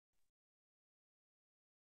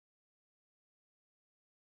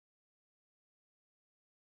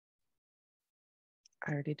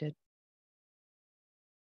I already did.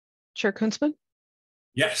 Chair Kunzman?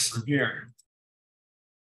 Yes, I'm here.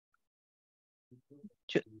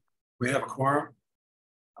 We have a quorum.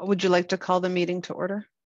 Would you like to call the meeting to order?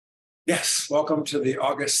 Yes, welcome to the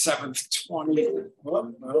August 7th, 20.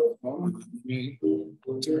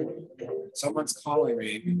 Someone's calling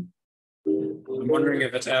me. I'm wondering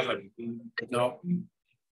if it's Evan. No.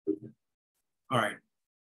 All right,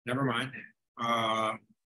 never mind. I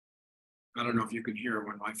don't know if you can hear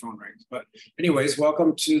when my phone rings, but anyways,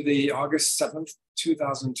 welcome to the August 7th,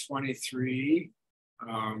 2023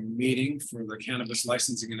 meeting for the Cannabis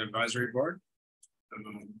Licensing and Advisory Board.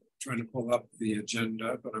 Trying to pull up the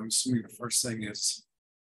agenda, but I'm assuming the first thing is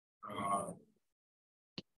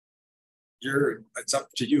it's up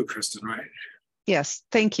to you, Kristen, right? Yes,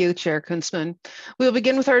 thank you, Chair Kunzman. We will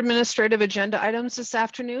begin with our administrative agenda items this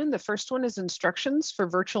afternoon. The first one is instructions for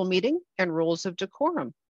virtual meeting and rules of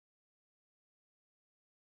decorum.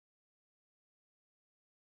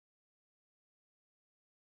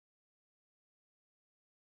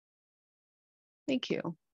 Thank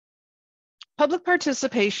you. Public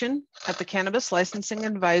participation at the Cannabis Licensing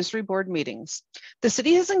Advisory Board meetings. The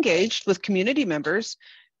city has engaged with community members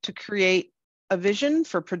to create a vision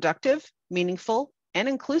for productive, meaningful, and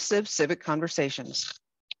inclusive civic conversations.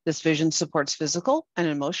 This vision supports physical and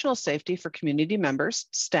emotional safety for community members,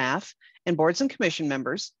 staff, and boards and commission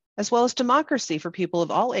members, as well as democracy for people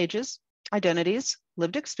of all ages, identities,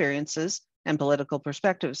 lived experiences, and political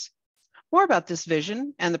perspectives. More about this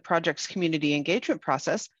vision and the project's community engagement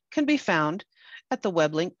process can be found at the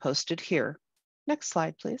web link posted here. Next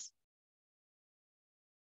slide, please.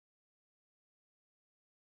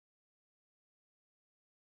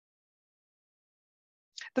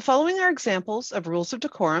 The following are examples of rules of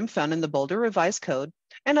decorum found in the Boulder Revised Code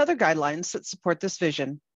and other guidelines that support this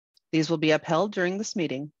vision. These will be upheld during this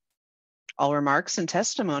meeting. All remarks and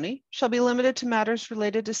testimony shall be limited to matters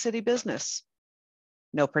related to city business.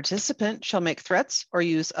 No participant shall make threats or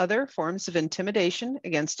use other forms of intimidation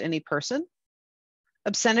against any person.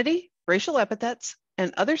 Obscenity, racial epithets,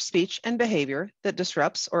 and other speech and behavior that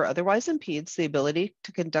disrupts or otherwise impedes the ability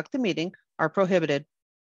to conduct the meeting are prohibited.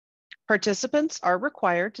 Participants are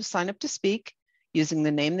required to sign up to speak using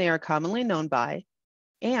the name they are commonly known by,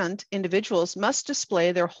 and individuals must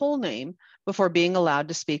display their whole name before being allowed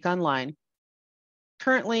to speak online.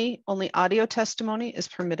 Currently, only audio testimony is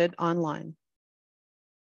permitted online.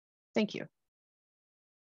 Thank you.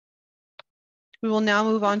 We will now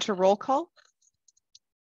move on to roll call.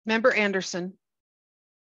 Member Anderson.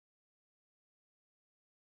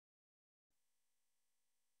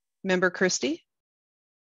 Member Christie.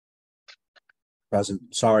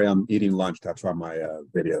 Present. Sorry, I'm eating lunch. That's why my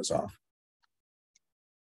video's off.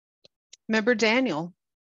 Member Daniel.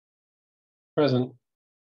 Present.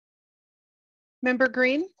 Member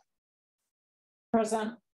Green.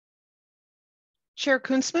 Present. Chair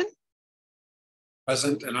Kunzman.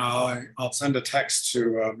 Present, and I'll send a text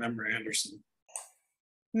to Member Anderson.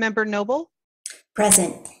 Member Noble.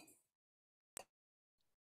 Present.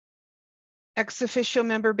 Ex officio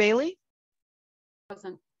Member Bailey.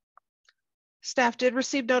 Present. Staff did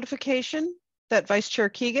receive notification that Vice Chair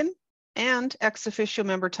Keegan and ex officio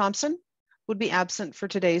Member Thompson would be absent for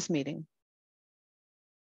today's meeting.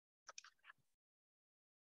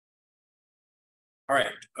 All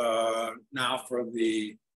right, now for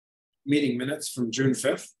the meeting minutes from June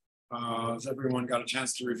 5th. Has everyone got a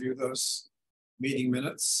chance to review those meeting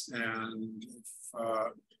minutes? And if,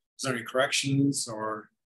 is there any corrections or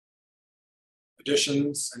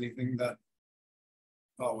additions, anything that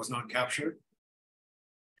was not captured?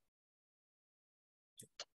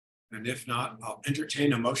 And if not, I'll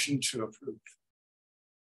entertain a motion to approve.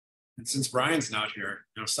 And since Brian's not here,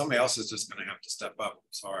 somebody else is just going to have to step up.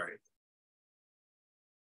 I'm sorry.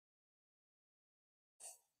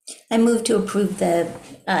 I move to approve the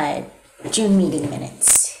June meeting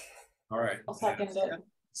minutes. All right. I'll second it.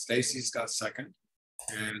 Stacy's got second.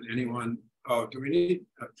 And anyone, do we need,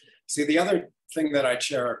 see the other thing that I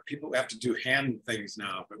chair, people have to do hand things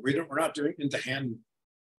now, but we're not doing into hand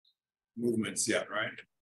movements yet, right?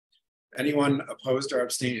 Anyone opposed or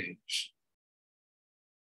abstaining?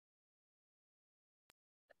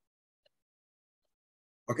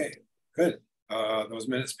 Okay, good. Those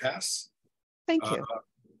minutes pass. Thank you.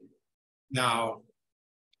 Now,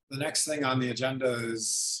 the next thing on the agenda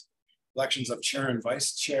is elections of chair and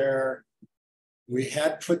vice chair. We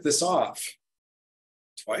had put this off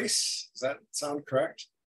twice. Does that sound correct?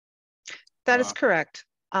 That is correct.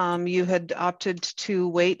 You had opted to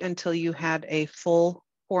wait until you had a full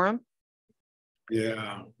quorum.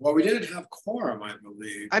 Yeah, well, we didn't have quorum, I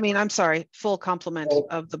believe. I mean, I'm sorry, full complement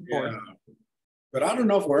of the board. Yeah. But I don't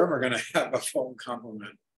know if we're ever going to have a full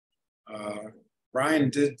complement. Brian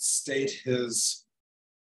did state his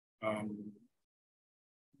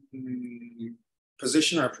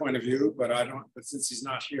position or point of view, but I don't. But since he's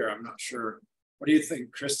not here, I'm not sure. What do you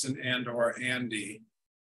think, Kristen and/or Andy?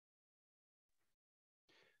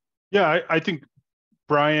 Yeah, I think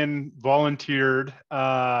Brian volunteered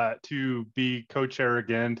to be co-chair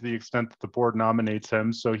again to the extent that the board nominates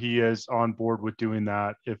him. So he is on board with doing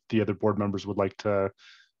that if the other board members would like to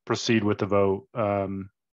proceed with the vote.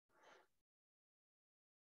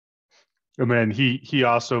 And then he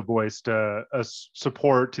also voiced a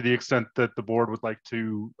support to the extent that the board would like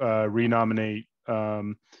to renominate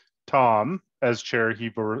Tom as chair. He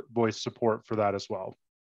voiced support for that as well.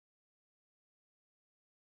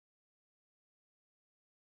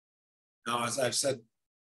 Now, as I've said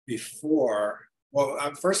before,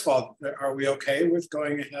 well, first of all, are we okay with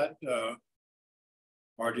going ahead?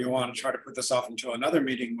 Or do you want to try to put this off until another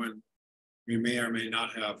meeting when we may or may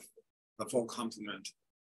not have the full complement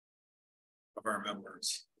of our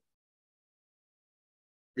members?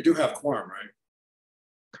 We do have quorum, right?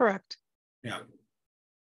 Correct. Yeah.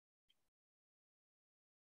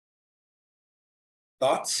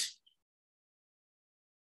 Thoughts?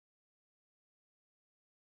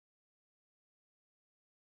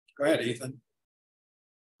 Go ahead, Ethan.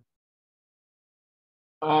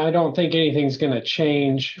 I don't think anything's going to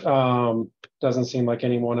change. Doesn't seem like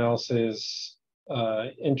anyone else is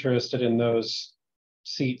interested in those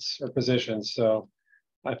seats or positions. So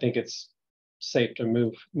I think it's safe to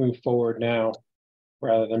move forward now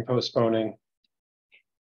rather than postponing.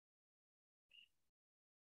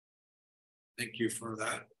 Thank you for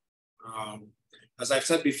that. As I've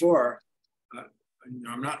said before,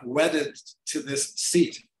 I'm not wedded to this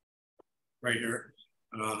seat right here.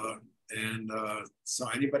 So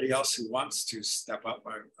anybody else who wants to step up,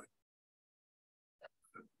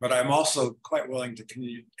 but I'm also quite willing to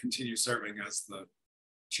continue serving as the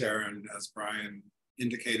chair, and as Brian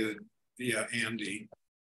indicated via Andy,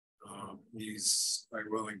 he's quite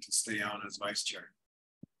willing to stay on as vice chair.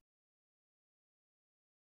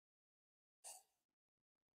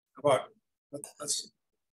 How about, that's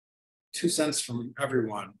 2 cents from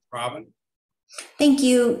everyone. Robin? Thank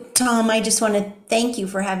you, Tom. I just want to thank you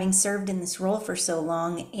for having served in this role for so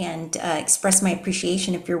long and express my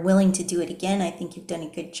appreciation. If you're willing to do it again, I think you've done a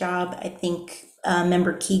good job. I think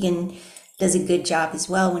Member Keegan does a good job as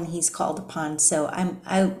well when he's called upon. So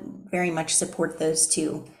I very much support those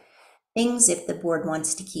two things if the board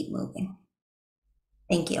wants to keep moving.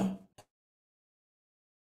 Thank you.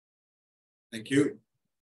 Thank you.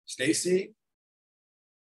 Stacy?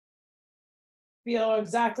 Feel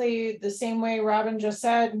exactly the same way Robin just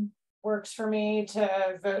said. Works for me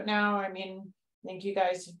to vote now. I mean, I think you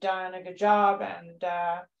guys have done a good job, and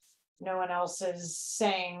no one else is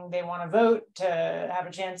saying they want to vote to have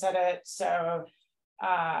a chance at it. So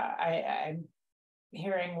I'm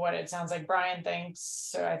hearing what it sounds like Brian thinks.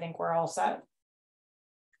 So I think we're all set.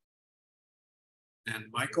 And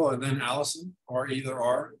Michael, and then Allison, or either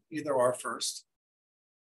or first.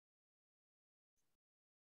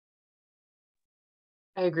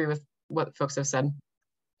 I agree with what folks have said.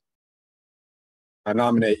 I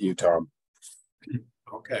nominate you, Tom.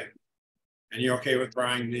 Okay. And you're okay with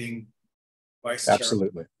Brian being vice chair?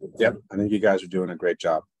 Absolutely. Yep. I think you guys are doing a great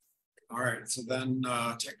job. All right. So then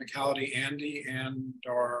technicality, Andy and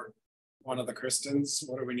or one of the Kristens,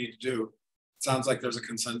 what do we need to do? It sounds like there's a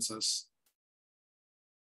consensus.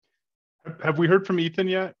 Have we heard from Ethan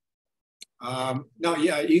yet? No,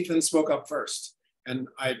 yeah, Ethan spoke up first. And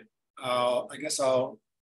I guess I'll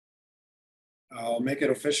make it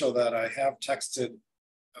official that I have texted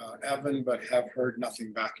Evan, but have heard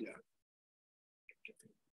nothing back yet.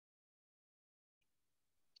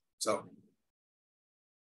 So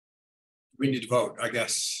we need to vote, I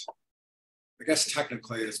guess. I guess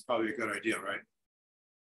technically it's probably a good idea, right?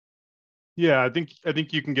 Yeah, I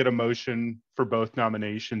think you can get a motion for both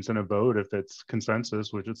nominations and a vote if it's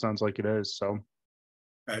consensus, which it sounds like it is. So,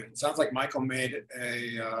 okay. It sounds like Michael made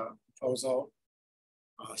a proposal.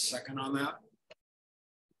 Second on that.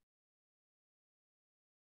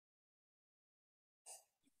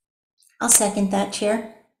 I'll second that,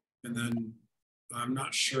 Chair. And then I'm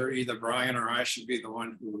not sure either Brian or I should be the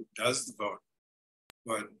one who does the vote,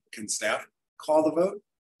 but can staff call the vote?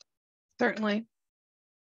 Certainly.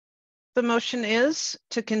 The motion is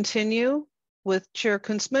to continue with Chair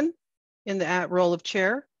Kunzman in the role of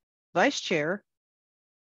chair, vice chair,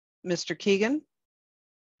 Mr. Keegan,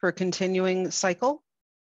 for a continuing cycle.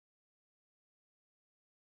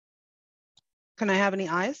 Can I have any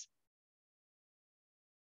ayes?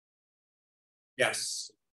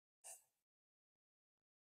 Yes.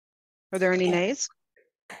 Are there any nays?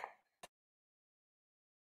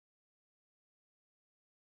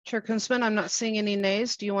 Chair Kunzman, I'm not seeing any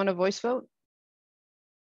nays. Do you want a voice vote?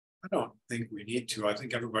 I don't think we need to. I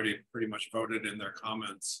think everybody pretty much voted in their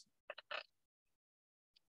comments.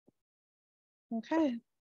 Okay,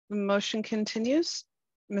 the motion continues.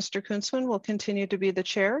 Mr. Kunzman will continue to be the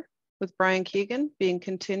chair, with Brian Keegan being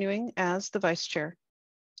continuing as the vice chair.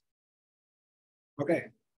 Okay,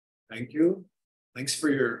 thank you. Thanks for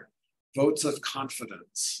your votes of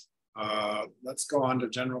confidence. Let's go on to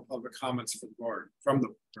general public comments for the board,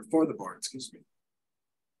 for the board, excuse me.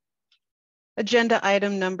 Agenda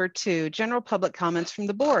item number 2, general public comments from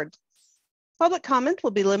the board. Public comment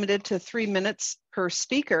will be limited to 3 minutes per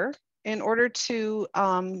speaker. In order to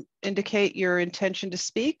indicate your intention to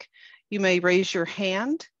speak, you may raise your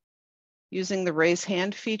hand using the raise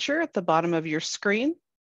hand feature at the bottom of your screen.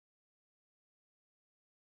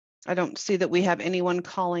 I don't see that we have anyone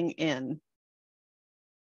calling in.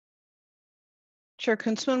 Chair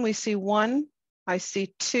Kunzman, we see 1. I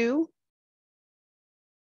see 2.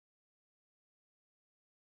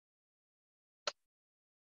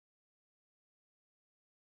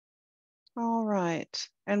 All right,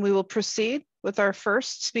 and we will proceed with our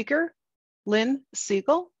first speaker, Lynn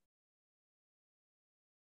Siegel.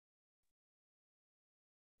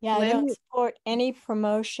 Yeah, I Lynn? don't support any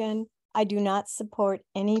promotion. I do not support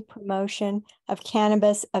any promotion of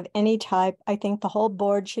cannabis of any type. I think the whole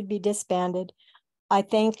board should be disbanded. I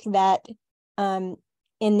think that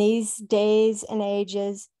in these days and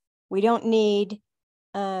ages, we don't need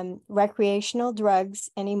recreational drugs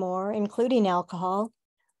anymore, including alcohol.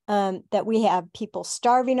 That we have people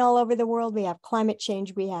starving all over the world. We have climate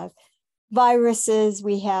change. We have viruses.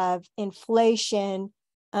 We have inflation,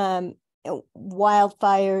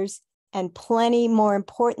 wildfires, and plenty more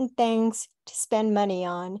important things to spend money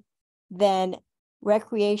on than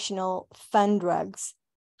recreational fun drugs.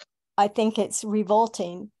 I think it's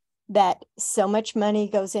revolting that so much money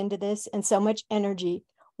goes into this and so much energy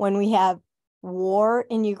when we have war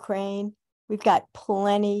in Ukraine. We've got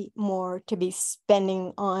plenty more to be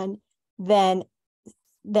spending on than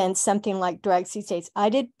something like drugs these days. I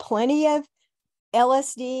did plenty of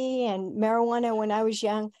LSD and marijuana when I was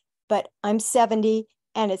young, but I'm 70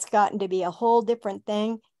 and it's gotten to be a whole different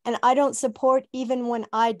thing. And I don't support even when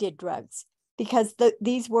I did drugs, because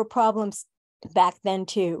these were problems back then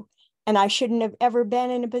too. And I shouldn't have ever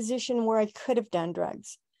been in a position where I could have done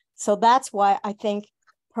drugs. So that's why I think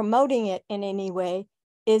promoting it in any way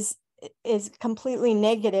is completely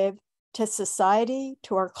negative to society,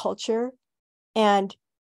 to our culture, and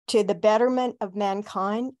to the betterment of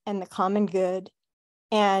mankind and the common good.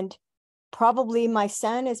 And probably my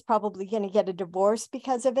son is probably going to get a divorce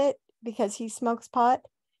because of it, because he smokes pot,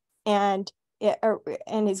 and my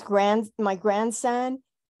grandson,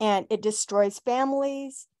 and it destroys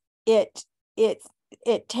families. It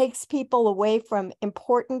takes people away from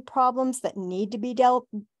important problems that need to be dealt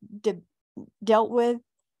with.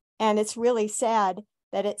 And it's really sad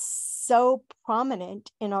that it's so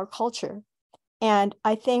prominent in our culture. And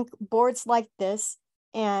I think boards like this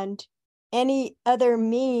and any other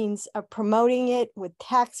means of promoting it with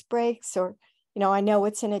tax breaks, or, I know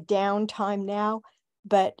it's in a downtime now,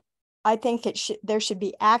 but I think there should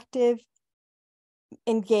be active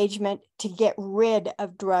engagement to get rid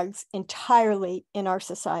of drugs entirely in our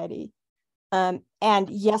society. And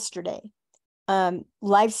yesterday,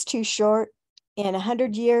 life's too short. In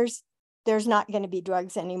 100 years, there's not going to be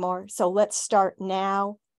drugs anymore. So let's start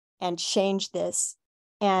now and change this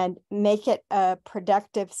and make it a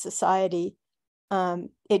productive society.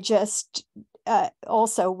 It just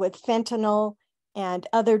also with fentanyl and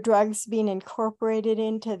other drugs being incorporated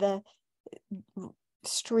into the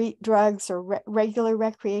street drugs or regular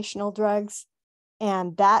recreational drugs,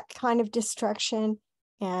 and that kind of destruction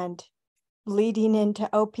and leading into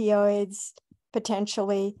opioids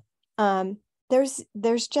potentially.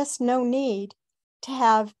 There's just no need to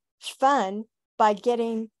have fun by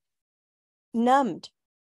getting numbed.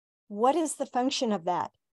 What is the function of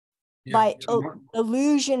that? By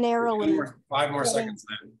illusionarily. 5 more seconds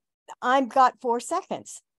then. I've got 4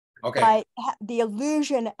 seconds. Okay. By the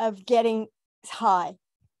illusion of getting high.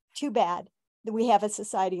 Too bad that we have a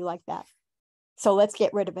society like that. So let's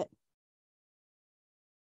get rid of it.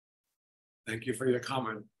 Thank you for your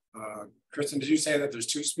comment. Kristen, did you say that there's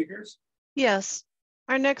 2 speakers? Yes.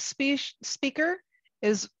 Our next speaker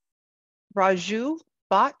is Raju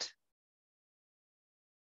Bhatt.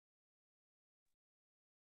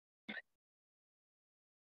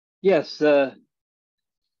 Yes,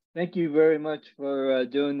 thank you very much for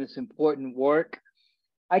doing this important work.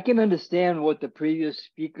 I can understand what the previous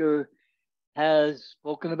speaker has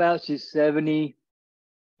spoken about. She's 70.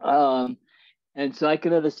 And so I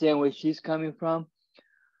can understand where she's coming from.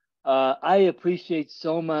 I appreciate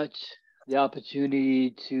so much the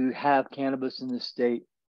opportunity to have cannabis in the state.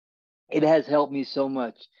 It has helped me so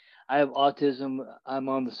much. I have autism. I'm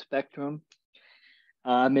on the spectrum.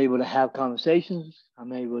 I'm able to have conversations.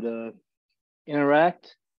 I'm able to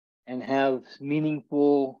interact and have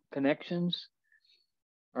meaningful connections,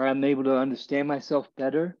 or I'm able to understand myself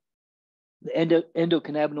better. The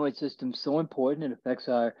endocannabinoid system is so important. It affects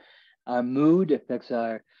our mood, affects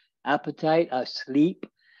our appetite, our sleep.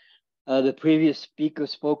 The previous speaker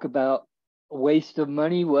spoke about waste of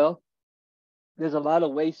money. Well, there's a lot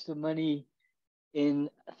of waste of money in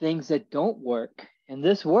things that don't work, and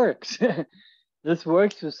this works. This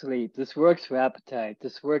works for sleep. This works for appetite.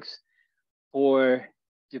 This works for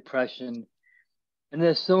depression. And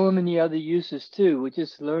there's so many other uses too. We're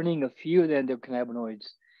just learning a few of the endocannabinoids.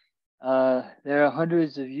 There are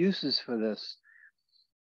hundreds of uses for this,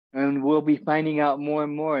 and we'll be finding out more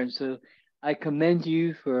and more. And so I commend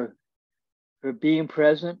you for being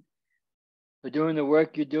present, for doing the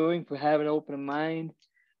work you're doing, for having an open mind,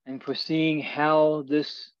 and for seeing how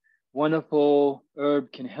this wonderful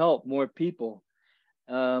herb can help more people.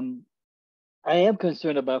 I am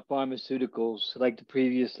concerned about pharmaceuticals, like the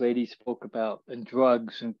previous lady spoke about, and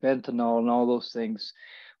drugs and fentanyl and all those things.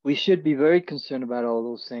 We should be very concerned about all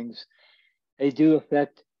those things. They do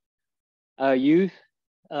affect our youth.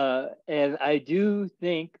 And I do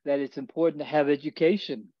think that it's important to have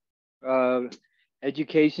education,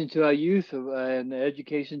 education to our youth and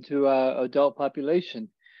education to our adult population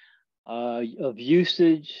of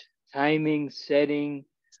usage, timing, setting.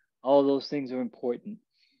 All those things are important.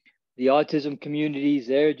 The autism communities,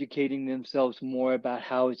 they're educating themselves more about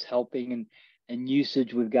how it's helping and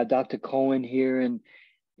usage. We've got Dr. Cohen here in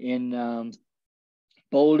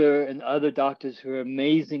Boulder, and other doctors who are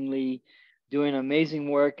doing amazing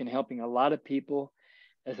work and helping a lot of people.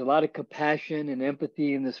 There's a lot of compassion and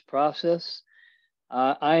empathy in this process.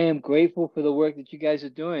 I am grateful for the work that you guys are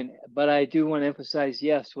doing, but I do want to emphasize,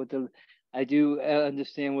 yes, I do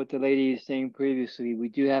understand what the lady is saying previously. We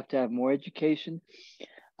do have to have more education.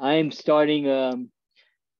 I am starting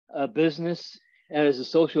a business as a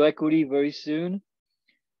social equity very soon,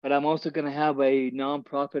 but I'm also going to have a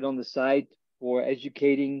nonprofit on the side for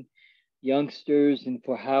educating youngsters and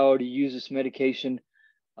for how to use this medication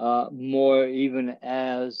more even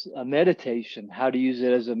as a meditation, how to use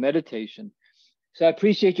it as a meditation. So I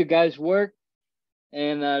appreciate your guys' work,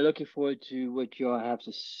 and looking forward to what you all have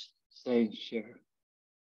to say and share.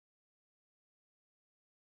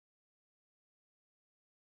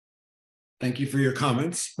 Thank you for your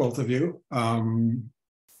comments, both of you. I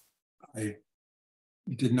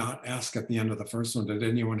did not ask at the end of the first one, did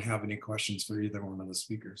anyone have any questions for either one of the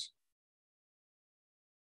speakers?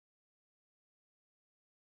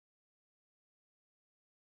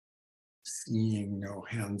 Seeing no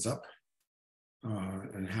hands up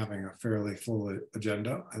and having a fairly full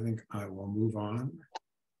agenda, I think I will move on.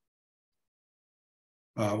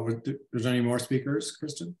 There's any more speakers,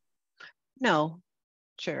 Kristen? No,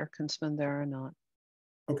 Chair Kunzman, there are not.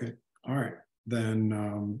 Okay, all right.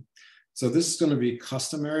 Then, so this is going to be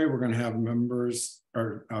customary. We're going to have members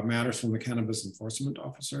or matters from the Cannabis Enforcement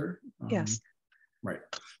Officer. Yes. Right.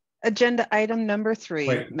 Agenda item number 3,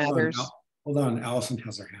 Wait, matters. Hold on, Allison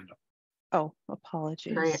has her hand up. Oh,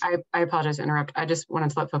 apologies. Sorry, I apologize to interrupt. I just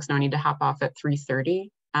wanted to let folks know I need to hop off at 3:30,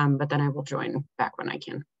 but then I will join back when I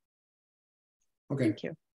can. Okay. Thank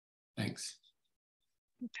you. Thanks.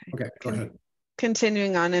 Okay, go ahead.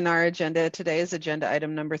 Continuing on in our agenda, today is agenda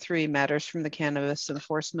item number 3, matters from the Cannabis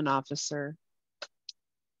Enforcement Officer.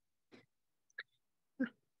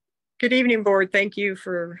 Good evening, board. Thank you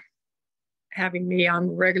for having me on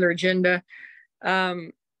the regular agenda.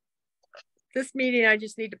 This meeting, I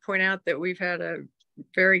just need to point out that we've had a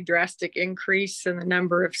very drastic increase in the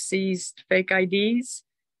number of seized fake IDs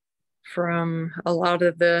from a lot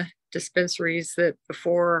of the dispensaries that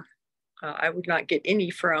before I would not get any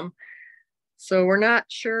from. So we're not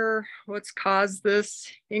sure what's caused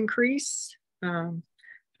this increase. I'm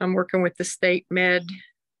working with the state med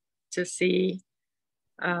to see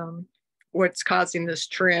what's causing this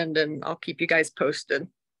trend, and I'll keep you guys posted.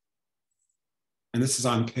 And this is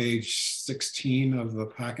on page 16 of the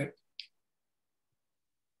packet,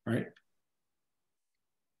 right?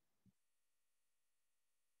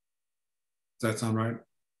 Does that sound right,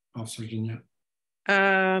 Officer Virginia?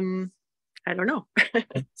 I don't know.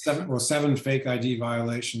 7 fake ID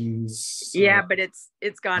violations. Yeah, but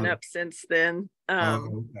it's gone up since then.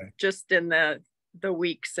 Okay. Just in the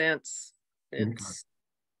week since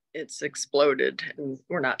it's exploded, and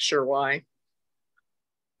we're not sure why.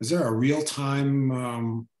 is there a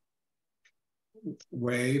real-time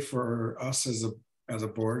way for us as a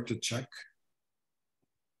board to check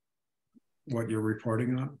what you're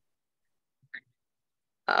reporting on?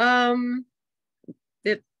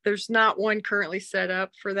 There's not one currently set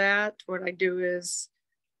up for that. What I do is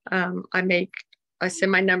I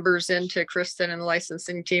send my numbers into Kristen and the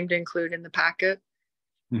licensing team to include in the packet.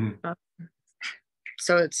 Mm-hmm.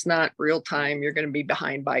 So it's not real time. You're going to be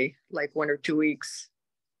behind by like 1 or 2 weeks.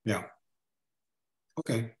 Yeah.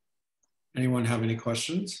 Okay. Anyone have any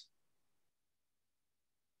questions?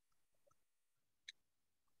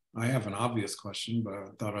 I have an obvious question, but I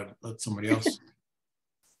thought I'd let somebody else.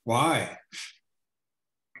 Why?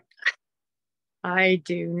 I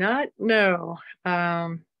do not know.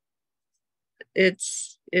 It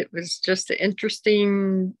was just an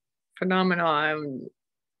interesting phenomenon.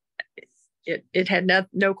 It had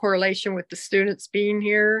no correlation with the students being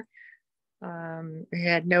here. It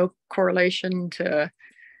had no correlation to,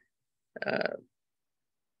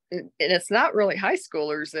 and it's not really high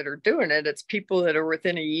schoolers that are doing it. It's people that are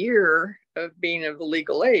within a year of being of the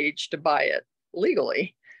legal age to buy it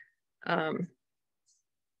legally.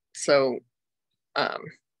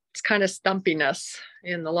 It's kind of stumping us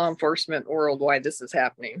in the law enforcement world why this is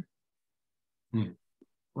happening.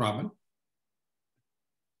 Robin?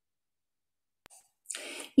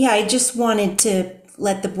 Yeah, I just wanted to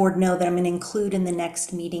let the board know that I'm going to include in the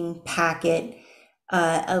next meeting packet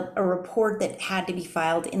a report that had to be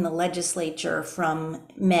filed in the legislature from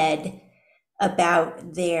Med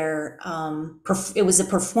about their, it was a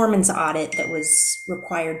performance audit that was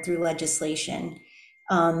required through legislation.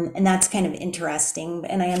 And that's kind of interesting.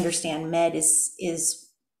 And I understand Med is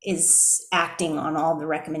acting on all the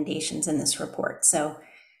recommendations in this report. So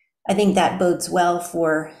I think that bodes well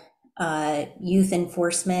for youth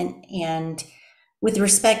enforcement. And with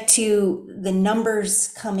respect to the numbers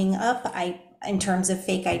coming up, in terms of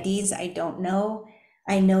fake IDs, I don't know.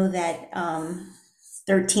 I know that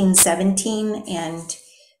 1317 and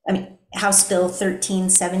House Bill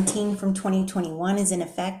 1317 from 2021 is in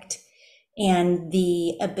effect, and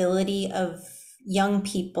the ability of young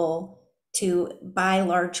people to buy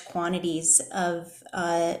large quantities of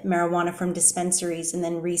marijuana from dispensaries and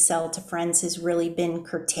then resell to friends has really been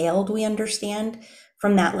curtailed, we understand,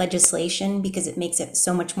 from that legislation, because it makes it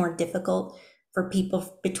so much more difficult for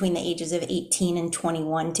people between the ages of 18 and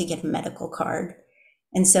 21 to get a medical card.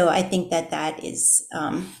 And so I think that is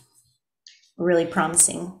a really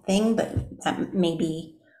promising thing, but that may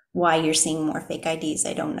be why you're seeing more fake IDs.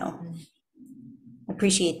 I don't know.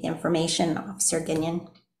 Appreciate the information, Officer Ginion.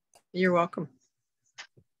 You're welcome.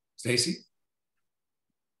 Stacy?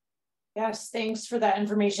 Yes, thanks for that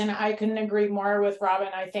information. I couldn't agree more with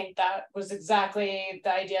Robin. I think that was exactly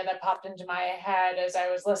the idea that popped into my head as I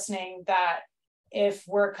was listening, that if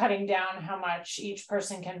we're cutting down how much each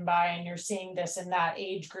person can buy and you're seeing this in that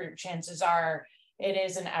age group, chances are it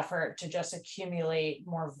is an effort to just accumulate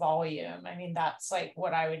more volume. I mean, that's like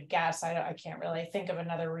what I would guess. I can't really think of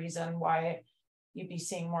another reason why you'd be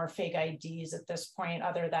seeing more fake IDs at this point,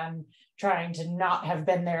 other than trying to not have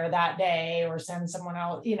been there that day or send someone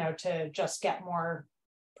else, to just get more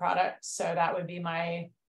products. So that would be my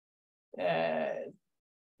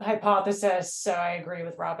hypothesis. So I agree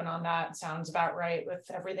with Robin on that. Sounds about right with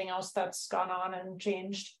everything else that's gone on and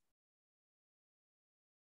changed.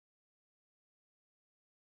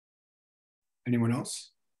 Anyone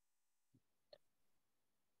else?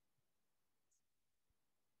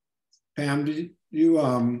 Pam, did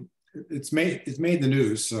you it's made the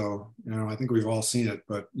news, so I think we've all seen it,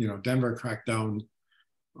 but Denver cracked down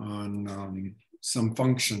on some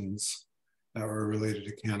functions that were related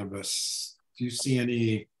to cannabis. Do you see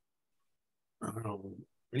any, I don't know,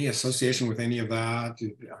 any association with any of that?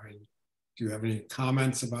 Do you have any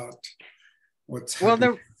comments about what's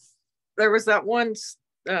happening? Well, there was that one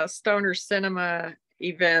Stoner Cinema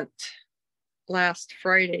event last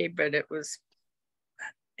Friday, but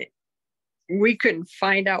we couldn't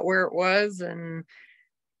find out where it was, and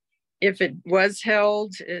if it was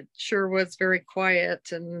held, it sure was very quiet,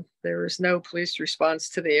 and there was no police response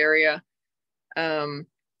to the area.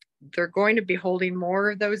 They're going to be holding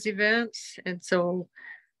more of those events, and so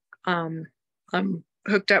I'm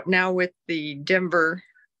hooked up now with the Denver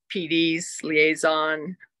PD's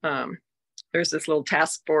liaison. There's this little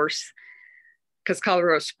task force, because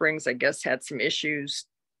Colorado Springs, I guess, had some issues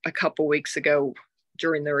a couple weeks ago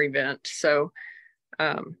during their event. So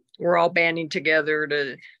we're all banding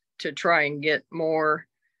together to try and get more,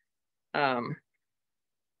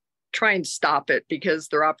 try and stop it, because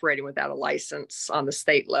they're operating without a license on the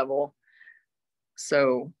state level.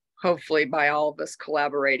 So hopefully by all of us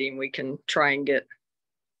collaborating, we can try and get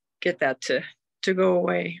get that to go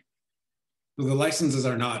away. So the licenses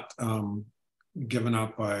are not given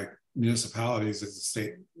out by municipalities, it's a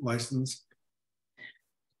state license.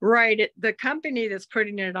 Right. The company that's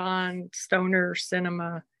putting it on, Stoner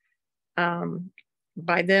Cinema,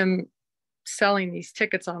 by them selling these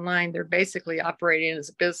tickets online, they're basically operating as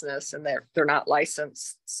a business, and they're not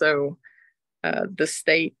licensed. So the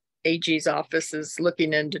state AG's office is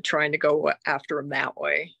looking into trying to go after them that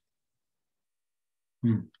way.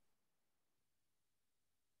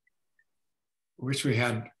 Wish we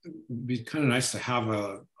had, it'd be kind of nice to have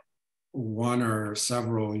a one or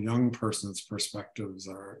several young persons' perspectives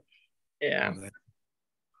are, yeah,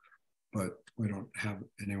 but we don't have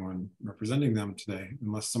anyone representing them today,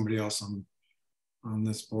 unless somebody else on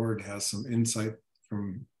this board has some insight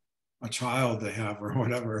from a child they have or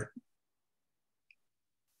whatever.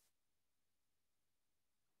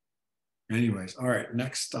 Anyways, all right,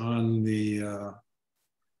 next on the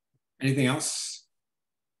anything else?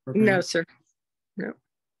 No, sir. No.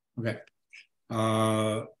 Okay.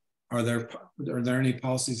 Are there any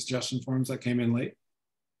policy suggestion forms that came in late?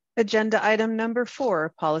 Agenda item number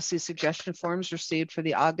 4, policy suggestion forms received for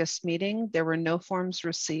the August meeting. There were no forms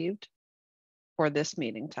received for this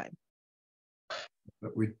meeting time.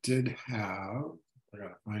 But we did have, I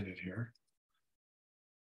gotta find it here.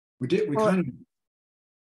 We kind of,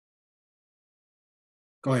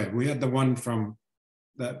 go ahead. We had the one from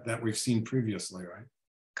that we've seen previously, right?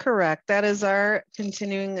 Correct. That is our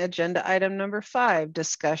continuing agenda item number 5,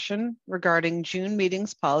 discussion regarding June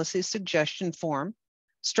meetings policy suggestion form,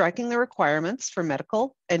 striking the requirements for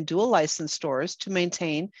medical and dual license stores to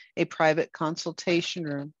maintain a private consultation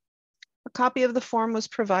room. A copy of the form was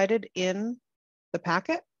provided in the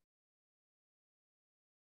packet.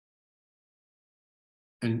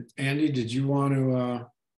 And Andy, did you want to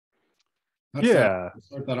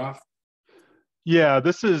start that off? Yeah,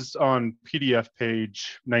 this is on PDF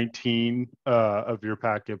page 19 of your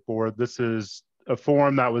packet board. This is a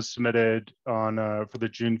form that was submitted on for the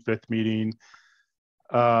June 5th meeting.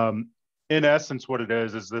 In essence, what it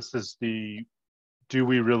is this is do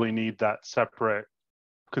we really need that separate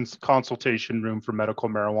consultation room for medical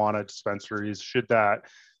marijuana dispensaries? Should that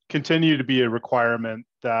continue to be a requirement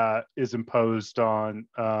that is imposed on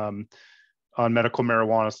medical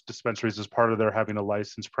marijuana dispensaries as part of their having a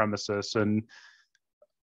licensed premises? And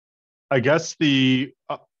I guess the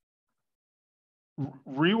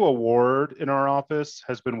Rewa Ward in our office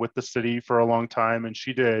has been with the city for a long time, and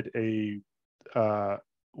she did a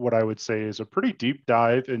what I would say is a pretty deep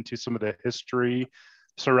dive into some of the history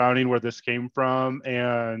surrounding where this came from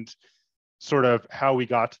and sort of how we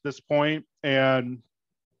got to this point. And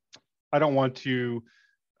I don't want to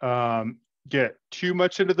get too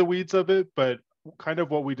much into the weeds of it, but kind of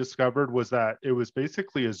what we discovered was that it was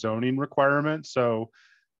basically a zoning requirement. So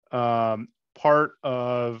part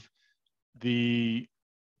of the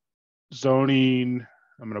zoning,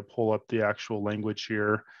 I'm going to pull up the actual language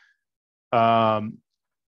here.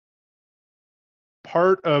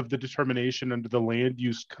 Part of the determination under the land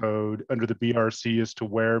use code under the BRC as to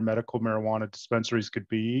where medical marijuana dispensaries could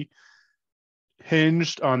be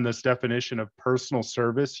hinged on this definition of personal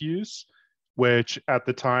service use, which at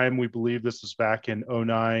the time, we believe this was back in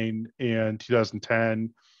 2009 and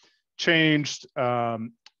 2010, changed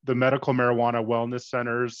the medical marijuana wellness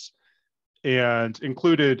centers and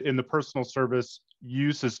included in the personal service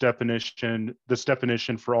uses definition, this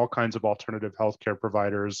definition for all kinds of alternative healthcare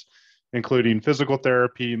providers, including physical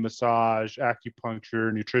therapy, massage,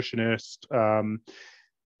 acupuncture, nutritionist,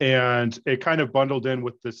 and it kind of bundled in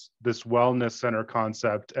with this wellness center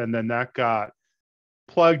concept, and then that got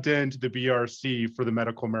plugged into the BRC for the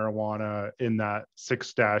medical marijuana in that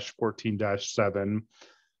 6-14-7.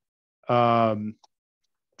 I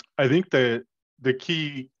think the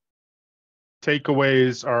key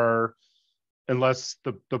takeaways are, unless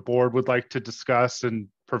the board would like to discuss and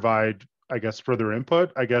provide, I guess, further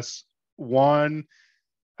input, I guess one,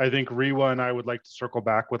 I think Rewa and I would like to circle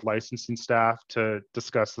back with licensing staff to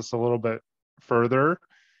discuss this a little bit further.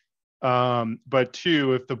 But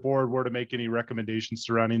two, if the board were to make any recommendations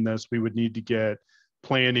surrounding this, we would need to get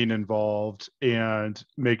planning involved and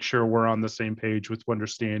make sure we're on the same page with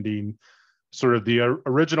understanding sort of the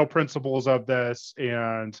original principles of this.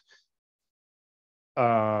 And,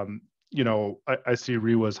 you know, I see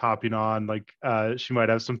Rewa's hopping on, like she might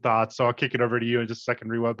have some thoughts. So I'll kick it over to you in just a second,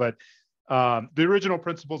 Rewa. But the original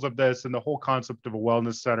principles of this and the whole concept of a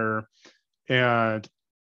wellness center and,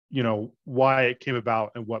 you know, why it came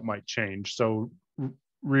about and what might change. So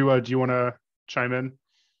Rewa, do you want to chime in?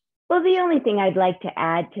 Well, the only thing I'd like to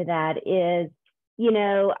add to that is, you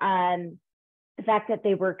know, the fact that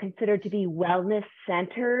they were considered to be wellness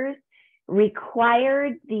centers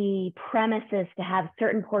required the premises to have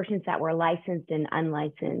certain portions that were licensed and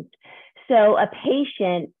unlicensed. So a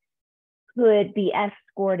patient could be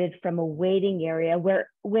escorted from a waiting area where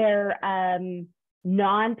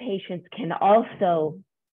non-patients can also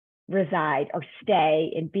reside or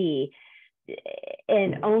stay and be,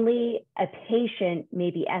 and only a patient may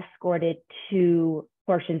be escorted to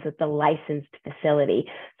portions of the licensed facility.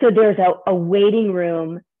 So there's a waiting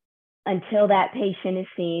room until that patient is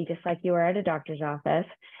seen, just like you are at a doctor's office,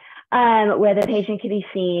 where the patient can be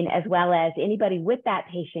seen, as well as anybody with that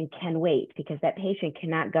patient can wait, because that patient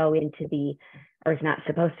cannot go into the, or is not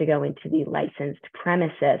supposed to go into the licensed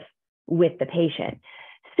premises with the patient.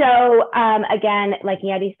 So again, like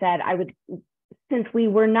Andy said, since we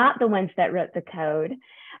were not the ones that wrote the code,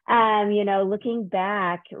 you know, looking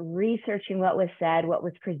back, researching what was said, what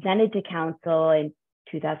was presented to council in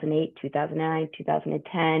 2008, 2009,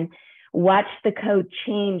 2010, watch the code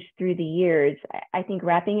change through the years. I think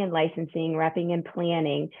wrapping in licensing, wrapping in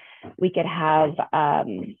planning, we could have a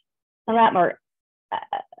lot more,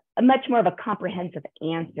 much more of a comprehensive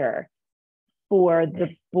answer for the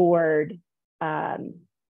board, at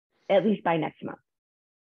least by next month.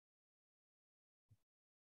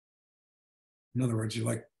 In other words, you'd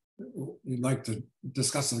like to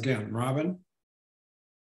discuss it again, Robin?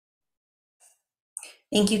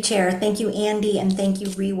 Thank you, Chair. Thank you, Andy, and thank you,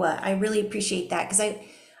 Rewa. I really appreciate that, because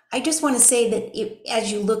I just want to say that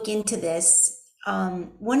as you look into this,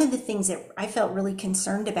 one of the things that I felt really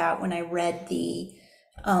concerned about when I read the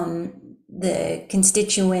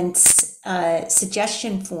constituents'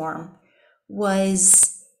 suggestion form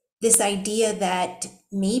was this idea that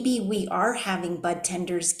maybe we are having bud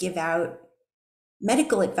tenders give out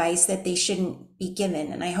medical advice that they shouldn't be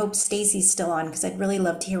given. And I hope Stacy's still on, because I'd really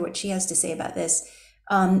love to hear what she has to say about this.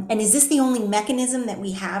 And is this the only mechanism that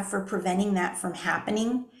we have for preventing that from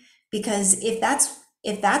happening? Because if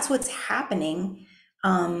that's what's happening,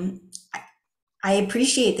 I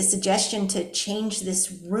appreciate the suggestion to change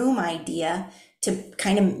this room idea to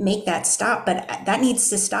kind of make that stop, but that needs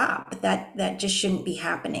to stop. That just shouldn't be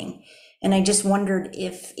happening. And I just wondered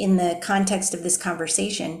if, in the context of this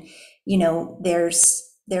conversation, you know,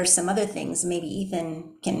 there's some other things. Maybe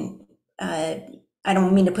Ethan can. I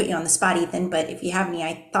don't mean to put you on the spot, Ethan, but if you have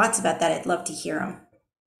any thoughts about that, I'd love to hear them.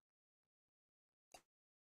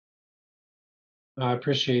 I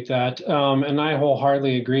appreciate that. And I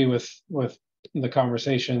wholeheartedly agree with the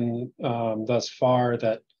conversation thus far,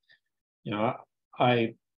 that, you know,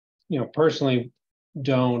 I personally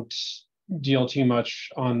don't deal too much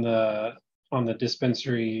on the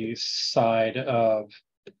dispensary side of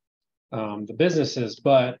the businesses,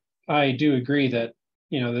 but I do agree that,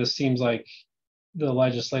 you know, this seems like the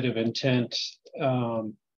legislative intent,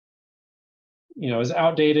 you know, is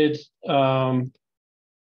outdated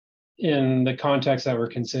in the context that we're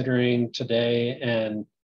considering today. And,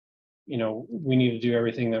 you know, we need to do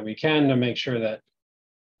everything that we can to make sure that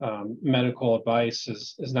medical advice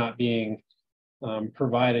is not being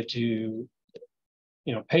provided to,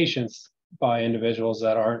 you know, patients by individuals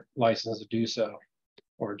that aren't licensed to do so,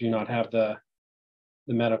 or do not have the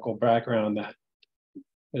medical background that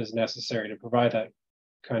is necessary to provide that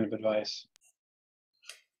kind of advice.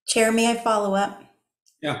 Chair, may I follow up?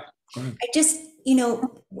 Yeah, go ahead. I just, you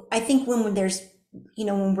know, I think when there's, you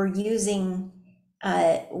know, when we're using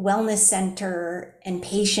wellness center and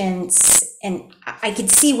patients, and I could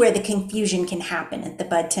see where the confusion can happen at the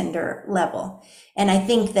bud tender level. And I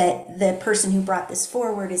think that the person who brought this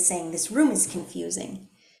forward is saying this room is confusing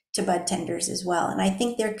to bud tenders as well. And I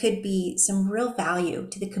think there could be some real value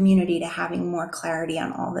to the community to having more clarity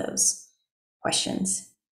on all those questions.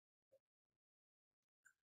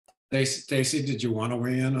 Stacy, did you want to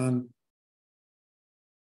weigh in on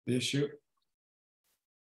the issue?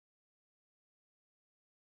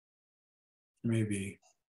 Maybe.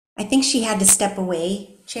 I think she had to step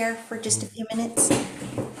away, Chair, for just a few minutes.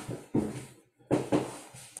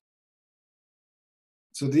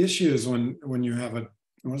 So the issue is when you have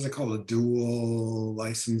what is it called, a dual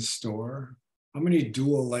license store? How many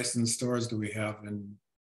dual license stores do we have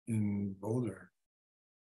in Boulder,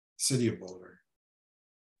 city of Boulder?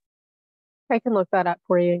 I can look that up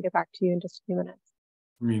for you and get back to you in just a few minutes.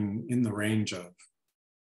 I mean, in the range of.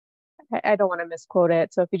 I don't want to misquote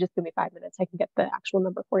it, so if you just give me 5 minutes, I can get the actual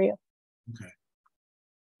number for you. Okay.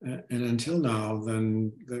 And until now,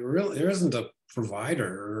 then there isn't a provider,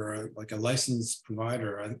 or like a licensed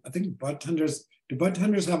provider. I think bud tenders. Do bud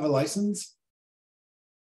tenders have a license?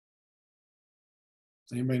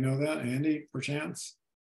 Does anybody know that, Andy, perchance?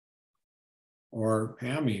 Or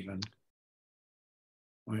Pam even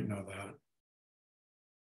might know that.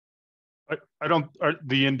 I don't, are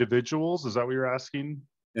the individuals, is that what you're asking?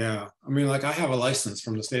 Yeah, I mean, like I have a license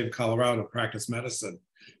from the state of Colorado to practice medicine.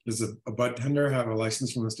 Does a bud tender have a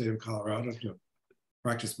license from the state of Colorado to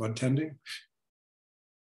practice bud tending?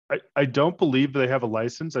 I don't believe they have a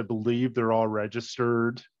license. I believe they're all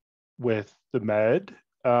registered with the med.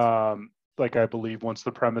 Like I believe once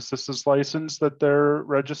the premises is licensed that they're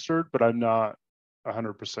registered, but I'm not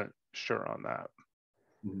 100% sure on that.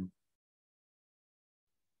 Mm-hmm.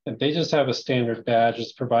 And they just have a standard badge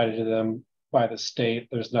that's provided to them by the state.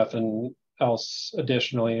 There's nothing else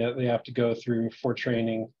additionally that they have to go through for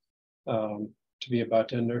training to be a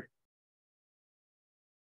bartender.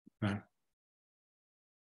 Okay.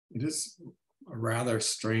 It is a rather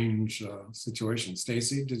strange situation.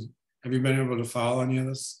 Stacy, have you been able to follow any of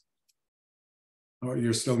this? Oh,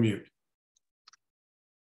 you're still mute.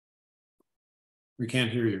 We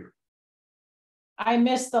can't hear you. I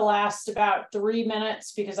missed the last about 3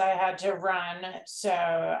 minutes because I had to run, so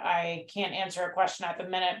I can't answer a question at the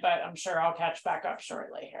minute, but I'm sure I'll catch back up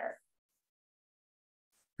shortly here.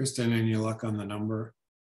 Kristen, any luck on the number?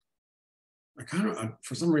 I kind of,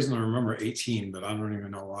 for some reason, I remember 18, but I don't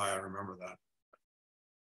even know why I remember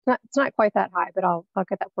that. It's not quite that high, but I'll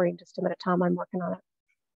get that for you in just a minute, Tom. I'm working on it.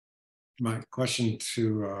 My question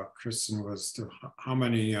to Kristen was how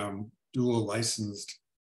many dual licensed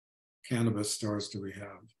cannabis stores do we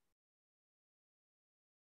have?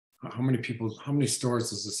 How many people, how many stores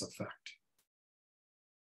does this affect?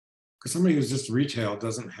 Because somebody who's just retail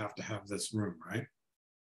doesn't have to have this room, right?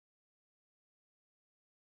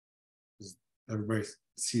 Does everybody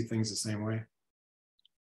see things the same way?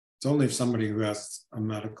 It's only if somebody who has a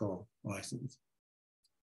medical license.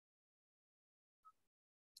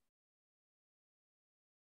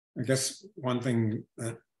 I guess one thing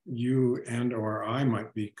that you and or I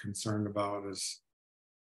might be concerned about is,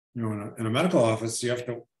 you know, in a medical office, you have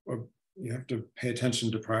to pay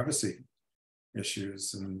attention to privacy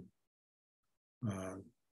issues, and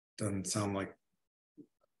doesn't sound like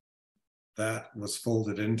that was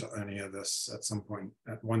folded into any of this at some point,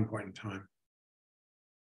 at one point in time.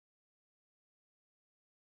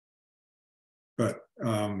 But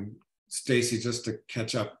Stacy, just to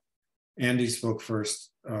catch up, Andy spoke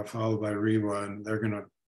first, followed by Rewa, and they're going to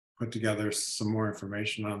put together some more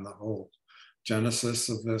information on the whole genesis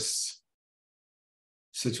of this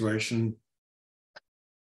situation.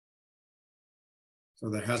 So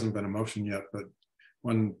there hasn't been a motion yet, but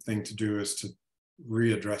one thing to do is to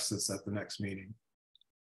readdress this at the next meeting.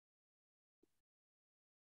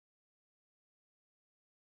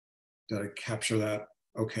 Did I capture that?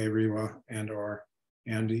 Okay, Rewa and or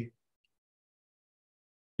Andy?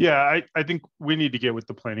 Yeah, I think we need to get with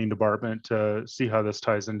the planning department to see how this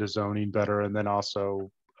ties into zoning better. And then also,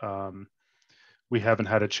 we haven't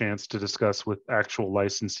had a chance to discuss with actual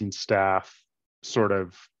licensing staff sort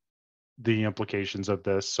of the implications of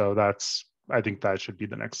this. So I think that should be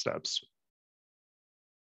the next steps.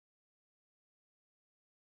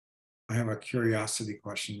 I have a curiosity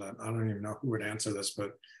question that I don't even know who would answer this,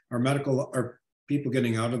 but are people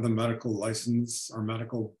getting out of the medical license or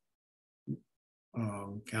medical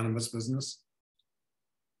cannabis business?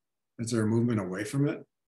 Is there a movement away from it?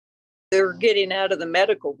 They're getting out of the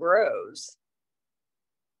medical grows.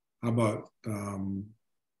 How about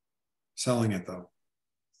selling it though?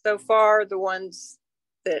 So far, the ones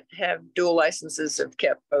that have dual licenses have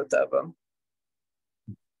kept both of them.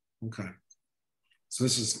 Okay. So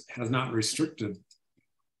this has not restricted,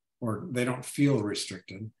 or they don't feel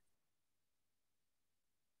restricted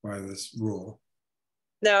by this rule.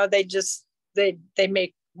 No, they just, they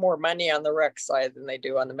make more money on the rec side than they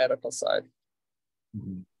do on the medical side.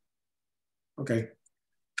 Mm-hmm. Okay.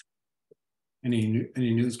 Any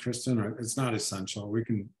news, Kristen? Or it's not essential. We're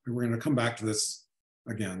going to come back to this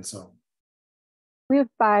again. So We have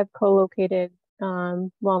 5 co-located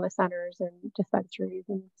wellness centers and dispensaries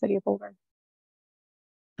in the city of Boulder.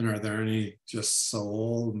 And are there any just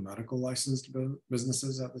sole medical licensed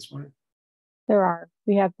businesses at this point? There are.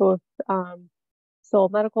 We have both sole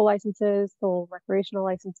medical licenses, sole recreational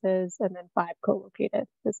licenses, and then 5 co-located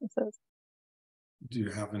businesses. Do you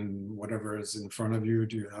have, in whatever is in front of you,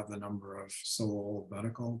 do you have the number of sole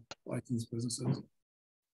medical licensed businesses?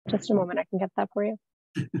 Just a moment, I can get that for you.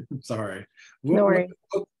 Sorry. No worries.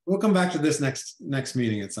 We'll come back to this next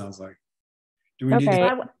meeting, it sounds like. Do we need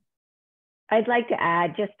to... I'd like to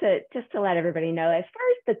add, just to let everybody know, as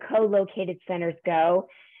far as the co-located centers go,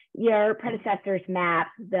 your predecessors map,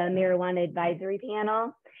 the Marijuana Advisory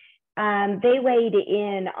Panel, they weighed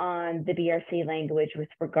in on the BRC language with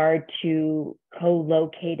regard to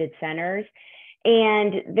co-located centers.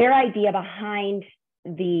 And their idea behind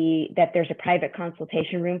that there's a private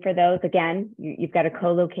consultation room for those. Again, you've got a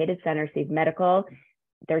co-located center, so you've medical,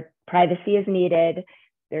 their privacy is needed.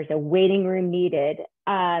 There's a waiting room needed.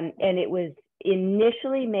 And it was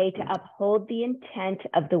initially made to uphold the intent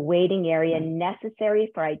of the waiting area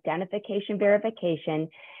necessary for identification verification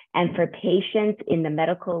and for patients in the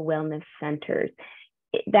medical wellness centers.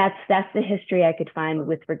 That's the history I could find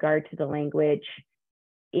with regard to the language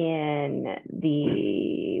in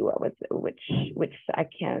the, which I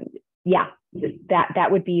can't, yeah,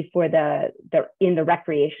 that would be for in the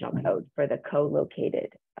recreational code for the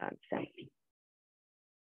co-located center.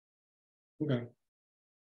 Okay.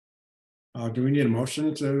 Do we need a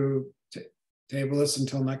motion to table this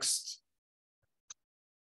until next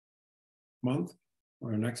month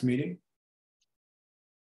or next meeting?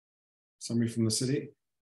 Somebody from the city?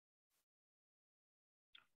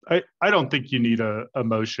 I don't think you need a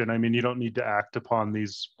motion. I mean, you don't need to act upon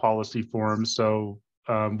these policy forms. So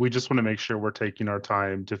we just want to make sure we're taking our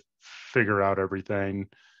time to figure out everything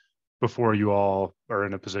before you all are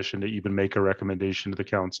in a position to even make a recommendation to the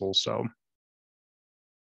council. So.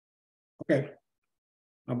 Okay.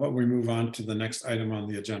 How about we move on to the next item on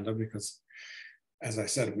the agenda, because as I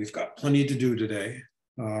said, we've got plenty to do today.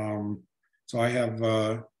 So I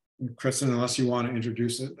have Kristen, unless you want to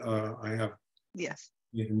introduce it, I have Yes.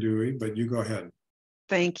 Nathan Dewey, but you go ahead.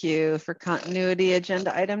 Thank you. For continuity,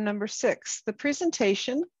 agenda item number 6, the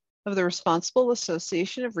presentation of the Responsible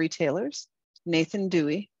Association of Retailers, Nathan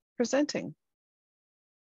Dewey presenting.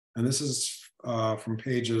 And this is from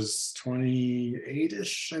pages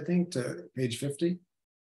 28-ish, I think, to page 50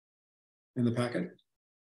 in the packet.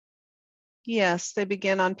 Yes, they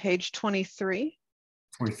begin on page 23.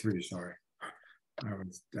 23, sorry. I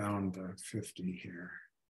was down to 50 here.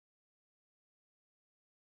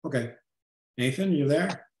 Okay. Nathan, you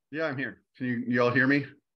there? Yeah, I'm here. Can you all hear me?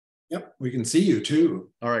 Yep, we can see you too.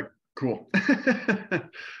 All right, cool.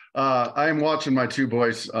 I'm watching my two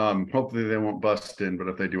boys. Hopefully they won't bust in, but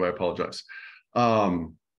if they do, I apologize.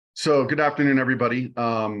 So good afternoon, everybody.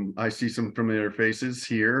 I see some familiar faces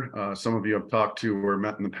here. Some of you I've talked to or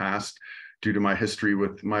met in the past due to my history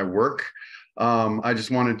with my work. I just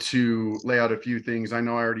wanted to lay out a few things. I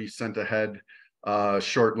know I already sent ahead a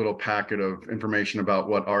short little packet of information about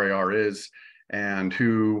what RAR is and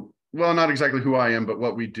who, well, not exactly who I am, but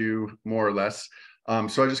what we do more or less.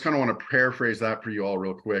 So I just kind of want to paraphrase that for you all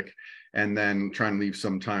real quick and then try and leave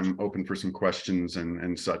some time open for some questions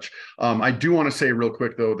and such. I do want to say real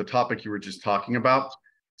quick, though, the topic you were just talking about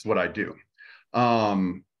is what I do.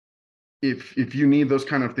 If you need those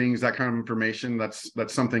kind of things, that kind of information, that's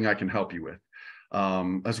something I can help you with.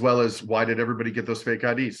 As well as, why did everybody get those fake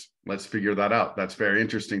IDs? Let's figure that out. That's very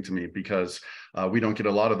interesting to me because we don't get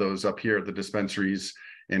a lot of those up here at the dispensaries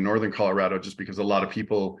in Northern Colorado, just because a lot of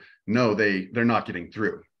people know they're not getting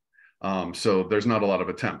through. So there's not a lot of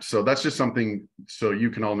attempts. So that's just something so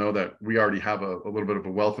you can all know that we already have a little bit of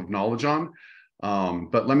a wealth of knowledge on.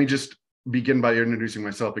 But let me just begin by introducing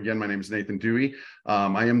myself again. My name is Nathan Dewey.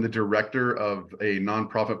 I am the director of a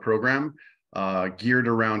nonprofit program geared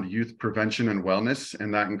around youth prevention and wellness,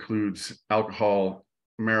 and that includes alcohol,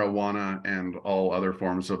 marijuana, and all other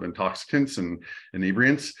forms of intoxicants and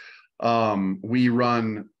inebriants. We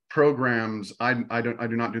run programs. I do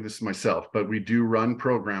not do this myself, but we do run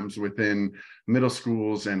programs within middle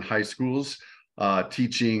schools and high schools,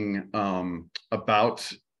 teaching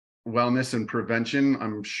about wellness and prevention.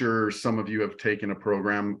 I'm sure some of you have taken a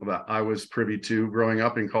program that I was privy to growing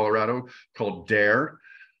up in Colorado called DARE.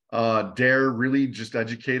 DARE really just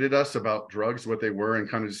educated us about drugs, what they were, and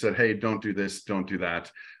kind of just said, hey, don't do this, don't do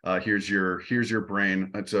that. Here's your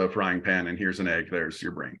brain. It's a frying pan, and here's an egg. There's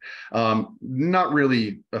your brain. Not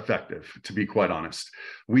really effective, to be quite honest.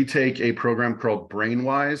 We take a program called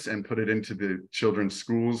Brainwise and put it into the children's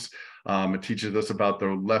schools. It teaches us about the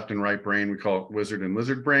left and right brain. We call it wizard and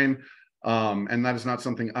lizard brain. And that is not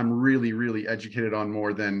something I'm really educated on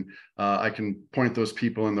more than I can point those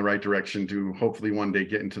people in the right direction to hopefully one day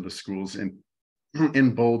get into the schools in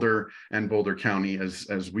Boulder and Boulder County,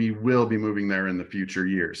 as we will be moving there in the future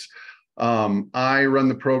years. I run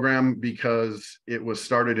the program because it was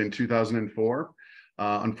started in 2004.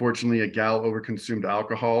 Unfortunately, a gal overconsumed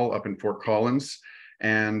alcohol up in Fort Collins,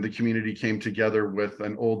 and the community came together with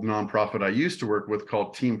an old nonprofit I used to work with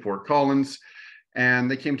called Team Fort Collins. And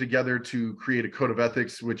they came together to create a code of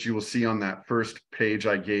ethics, which you will see on that first page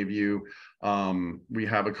I gave you. We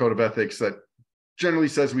have a code of ethics that generally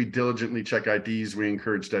says we diligently check IDs, we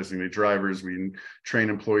encourage designated drivers, we train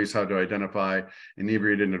employees how to identify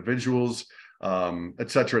inebriated individuals.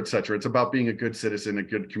 et cetera, et cetera. It's about being a good citizen, a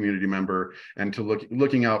good community member, and to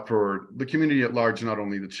looking out for the community at large, not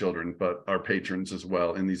only the children, but our patrons as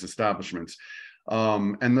well in these establishments.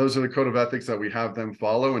 And those are the code of ethics that we have them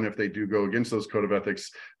follow. And if they do go against those code of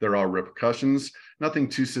ethics, there are repercussions. Nothing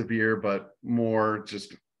too severe, but more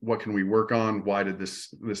just what can we work on? Why did this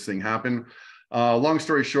thing happen? Long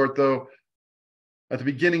story short, though, at the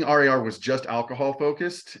beginning, RAR was just alcohol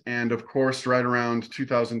focused. And of course, right around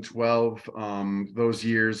 2012, those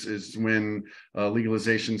years is when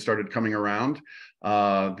legalization started coming around.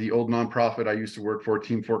 The old nonprofit I used to work for,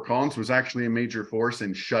 Team Fort Collins, was actually a major force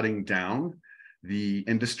in shutting down the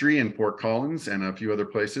industry in Fort Collins and a few other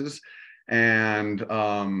places. And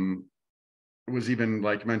it was even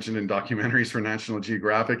like mentioned in documentaries for National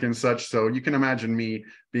Geographic and such. So you can imagine me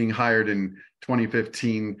being hired in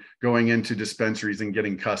 2015, going into dispensaries and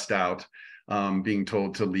getting cussed out, being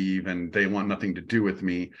told to leave, and they want nothing to do with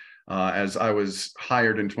me. As I was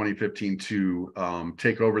hired in 2015 to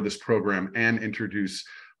take over this program and introduce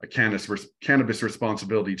a cannabis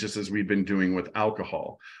responsibility, just as we've been doing with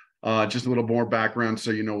alcohol. Just a little more background.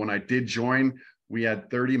 So, you know, when I did join, we had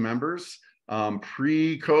 30 members.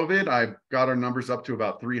 Pre-COVID, I got our numbers up to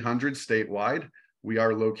about 300 statewide. We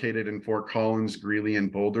are located in Fort Collins, Greeley,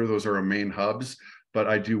 and Boulder. Those are our main hubs, but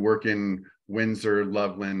I do work in Windsor,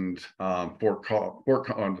 Loveland, Fort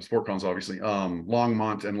Collins, obviously,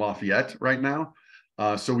 Longmont, and Lafayette right now.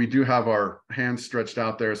 So we do have our hands stretched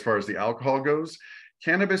out there as far as the alcohol goes.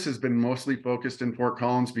 Cannabis has been mostly focused in Fort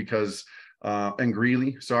Collins because and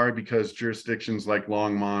Greeley, sorry, because jurisdictions like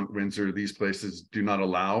Longmont, Windsor, these places do not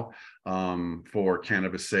allow for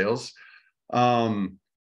cannabis sales.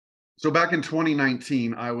 So back in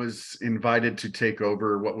 2019, I was invited to take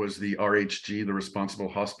over what was the RHG, the Responsible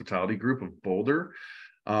Hospitality Group of Boulder.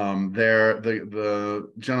 The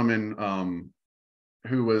gentleman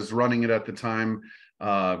who was running it at the time,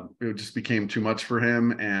 it just became too much for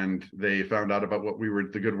him, and they found out about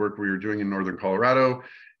the good work we were doing in Northern Colorado,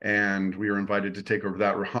 and we were invited to take over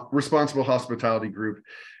that Responsible Hospitality Group.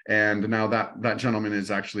 And now that gentleman is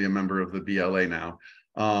actually a member of the BLA now.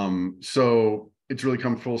 So it's really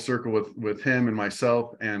come full circle with him and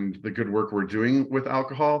myself and the good work we're doing with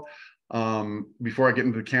alcohol. Before I get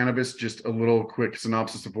into cannabis, just a little quick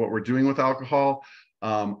synopsis of what we're doing with alcohol.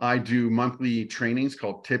 I do monthly trainings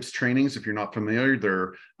called TIPS trainings. If you're not familiar,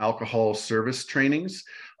 they're alcohol service trainings.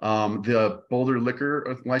 The Boulder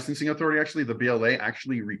Liquor Licensing Authority, actually, the BLA,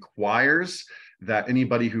 actually requires that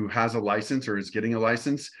anybody who has a license or is getting a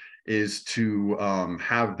license is to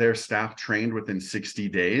have their staff trained within 60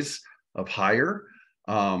 days of hire.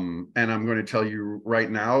 And I'm going to tell you right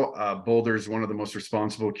now, Boulder is one of the most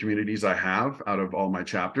responsible communities I have out of all my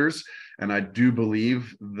chapters. And I do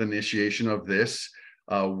believe the initiation of this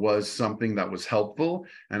was something that was helpful.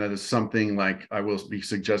 And it is something like I will be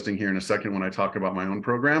suggesting here in a second when I talk about my own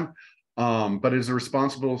program. But it is a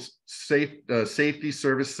responsible safety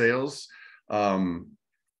service sales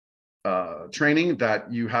training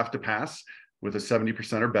that you have to pass with a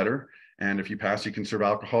 70% or better. And if you pass, you can serve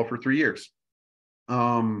alcohol for 3 years.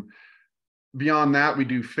 Beyond that, we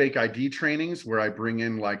do fake ID trainings where I bring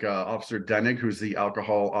in like Officer Denig, who's the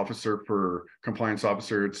alcohol officer for compliance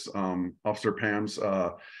officer. It's Officer Pam's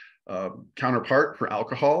counterpart for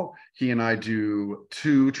alcohol. He and I do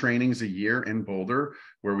 2 trainings a year in Boulder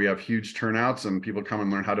where we have huge turnouts and people come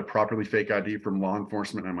and learn how to properly fake ID from law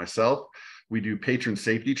enforcement and myself. We do patron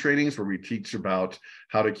safety trainings where we teach about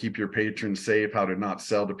how to keep your patrons safe, how to not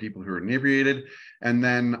sell to people who are inebriated. And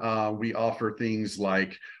then we offer things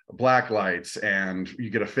like black lights, and you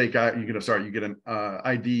get an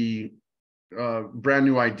ID, brand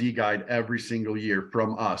new ID guide every single year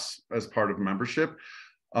from us as part of membership.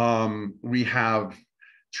 We have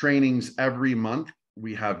trainings every month.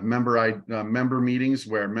 We have member meetings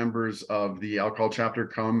where members of the alcohol chapter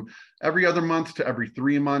come every other month to every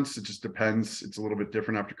 3 months. It just depends. It's a little bit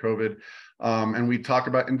different after COVID. And we talk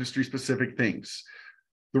about industry specific things.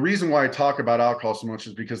 The reason why I talk about alcohol so much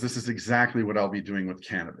is because this is exactly what I'll be doing with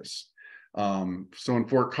cannabis. So in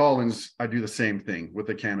Fort Collins, I do the same thing with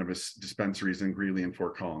the cannabis dispensaries in Greeley and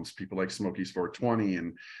Fort Collins. People like Smokies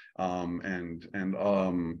 420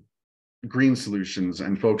 and Green Solutions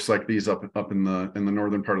and folks like these up in the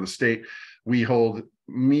northern part of the state. We hold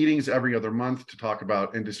meetings every other month to talk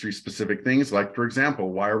about industry specific things. Like, for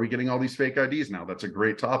example, why are we getting all these fake IDs now? That's a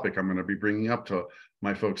great topic I'm going to be bringing up to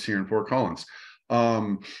my folks here in Fort Collins.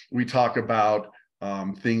 We talk about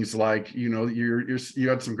Things like, you know, you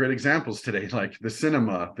had some great examples today, like the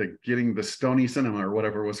cinema, getting the Stony Cinema or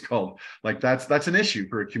whatever it was called. Like that's an issue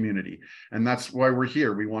for a community, and that's why we're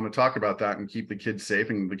here. We want to talk about that and keep the kids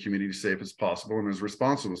safe and the community safe as possible and as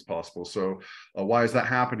responsible as possible. So why is that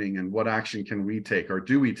happening, and what action can we take, or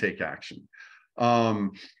do we take action?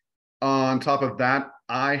 On top of that,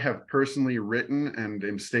 I have personally written and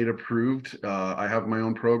am state approved. I have my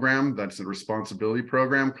own program that's a responsibility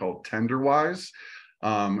program called TenderWise.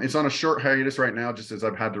 It's on a short hiatus right now, just as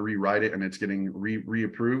I've had to rewrite it and it's getting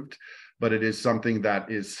reapproved. But it is something that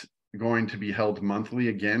is going to be held monthly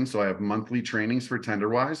again. So I have monthly trainings for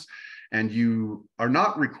TenderWise, and you are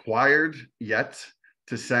not required yet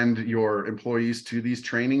to send your employees to these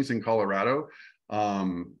trainings in Colorado.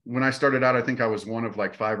 When I started out, I think I was one of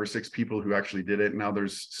like 5 or 6 people who actually did it. Now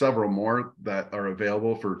there's several more that are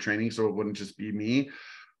available for training, so it wouldn't just be me.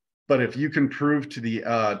 But if you can prove to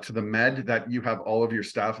the med that you have all of your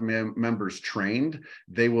staff members trained,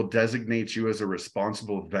 they will designate you as a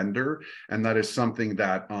responsible vendor, and that is something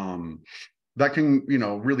that that can, you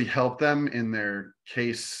know, really help them in their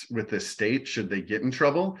case with the state should they get in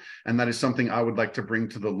trouble. And that is something I would like to bring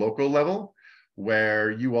to the local level,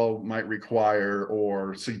 where you all might require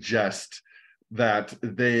or suggest that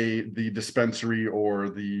the dispensary or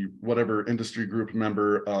the whatever industry group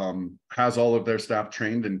member has all of their staff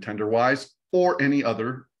trained in TenderWise or any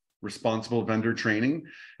other responsible vendor training.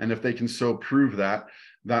 And if they can so prove that,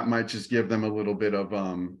 that might just give them a little bit of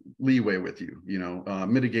leeway with you, you know,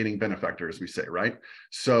 mitigating benefactor, as we say, right?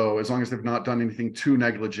 So as long as they've not done anything too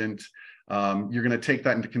negligent, you're going to take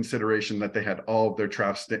that into consideration, that they had all of their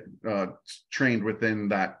trained within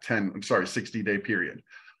that 60-day period.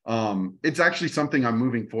 It's actually something I'm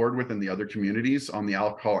moving forward with in the other communities on the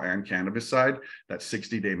alcohol and cannabis side, that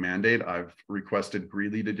 60-day mandate. I've requested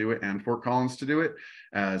Greeley to do it and Fort Collins to do it,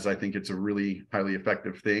 as I think it's a really highly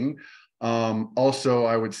effective thing. Also,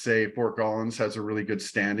 I would say Fort Collins has a really good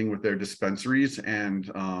standing with their dispensaries, and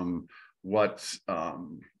what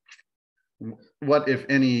if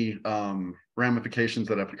any ramifications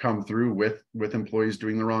that have come through with employees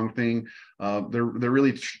doing the wrong thing.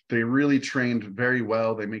 They really trained very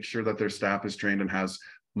well. They make sure that their staff is trained and has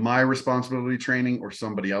my responsibility training or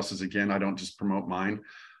somebody else's. Again, I don't just promote mine.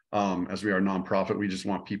 As we are a nonprofit, we just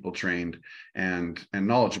want people trained and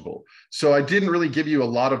knowledgeable. So I didn't really give you a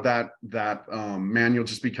lot of that manual,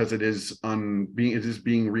 just because it is being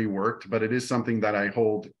reworked, but it is something that I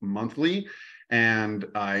hold monthly. And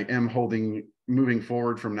I am moving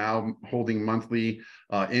forward from now, holding monthly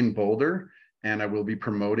in Boulder, and I will be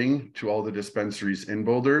promoting to all the dispensaries in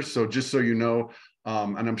Boulder. So just so you know,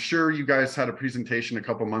 and I'm sure you guys had a presentation a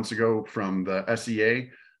couple months ago from the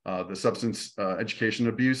SEA, the Substance Education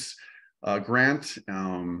Abuse grant,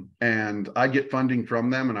 and I get funding from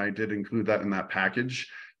them, and I did include that in that package.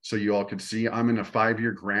 So you all could see I'm in a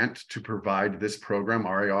 5-year grant to provide this program,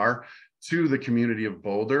 RAR, to the community of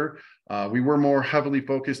Boulder. We were more heavily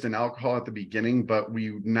focused in alcohol at the beginning, but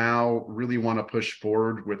we now really want to push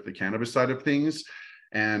forward with the cannabis side of things.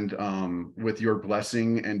 And with your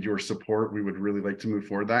blessing and your support, we would really like to move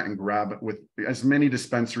forward that and grab with as many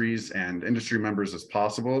dispensaries and industry members as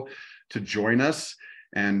possible to join us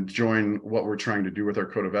and join what we're trying to do with our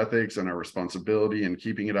code of ethics and our responsibility and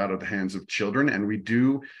keeping it out of the hands of children. And we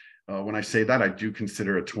do, when I say that, I do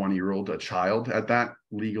consider a 20-year-old a child at that,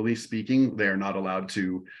 legally speaking. They are not allowed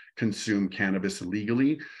to consume cannabis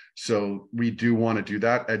legally. So we do want to do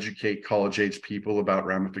that, educate college-age people about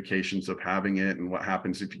ramifications of having it and what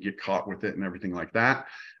happens if you get caught with it and everything like that.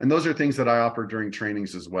 And those are things that I offer during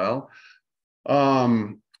trainings as well.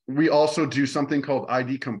 We also do something called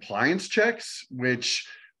ID compliance checks, which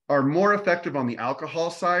are more effective on the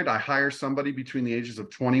alcohol side. I hire somebody between the ages of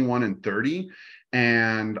 21 and 30,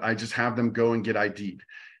 and I just have them go and get ID'd.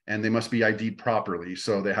 And they must be ID'd properly.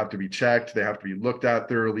 So they have to be checked. They have to be looked at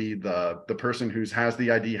thoroughly. The person who has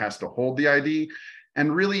the ID has to hold the ID.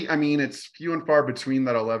 And really, I mean, it's few and far between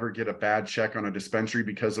that I'll ever get a bad check on a dispensary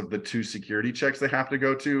because of the 2 security checks they have to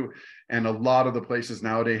go to. And a lot of the places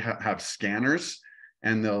nowadays have scanners,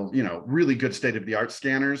 and they'll, you know, really good state-of-the-art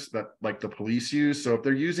scanners that like the police use. So if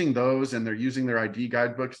they're using those and they're using their ID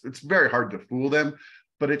guidebooks, it's very hard to fool them,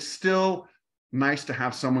 but it's still nice to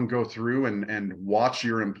have someone go through and watch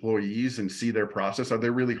your employees and see their process. Are they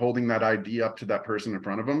really holding that ID up to that person in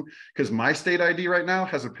front of them? Because my state ID right now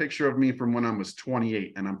has a picture of me from when I was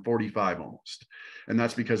 28 and I'm 45 almost. And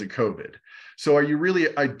that's because of COVID. So are you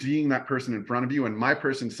really IDing that person in front of you? And my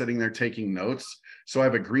person's sitting there taking notes. So I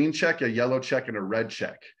have a green check, a yellow check, and a red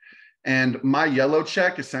check. And my yellow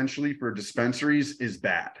check essentially for dispensaries is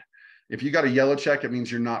bad. If you got a yellow check, it means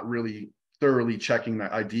you're not really thoroughly checking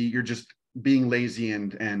that ID. You're just being lazy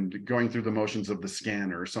and going through the motions of the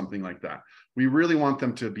scan or something like that. We really want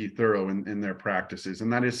them to be thorough in their practices.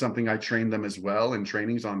 And that is something I train them as well in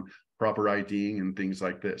trainings on proper IDing and things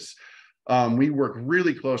like this. We work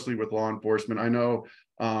really closely with law enforcement. I know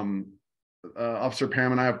Officer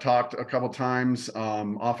Pam and I have talked a couple times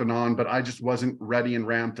off and on, but I just wasn't ready and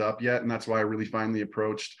ramped up yet. And that's why I really finally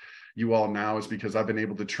approached you all now, is because I've been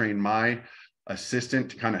able to train my assistant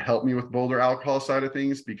to kind of help me with Boulder alcohol side of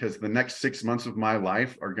things, because the next 6 months of my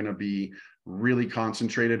life are going to be really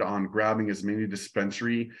concentrated on grabbing as many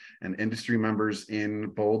dispensary and industry members in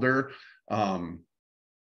Boulder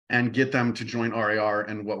and get them to join RAR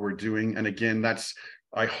and what we're doing. And again, that's,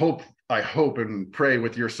 I hope and pray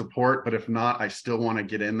with your support, but if not, I still want to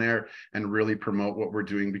get in there and really promote what we're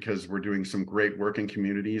doing, because we're doing some great work in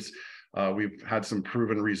communities. We've had some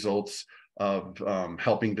proven results of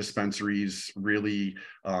helping dispensaries really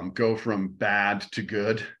go from bad to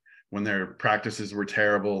good when their practices were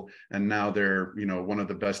terrible, and now they're, you know, one of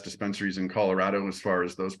the best dispensaries in Colorado as far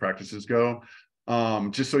as those practices go.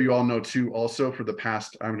 Just so you all know too, also for the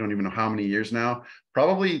past, I don't even know how many years now,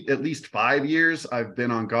 probably at least 5 years, I've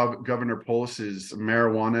been on Governor Polis's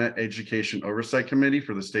Marijuana Education Oversight Committee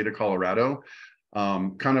for the state of Colorado,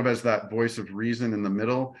 kind of as that voice of reason in the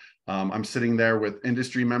middle. I'm sitting there with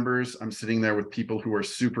industry members. I'm sitting there with people who are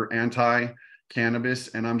super anti-cannabis,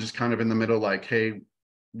 and I'm just kind of in the middle like, hey,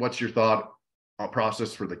 what's your thought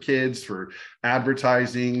process for the kids, for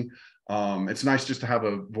advertising? It's nice just to have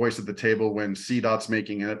a voice at the table when CDOT's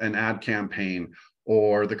making an ad campaign,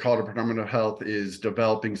 or the Colorado Department of Health is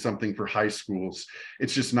developing something for high schools.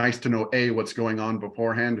 It's just nice to know A, what's going on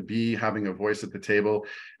beforehand, B, having a voice at the table,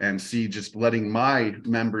 and C, just letting my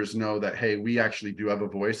members know that, hey, we actually do have a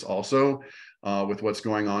voice also with what's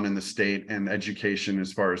going on in the state and education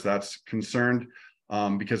as far as that's concerned.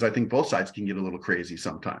 Because I think both sides can get a little crazy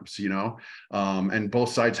sometimes, you know, and both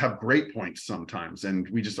sides have great points sometimes, and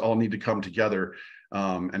we just all need to come together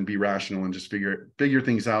and be rational and just figure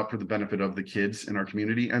things out for the benefit of the kids in our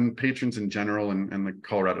community and patrons in general, and the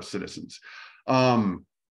Colorado citizens. The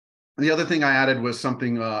other thing I added was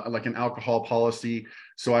something like an alcohol policy.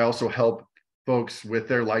 So I also help folks with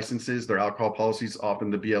their licenses, their alcohol policies.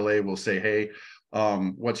 Often the BLA will say, hey,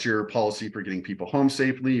 what's your policy for getting people home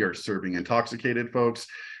safely or serving intoxicated folks?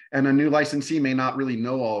 And a new licensee may not really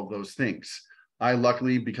know all of those things. I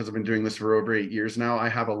luckily, because I've been doing this for over 8 years now, I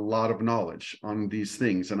have a lot of knowledge on these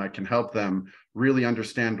things, and I can help them really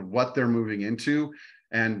understand what they're moving into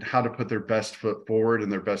and how to put their best foot forward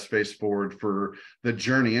and their best face forward for the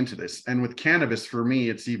journey into this. And with cannabis, for me,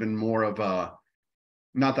 it's even more of a,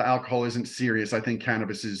 not that alcohol isn't serious. I think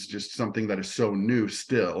cannabis is just something that is so new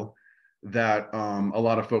still, that a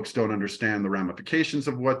lot of folks don't understand the ramifications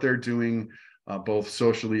of what they're doing, both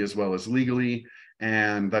socially as well as legally.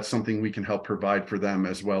 And that's something we can help provide for them,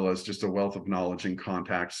 as well as just a wealth of knowledge and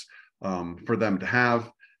contacts for them to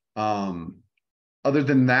have. Other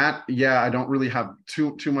than that, yeah, I don't really have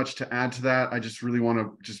too much to add to that. I just really want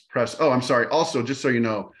to just press. Oh, I'm sorry. Also, just so you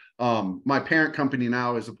know, my parent company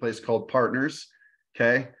now is a place called Partners.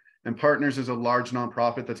 Okay. And Partners is a large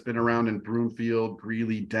nonprofit that's been around in Broomfield,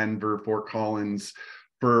 Greeley, Denver, Fort Collins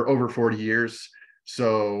for over 40 years.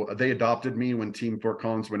 So they adopted me when Team Fort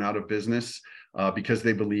Collins went out of business because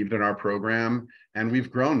they believed in our program. And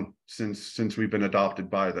we've grown since we've been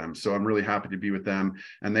adopted by them. So I'm really happy to be with them.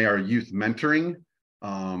 And they are a youth mentoring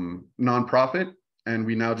nonprofit. And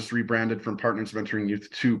we now just rebranded from Partners Mentoring Youth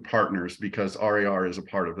to Partners, because RAR is a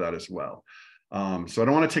part of that as well. So I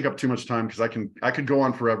don't want to take up too much time, because I could go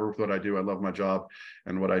on forever with what I do. I love my job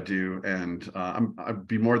and what I do, and I'd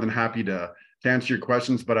be more than happy to answer your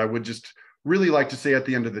questions. But I would just really like to say at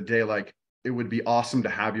the end of the day, like, it would be awesome to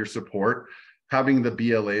have your support. Having the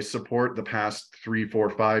BLA support the past 3,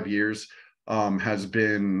 4, 5 years has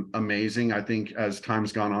been amazing. I think as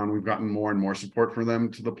time's gone on, we've gotten more and more support for them,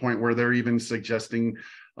 to the point where they're even suggesting,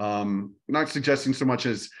 not suggesting so much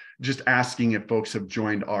as just asking if folks have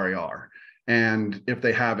joined RAR. And if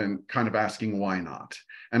they haven't, kind of asking why not.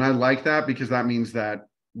 And I like that, because that means that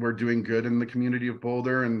we're doing good in the community of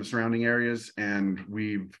Boulder and the surrounding areas, and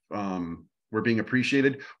we're being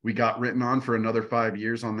appreciated. We got written on for another 5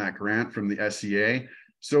 years on that grant from the SCA.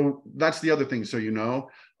 So that's the other thing. So, you know,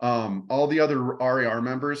 all the other RAR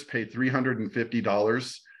members pay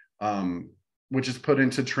 $350, which is put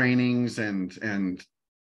into trainings and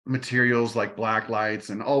materials like black lights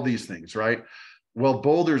and all these things, right? Well,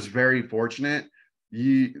 Boulder's very fortunate.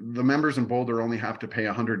 The members in Boulder only have to pay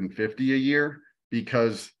 $150 a year,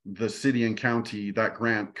 because the city and county, that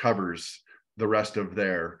grant covers the rest of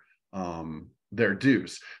their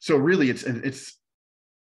dues. So really, it's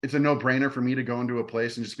it's a no-brainer for me to go into a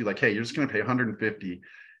place and just be like, hey, you're just going to pay 150.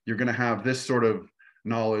 You're going to have this sort of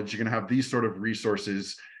knowledge. You're going to have these sort of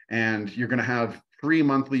resources, and you're going to have free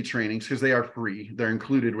monthly trainings, because they are free. They're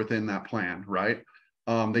included within that plan, right?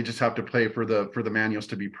 They just have to pay for the manuals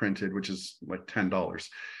to be printed, which is like $10.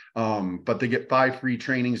 But they get 5 free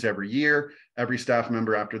trainings every year. Every staff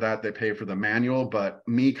member after that, they pay for the manual. But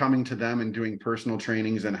me coming to them and doing personal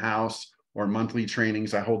trainings in-house or monthly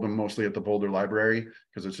trainings, I hold them mostly at the Boulder Library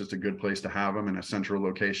because it's just a good place to have them in a central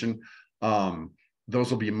location.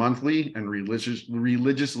 Those will be monthly and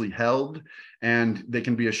religiously held, and they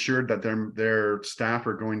can be assured that their staff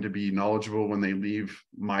are going to be knowledgeable when they leave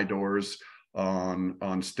my doors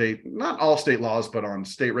on state, not all state laws, but on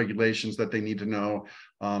state regulations that they need to know,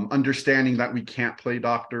 understanding that we can't play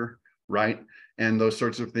doctor, right? And those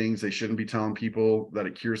sorts of things. They shouldn't be telling people that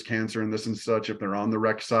it cures cancer and this and such if they're on the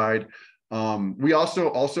rec side. We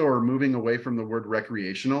also are moving away from the word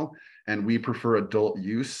recreational, and we prefer adult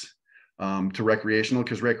use to recreational,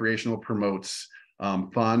 because recreational promotes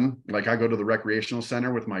fun. Like I go to the recreational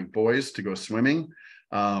center with my boys to go swimming.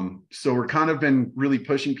 So we're kind of been really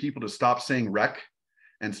pushing people to stop saying rec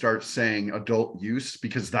and start saying adult use,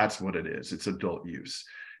 because that's what it is. It's adult use,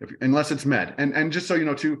 unless it's med. And just so you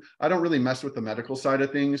know too, I don't really mess with the medical side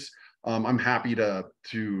of things. I'm happy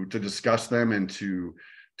to discuss them and to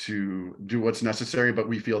do what's necessary, but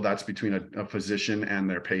we feel that's between a physician and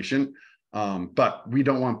their patient. But we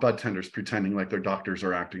don't want bud tenders pretending like their doctors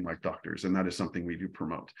are acting like doctors, and that is something we do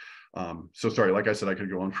promote. So sorry, like I said, I could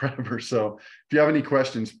go on forever. So if you have any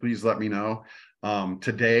questions, please let me know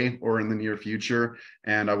today or in the near future.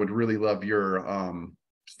 And I would really love your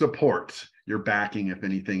support, your backing, if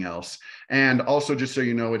anything else. And also, just so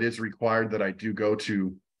you know, it is required that I do go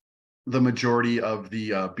to the majority of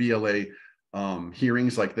the BLA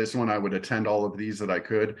hearings like this one. I would attend all of these that I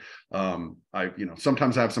could.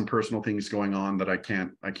 Sometimes I have some personal things going on that I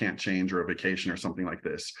can't change, or a vacation or something like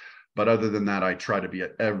this. But other than that, I try to be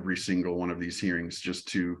at every single one of these hearings just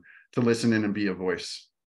to listen in and be a voice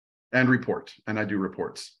and report. And I do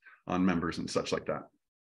reports on members and such like that.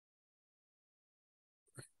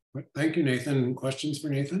 Thank you, Nathan. Questions for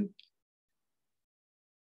Nathan?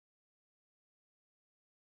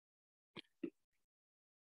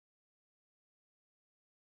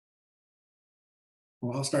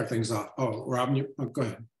 Well, I'll start things off. Oh, Robin, go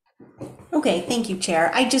ahead. Okay, thank you,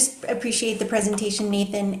 Chair. I just appreciate the presentation,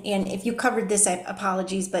 Nathan. And if you covered this,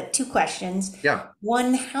 apologies, but 2 questions. Yeah.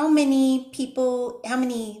 One, I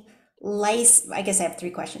guess I have 3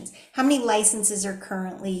 questions. How many licenses are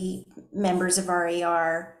currently members of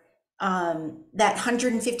RAR? That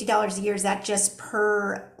 $150 a year, is that just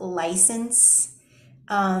per license?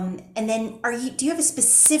 And then do you have a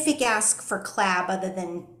specific ask for CLAB other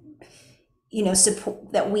than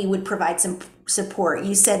support, that we would provide some support?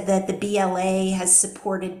 You said that the BLA has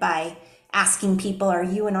supported by asking people, are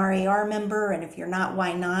you an RAR member? And if you're not,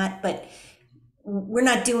 why not? But we're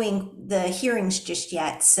not doing the hearings just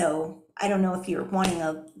yet. So I don't know if you're wanting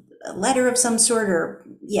a letter of some sort, or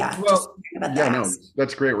well, no,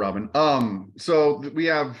 that's great, Robin. So we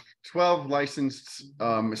have 12 licensed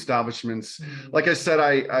establishments. Like I said,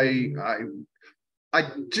 I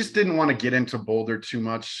just didn't want to get into Boulder too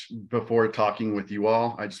much before talking with you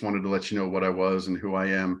all. I just wanted to let you know what I was and who I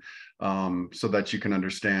am, so that you can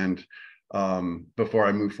understand before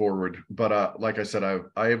I move forward. But like I said,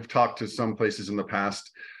 I have talked to some places in the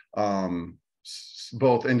past,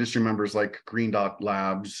 both industry members like Green Dot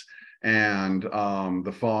Labs and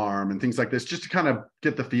the farm and things like this, just to kind of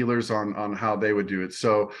get the feelers on how they would do it.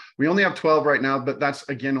 So we only have 12 right now, but that's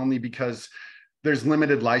again only because there's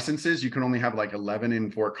limited licenses. You can only have like 11 in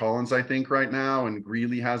Fort Collins, I think, right now, and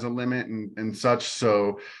Greeley has a limit and such.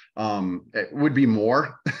 So it would be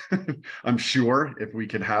more. I'm sure if we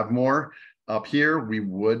could have more up here, we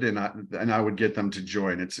would, and I would get them to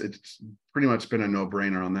join. It's pretty much been a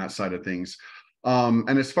no-brainer on that side of things.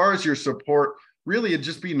 And as far as your support, really, it'd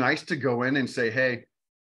just be nice to go in and say, hey,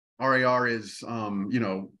 RAR is,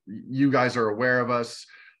 you guys are aware of us.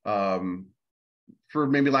 For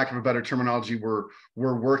maybe lack of a better terminology, we're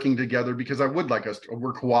working together, because I would like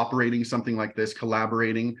we're cooperating, something like this,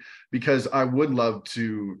 collaborating, because I would love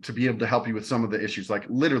to be able to help you with some of the issues. Like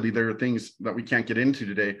literally, there are things that we can't get into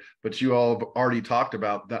today, but you all have already talked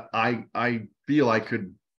about that I feel I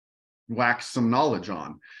could wax some knowledge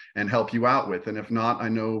on and help you out with. And if not, I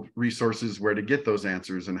know resources where to get those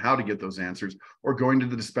answers and how to get those answers, or going to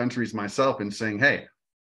the dispensaries myself and saying, hey,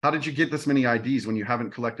 how did you get this many IDs when you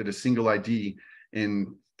haven't collected a single ID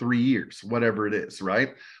in 3 years, whatever it is,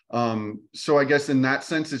 right? So I guess in that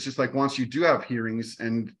sense, it's just like once you do have hearings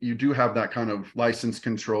and you do have that kind of license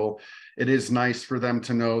control, it is nice for them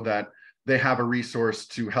to know that they have a resource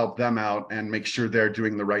to help them out and make sure they're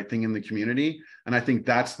doing the right thing in the community. And I think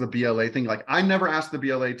that's the BLA thing. Like, I never asked the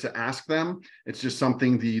BLA to ask them. It's just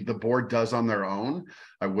something the board does on their own.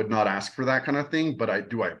 I would not ask for that kind of thing, but I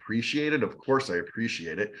appreciate it. Of course I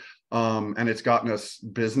appreciate it. And it's gotten us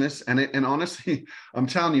business. And honestly, I'm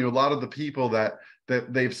telling you, a lot of the people that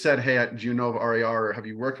they've said, hey, do you know of RAR or have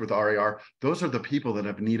you worked with RAR? Those are the people that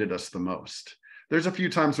have needed us the most. There's a few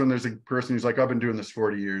times when there's a person who's like, I've been doing this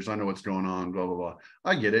 40 years. I know what's going on, blah, blah, blah.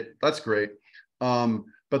 I get it. That's great.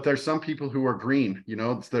 But there's some people who are green, you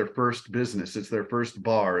know, it's their first business. It's their first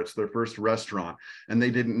bar. It's their first restaurant. And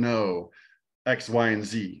they didn't know X, Y, and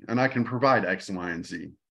Z. And I can provide X, Y, and Z.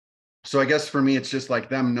 So I guess for me, it's just like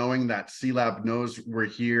them knowing that C-Lab knows we're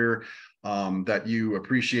here, that you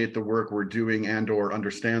appreciate the work we're doing and or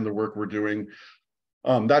understand the work we're doing.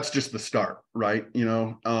 That's just the start, right? You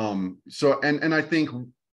know, so and I think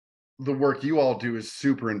the work you all do is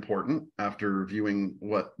super important after reviewing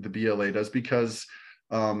what the BLA does, because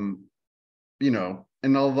you know,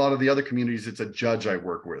 in a lot of the other communities, it's a judge I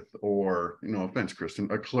work with, or, you know, offense, Kristen,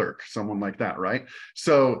 a clerk, someone like that, right?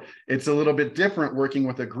 So it's a little bit different working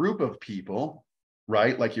with a group of people,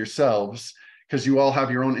 right, like yourselves, because you all have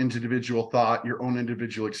your own individual thought, your own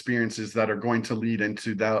individual experiences that are going to lead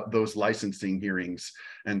into those licensing hearings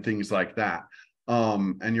and things like that,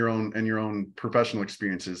 and your own professional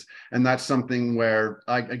experiences. And that's something where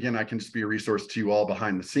I can just be a resource to you all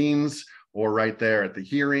behind the scenes or right there at the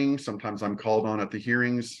hearing. Sometimes I'm called on at the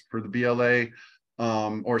hearings for the BLA,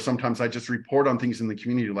 or sometimes I just report on things in the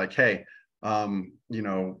community like, hey, you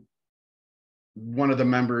know, one of the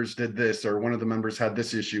members did this, or one of the members had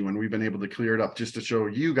this issue, and we've been able to clear it up, just to show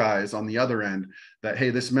you guys on the other end that, hey,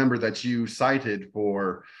 this member that you cited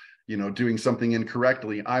for, you know, doing something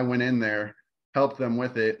incorrectly, I went in there, helped them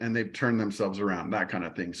with it, and they've turned themselves around, that kind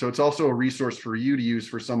of thing. So it's also a resource for you to use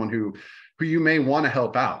for someone who you may want to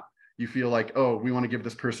help out. You feel like, oh, we want to give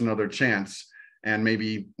this person another chance, and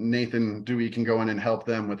maybe Nathan Dewey can go in and help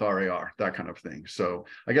them with RAR, that kind of thing. So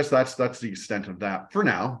I guess that's the extent of that for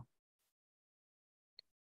now.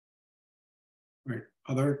 Right.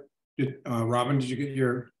 Robin, did you get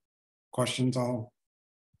your questions all?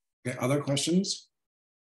 Okay, other questions?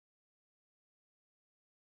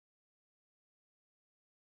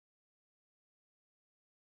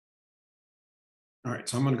 All right,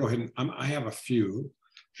 so I'm going to go ahead and I have a few.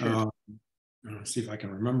 Sure. See if I can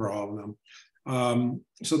remember all of them.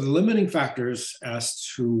 So the limiting factors as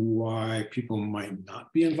to why people might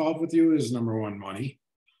not be involved with you is, number one, money,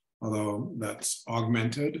 although that's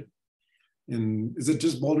augmented. Is it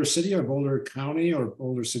just Boulder City or Boulder County or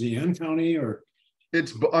Boulder City and County, or?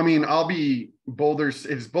 It's, I mean, I'll be Boulder,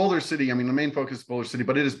 it's Boulder City. I mean, the main focus is Boulder City,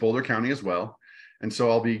 but it is Boulder County as well. And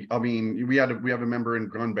so we have a member in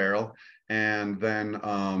Gun Barrel, and then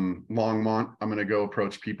Longmont. I'm going to go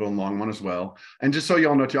approach people in Longmont as well. And just so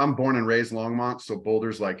y'all know too, I'm born and raised Longmont. So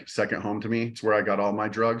Boulder's like second home to me. It's where I got all my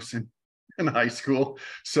drugs in high school.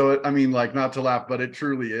 So, I mean, like, not to laugh, but it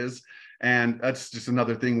truly is. And that's just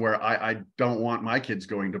another thing where I don't want my kids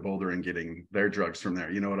going to Boulder and getting their drugs from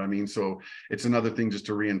there. You know what I mean? So it's another thing just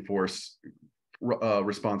to reinforce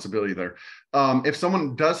responsibility there. If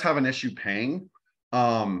someone does have an issue paying,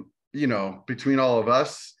 you know, between all of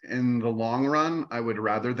us, in the long run, I would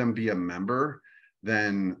rather them be a member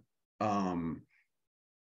than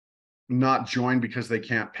not join because they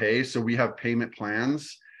can't pay. So we have payment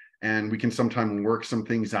plans, and we can sometimes work some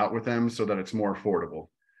things out with them so that it's more affordable.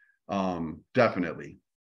 Definitely.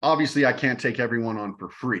 Obviously, I can't take everyone on for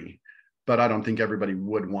free, but I don't think everybody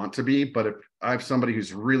would want to be. But if I have somebody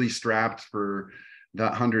who's really strapped for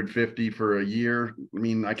that 150 for a year, I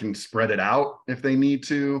mean, I can spread it out if they need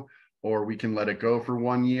to, or we can let it go for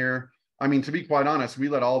 1 year. I mean, to be quite honest, we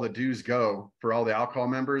let all the dues go for all the alcohol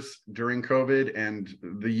members during COVID and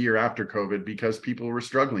the year after COVID because people were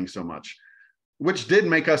struggling so much, which did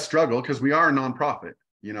make us struggle because we are a nonprofit,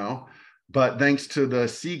 you know. But thanks to the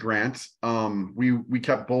C grant, we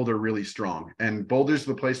kept Boulder really strong. And Boulder's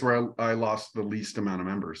the place where I lost the least amount of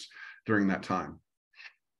members during that time.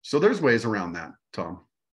 So there's ways around that, Tom.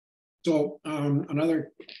 So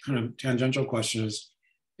another kind of tangential question is,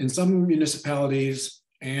 in some municipalities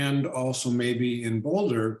and also maybe in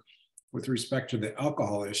Boulder, with respect to the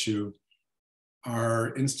alcohol issue,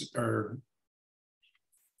 our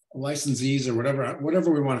licensees or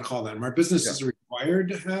whatever we want to call them, our businesses required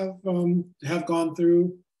to have gone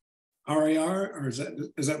through RAR, or is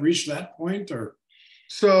that reached that point? Or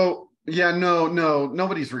so Yeah, no,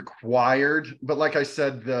 nobody's required, but like I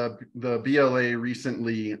said, the BLA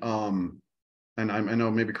recently, and I know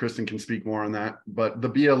maybe Kristen can speak more on that, but the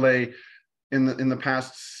BLA in the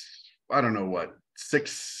past, I don't know what,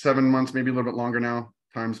 6-7 months, maybe a little bit longer now.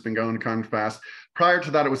 Time's been going kind of fast. Prior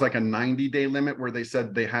to that, it was like a 90-day limit where they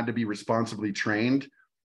said they had to be responsibly trained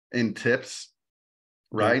in tips,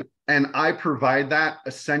 right? And I provide that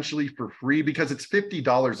essentially for free because it's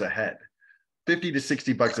 $50 a head. 50 to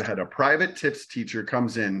 60 bucks a head. A private tips teacher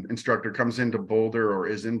instructor comes into Boulder or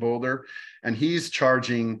is in Boulder, and he's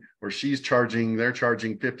charging or she's charging, they're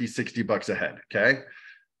charging 50, 60 bucks a head. Okay.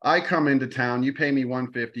 I come into town, you pay me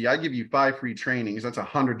 $150, I give you 5 free trainings. That's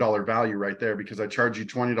 $100 value right there because I charge you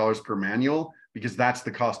 $20 per manual because that's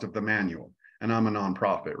the cost of the manual. And I'm a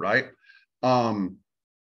nonprofit, right?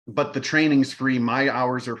 But the training's free. My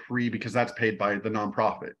hours are free because that's paid by the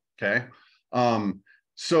nonprofit. Okay.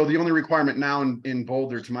 So the only requirement now in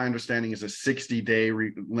Boulder, to my understanding, is a 60-day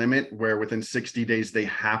limit where within 60 days, they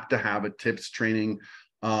have to have a tips training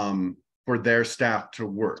for their staff to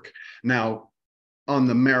work. Now, on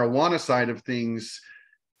the marijuana side of things,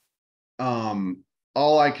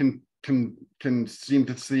 all I can seem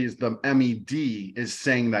to see is the MED is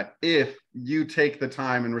saying that if you take the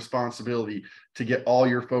time and responsibility to get all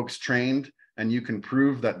your folks trained and you can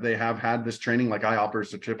prove that they have had this training, like I offer a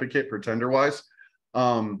certificate for TenderWise,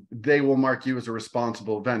 they will mark you as a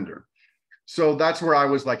responsible vendor. So that's where I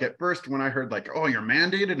was like, at first, when I heard like, oh, you're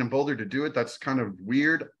mandated in Boulder to do it, that's kind of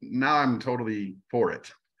weird. Now I'm totally for it.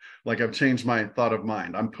 Like I've changed my thought of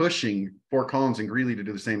mind. I'm pushing Fort Collins and Greeley to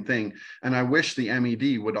do the same thing. And I wish the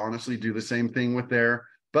MED would honestly do the same thing with their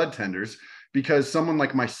bud tenders, because someone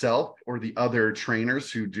like myself or the other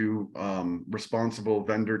trainers who do responsible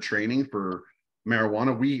vendor training for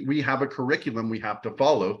marijuana, we have a curriculum we have to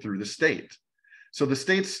follow through the state. So the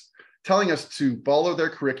state's telling us to follow their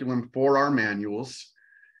curriculum for our manuals.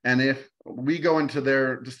 And if we go into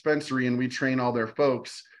their dispensary and we train all their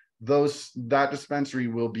folks, that dispensary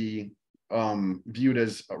will be viewed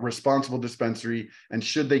as a responsible dispensary. And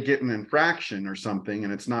should they get an infraction or something,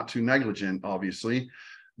 and it's not too negligent, obviously,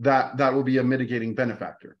 that will be a mitigating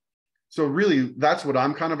benefactor. So really, that's what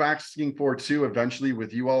I'm kind of asking for too, eventually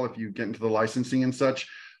with you all, if you get into the licensing and such,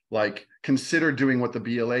 like consider doing what the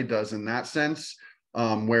BLA does in that sense,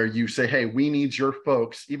 where you say, hey, we need your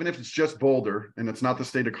folks, even if it's just Boulder and it's not the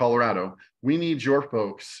state of Colorado, we need your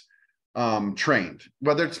folks trained,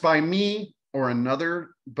 whether it's by me or another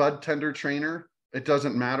bud tender trainer, it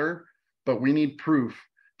doesn't matter, but we need proof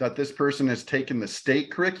that this person has taken the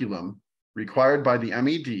state curriculum required by the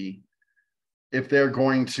MED if they're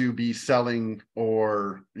going to be selling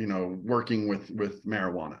or, working with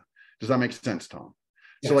marijuana. Does that make sense, Tom?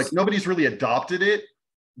 Yes. So like nobody's really adopted it.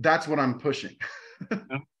 That's what I'm pushing.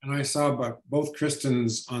 And I saw both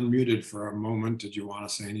Kristen's unmuted for a moment. Did you want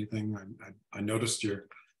to say anything? I noticed your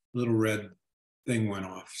little red thing went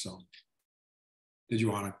off. So did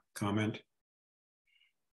you want to comment?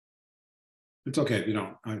 It's okay if you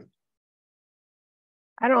don't.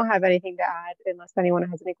 I don't have anything to add unless anyone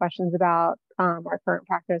has any questions about our current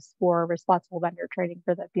practice for responsible vendor training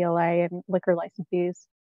for the BLA and liquor licensees.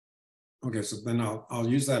 Okay, so then I'll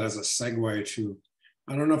use that as a segue to,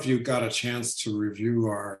 I don't know if you got a chance to review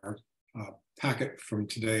our packet from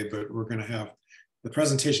today, but we're going to have the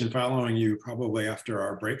presentation following you probably after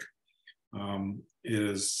our break.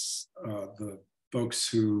 Is the folks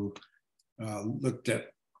who I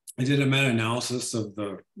did a meta-analysis of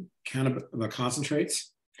the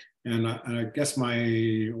concentrates, and I guess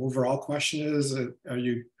my overall question is: are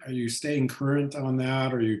you staying current on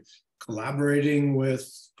that? Are you collaborating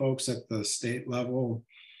with folks at the state level?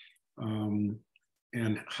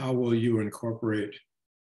 And how will you incorporate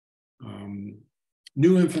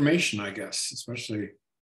new information? I guess, especially.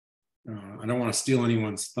 I don't want to steal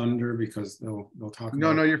anyone's thunder because they'll talk.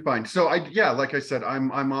 No, you're fine. So like I said,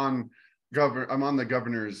 I'm on the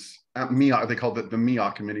governor's MEOC. They call it the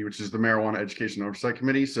MEOC committee, which is the Marijuana Education Oversight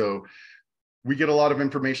Committee. So we get a lot of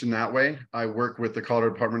information that way. I work with the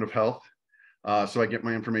Colorado Department of Health, so I get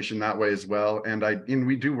my information that way as well. And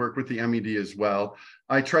we do work with the MED as well.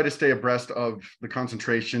 I try to stay abreast of the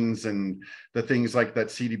concentrations and the things like that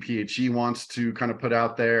CDPHE wants to kind of put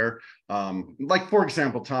out there. Like, for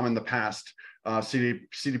example, Tom, in the past,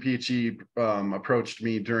 CDPHE approached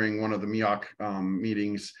me during one of the MEOC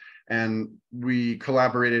meetings, and we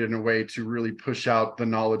collaborated in a way to really push out the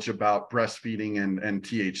knowledge about breastfeeding and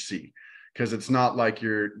THC. Because it's not like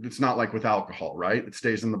with alcohol, right? It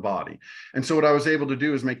stays in the body. And so what I was able to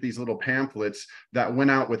do is make these little pamphlets that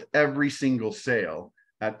went out with every single sale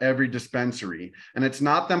at every dispensary. And it's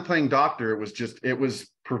not them playing doctor. It was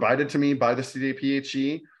provided to me by the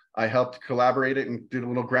CDPHE. I helped collaborate it and did a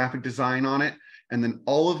little graphic design on it. And then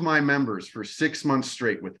all of my members for 6 months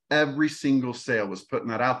straight with every single sale was putting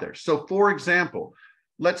that out there. So for example,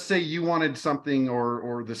 let's say you wanted something,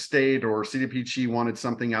 or the state or CDPG wanted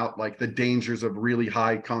something out like the dangers of really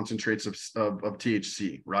high concentrates of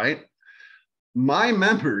THC, right? My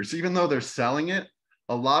members, even though they're selling it,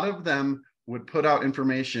 a lot of them would put out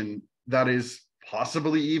information that is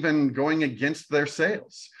possibly even going against their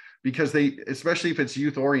sales, because they, especially if it's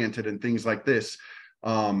youth oriented and things like this,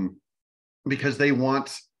 because they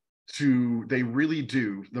want to, they really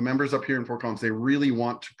do, the members up here in Fort Collins, they really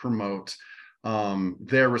want to promote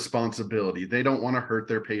their responsibility. They don't want to hurt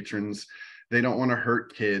their patrons. They don't want to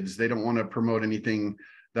hurt kids. They don't want to promote anything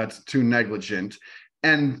that's too negligent.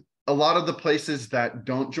 And a lot of the places that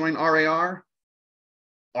don't join RAR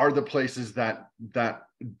are the places that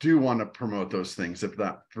do want to promote those things, if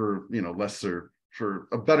that, for, you know, lesser, for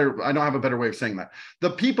a better, I don't have a better way of saying that.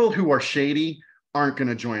 The people who are shady aren't going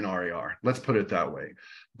to join RAR. Let's put it that way.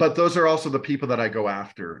 But those are also the people that I go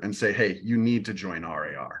after and say, hey, you need to join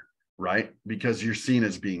RAR, right? Because you're seen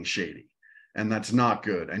as being shady, and that's not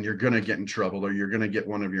good. And you're going to get in trouble, or you're going to get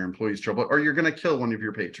one of your employees trouble, or you're going to kill one of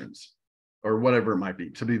your patrons, or whatever it might be,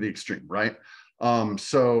 to be the extreme, right?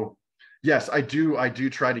 So yes, I do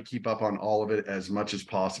try to keep up on all of it as much as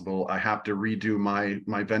possible. I have to redo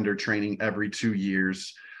my vendor training every 2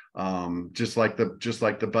 years. Just like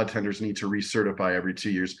the bud tenders need to recertify every 2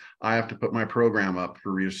 years. I have to put my program up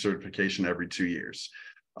for recertification every 2 years.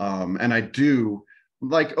 And I do,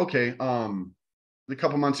 like, okay, a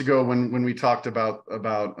couple months ago when we talked about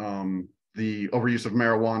the overuse of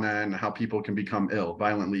marijuana and how people can become ill,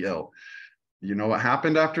 violently ill. You know what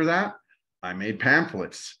happened after that? I made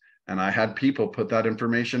pamphlets, and I had people put that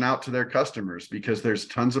information out to their customers, because there's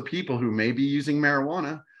tons of people who may be using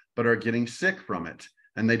marijuana but are getting sick from it,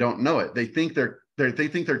 and they don't know it. They think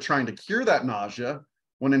they're trying to cure that nausea,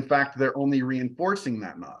 when in fact they're only reinforcing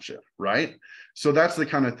that nausea, right? So that's the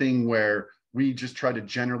kind of thing where we just try to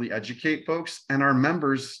generally educate folks, and our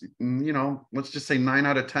members, you know, let's just say 9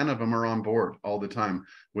 out of 10 of them are on board all the time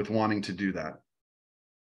with wanting to do that.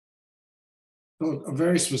 So a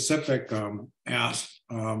very specific ask,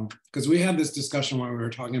 because we had this discussion when we were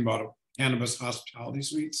talking about cannabis hospitality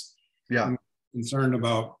suites. Yeah. I'm concerned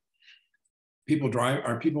about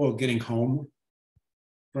are people getting home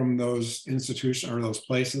from those institutions or those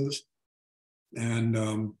places? And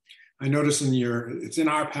I noticed it's in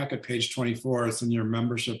our packet, page 24, it's in your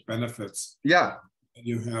membership benefits. Yeah. And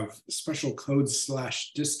you have special codes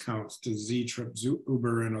 / discounts to Z-Trip,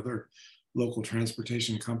 Uber, and other local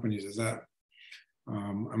transportation companies. Is that,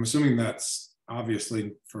 I'm assuming that's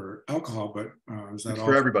obviously for alcohol, but is that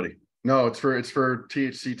for everybody? No, it's for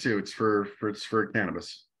THC too. It's for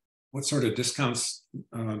cannabis. What sort of discounts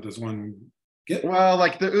does one get? Well,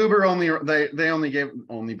 like the Uber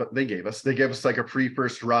they gave us like a free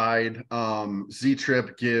first ride.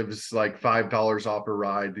 Z-Trip gives like $5 off a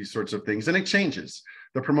ride, these sorts of things, and it changes.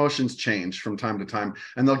 The promotions change from time to time,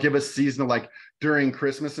 and they'll give us seasonal, like during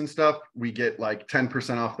Christmas and stuff, we get like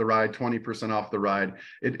 10% off the ride, 20% off the ride.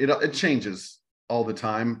 It changes all the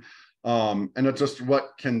time. And it's just,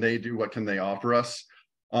 what can they do? What can they offer us?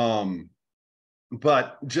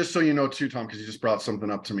 But just so you know too, Tom, because you just brought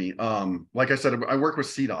something up to me. Like I said, I work with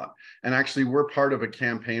CDOT, and actually we're part of a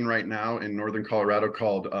campaign right now in Northern Colorado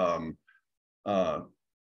called No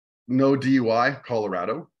DUI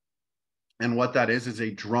Colorado. And what that is a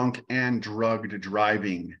drunk and drugged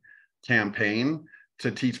driving campaign to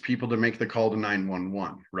teach people to make the call to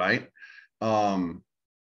 911, right?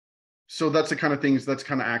 So that's the kind of things, that's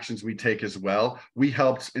kind of actions we take as well. We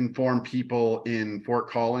helped inform people in Fort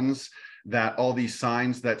Collins that all these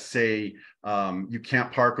signs that say you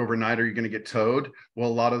can't park overnight or you're going to get towed, well,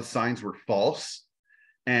 a lot of the signs were false.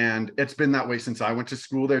 And it's been that way since I went to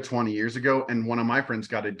school there 20 years ago. And one of my friends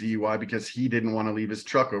got a DUI because he didn't want to leave his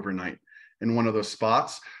truck overnight in one of those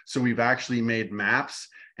spots. So we've actually made maps,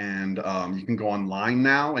 and you can go online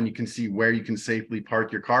now and you can see where you can safely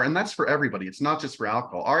park your car. And that's for everybody. It's not just for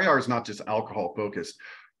alcohol. RAR is not just alcohol focused.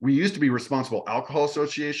 We used to be Responsible Alcohol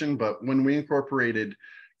Association, but when we incorporated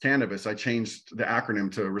cannabis, I changed the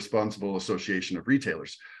acronym to Responsible Association of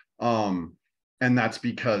Retailers. And that's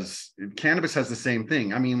because cannabis has the same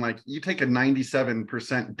thing. I mean, like, you take a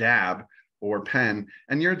 97% dab or pen,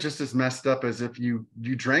 and you're just as messed up as if you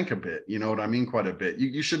drank a bit, you know what I mean? Quite a bit.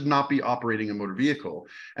 You should not be operating a motor vehicle.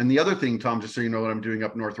 And the other thing, Tom, just so you know what I'm doing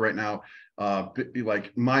up north right now,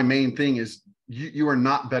 like my main thing is you are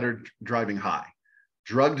not better driving high.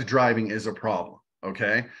 Drugged driving is a problem,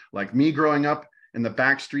 okay? Like me growing up in the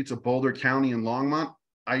back streets of Boulder County in Longmont,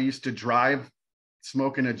 I used to drive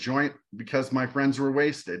smoking a joint because my friends were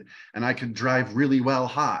wasted and I could drive really well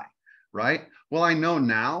high, right? Well, I know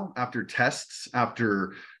now after tests,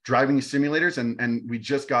 after driving simulators, and we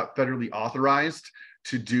just got federally authorized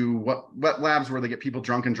to do wet labs where they get people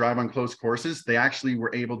drunk and drive on closed courses. They actually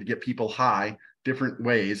were able to get people high different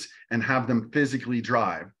ways and have them physically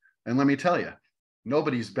drive. And let me tell you,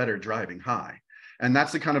 nobody's better driving high. And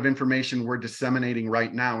that's the kind of information we're disseminating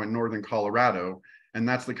right now in Northern Colorado. And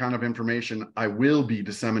that's the kind of information I will be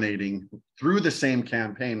disseminating through the same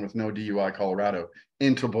campaign with No DUI Colorado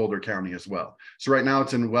into Boulder County as well. So right now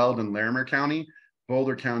it's in Weld and Larimer County.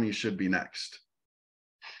 Boulder County should be next.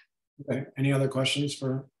 Okay, any other questions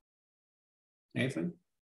for Nathan?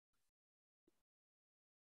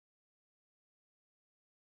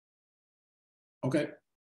 Okay.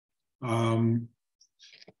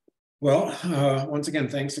 Well, once again,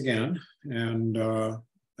 thanks again. And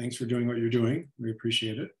thanks for doing what you're doing. We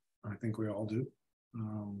appreciate it. I think we all do.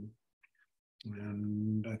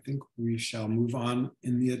 And I think we shall move on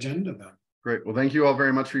in the agenda then. Great. Well, thank you all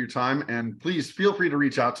very much for your time. And please feel free to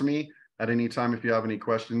reach out to me at any time if you have any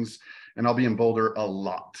questions. And I'll be in Boulder a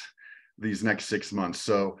lot these next 6 months.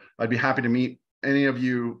 So I'd be happy to meet any of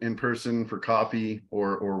you in person for coffee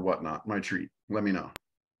or whatnot. My treat. Let me know.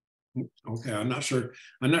 Okay, I'm not sure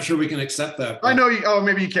we can accept that. I know you. Oh,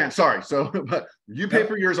 maybe you can't. Sorry. So, but you pay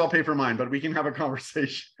for yours, I'll pay for mine. But we can have a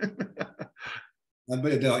conversation.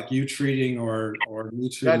 That'd be like you treating or me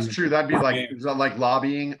treating. That's true. That'd be like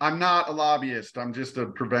lobbying. I'm not a lobbyist. I'm just a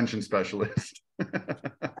prevention specialist.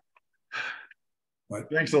 But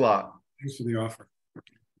thanks a lot. Thanks for the offer.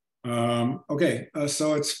 Okay,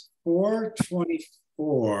 so it's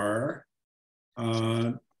 4:24.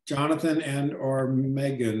 Jonathan and or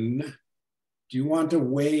Megan, do you want to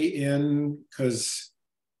weigh in? Because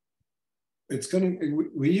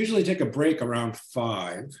we usually take a break around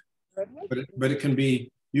 5, but it can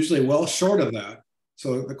be usually well short of that.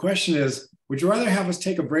 So the question is, would you rather have us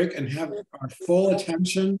take a break and have our full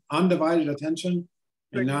attention, undivided attention,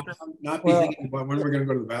 and not be thinking about when we're going to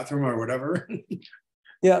go to the bathroom or whatever?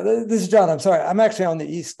 Yeah, this is John. I'm sorry. I'm actually on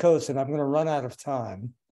the East Coast and I'm going to run out of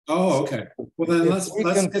time. Oh, okay. Well, then let's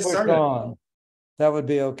get started. On, that would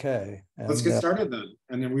be okay. And, let's get started then.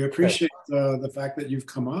 And then we appreciate the fact that you've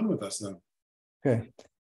come on with us then. Okay,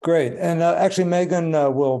 great. And actually, Megan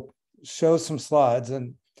will show some slides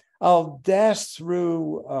and I'll dash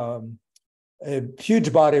through a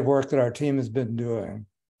huge body of work that our team has been doing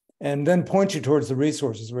and then point you towards the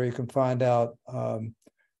resources where you can find out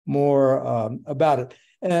more about it.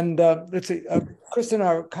 And let's see, Kristen,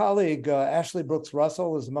 our colleague, Ashley Brooks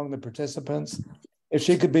Russell is among the participants. If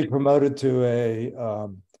she could be promoted to a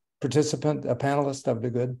participant, a panelist, that would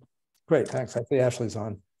be good. Great, thanks. I see Ashley's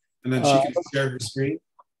on. And then she can share her screen?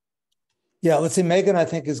 Yeah, let's see, Megan, I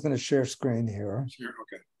think is gonna share screen here. Sure,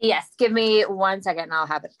 okay. Yes, give me 1 second and I'll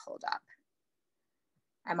have it pulled up.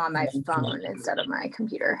 I'm on my phone instead of my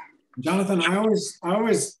computer. Jonathan, I always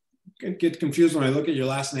get confused when I look at your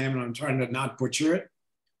last name and I'm trying to not butcher it.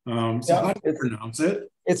 So yeah, how do you pronounce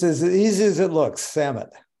it? It's as easy as it looks, Samet.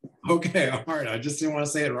 Okay, all right. I just didn't want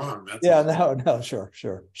to say it wrong. That's all. No, sure.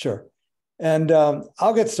 And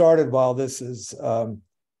I'll get started while this is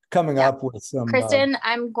coming up with some. Kristen,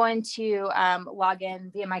 I'm going to log in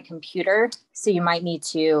via my computer, so you might need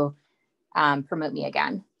to promote me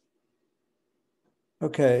again.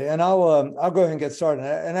 Okay, and I'll go ahead and get started.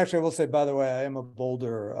 And actually, I will say, by the way, I am a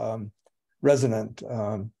Boulder resident,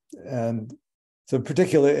 and so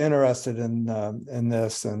particularly interested in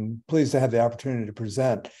this, and pleased to have the opportunity to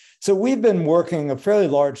present. So we've been working a fairly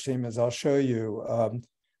large team, as I'll show you,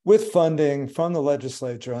 with funding from the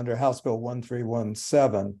legislature under House Bill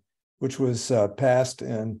 1317, which was passed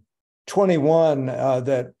in 21,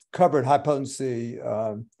 that covered high potency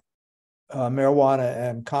marijuana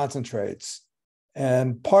and concentrates.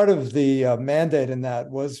 And part of the mandate in that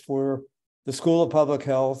was for the School of Public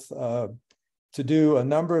Health to do a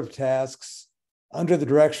number of tasks under the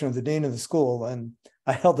direction of the dean of the school. And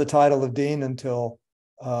I held the title of dean until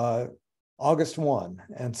August 1.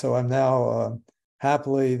 And so I'm now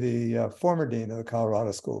happily the former dean of the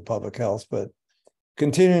Colorado School of Public Health, but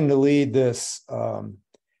continuing to lead this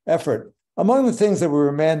effort. Among the things that we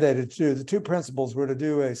were mandated to do, the two principles were to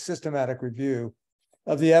do a systematic review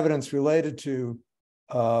of the evidence related to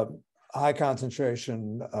high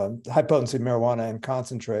concentration, high potency marijuana and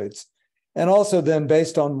concentrates, and also then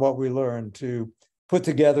based on what we learned to put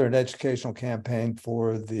together an educational campaign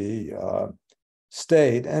for the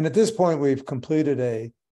state. And at this point, we've completed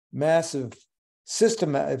a massive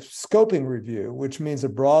systematic scoping review, which means a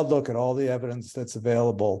broad look at all the evidence that's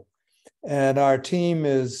available. And our team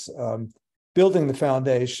is building the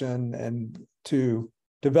foundation and to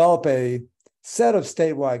develop a set of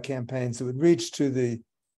statewide campaigns that would reach to the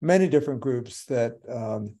many different groups that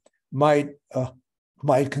might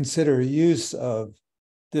consider use of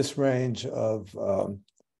this range of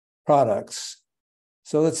products.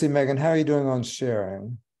 So let's see, Megan, how are you doing on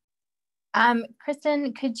sharing?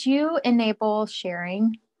 Kristen, could you enable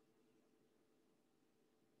sharing?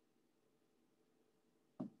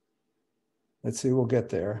 Let's see, we'll get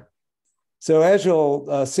there. So as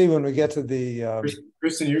you'll see when we get to the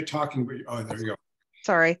Kristen, you're talking. Oh, there you go.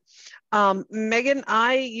 Sorry. Megan,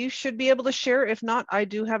 you should be able to share. If not, I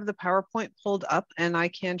do have the PowerPoint pulled up and I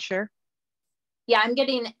can share. Yeah, I'm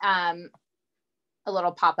getting a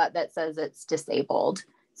little pop-up that says it's disabled.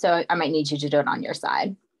 So I might need you to do it on your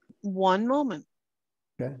side. One moment.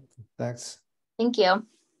 Okay, thanks. Thank you.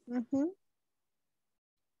 Mm-hmm.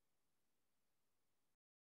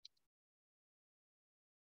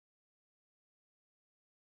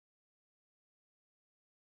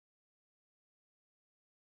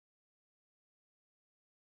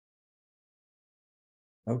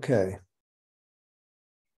 Okay.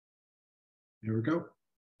 Here we go.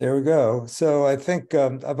 There we go. So I think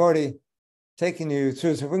I've already taken you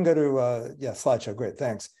through. So if we can go to, slideshow. Great,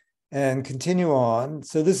 thanks. And continue on.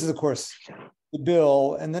 So this is, of course, the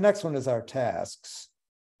bill. And the next one is our tasks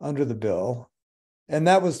under the bill. And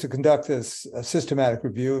that was to conduct this systematic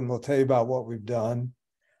review. And we'll tell you about what we've done.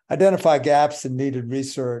 Identify gaps in needed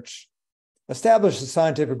research. Establish a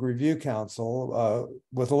scientific review council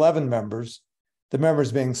with 11 members, the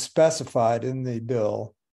members being specified in the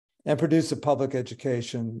bill, and produce a public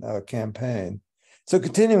education campaign. So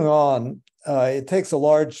continuing on, it takes a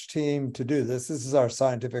large team to do this. This is our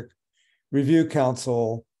scientific review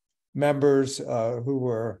council members who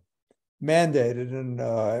were mandated, and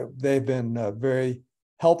they've been very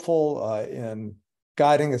helpful in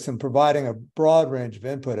guiding us and providing a broad range of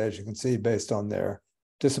input, as you can see, based on their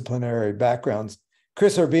disciplinary backgrounds.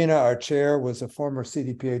 Chris Urbina, our chair, was a former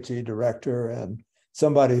CDPHE director and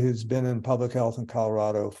somebody who's been in public health in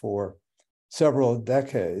Colorado for several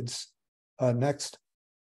decades. Next.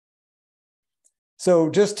 So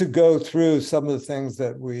just to go through some of the things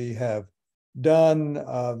that we have done,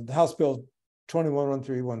 the House Bill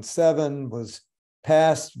 211317 was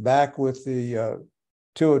passed back with the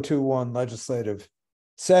 2021 legislative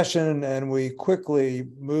session, and we quickly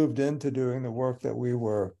moved into doing the work that we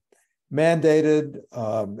were mandated.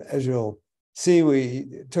 As you'll see,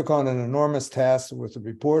 we took on an enormous task with the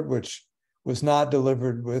report, which was not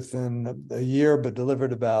delivered within a year, but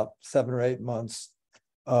delivered about 7 or 8 months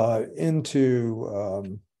after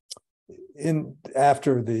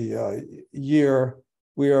the year.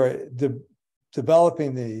 We are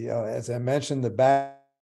developing the, as I mentioned, the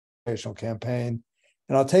educational campaign.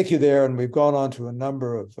 And I'll take you there, and we've gone on to a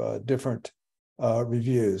number of different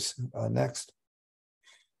reviews. Next.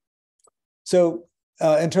 So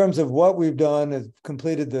in terms of what we've done, is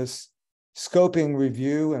completed this scoping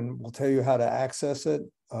review, and we'll tell you how to access it.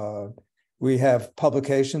 We have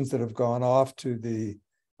publications that have gone off to the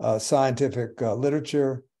scientific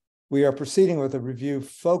literature. We are proceeding with a review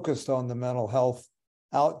focused on the mental health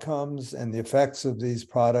outcomes and the effects of these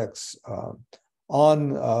products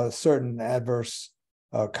on certain adverse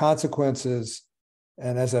consequences.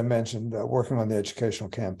 And as I mentioned, working on the educational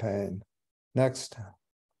campaign. Next.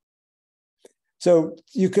 So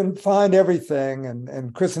you can find everything,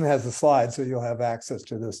 and Kristen has the slides, so you'll have access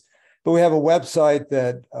to this. But we have a website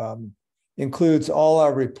that includes all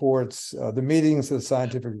our reports, the meetings of the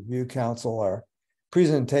Scientific Review Council, our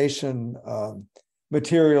presentation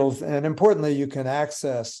materials, and importantly, you can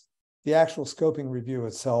access the actual scoping review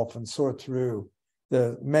itself and sort through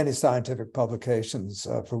the many scientific publications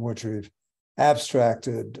from which we've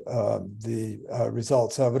abstracted the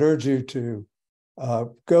results. So I would urge you to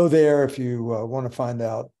go there if you want to find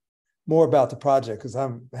out more about the project, because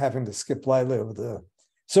I'm having to skip lightly over the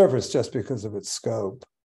surface just because of its scope.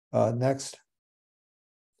 Next.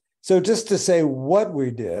 So just to say what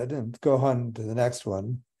we did, and go on to the next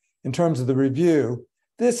one, in terms of the review,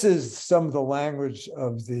 this is some of the language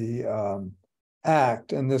of the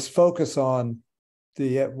Act, and this focus on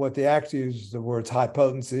what the Act uses, the words high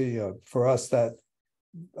potency. For us, that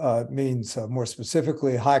means more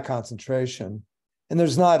specifically high concentration. And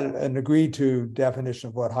there's not an agreed to definition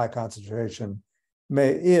of what high concentration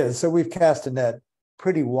is. So we've cast a net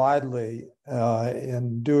pretty widely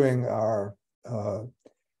in doing our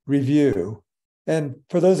review. And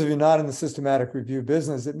for those of you not in the systematic review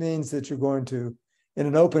business, it means that you're going to, in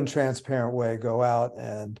an open, transparent way, go out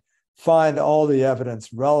and find all the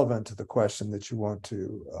evidence relevant to the question that you want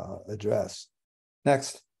to address.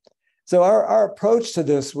 Next. So our approach to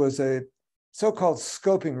this was a so-called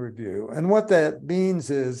scoping review. And what that means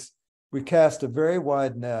is we cast a very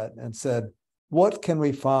wide net and said, what can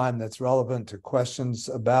we find that's relevant to questions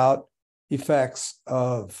about effects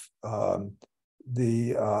of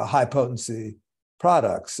the high potency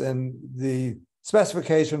products? And the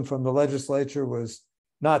specification from the legislature was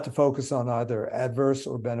not to focus on either adverse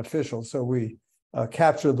or beneficial. So we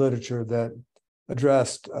captured literature that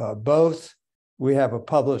addressed both. We have a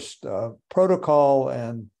published protocol,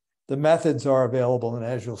 and the methods are available. And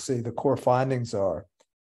as you'll see, the core findings are.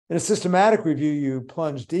 In a systematic review, you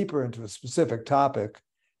plunge deeper into a specific topic,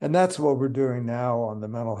 and that's what we're doing now on the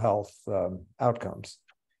mental health outcomes.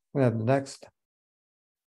 We have the next.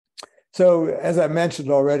 So as I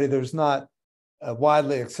mentioned already, there's not a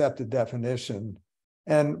widely accepted definition.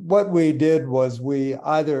 And what we did was we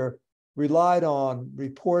either relied on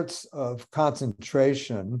reports of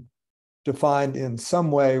concentration defined in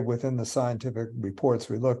some way within the scientific reports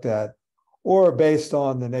we looked at, or based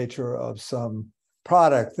on the nature of some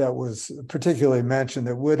product that was particularly mentioned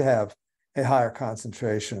that would have a higher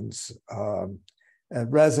concentrations, and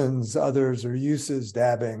resins, others, or uses,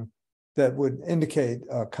 dabbing, that would indicate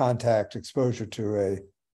contact exposure to a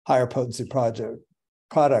higher potency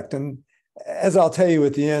product. And as I'll tell you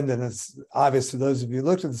at the end, and it's obvious to those of you who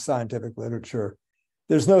looked at the scientific literature,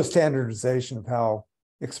 there's no standardization of how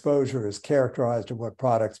exposure is characterized or what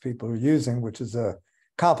products people are using, which is a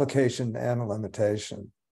complication and a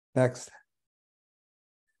limitation. Next.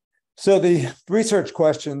 So the research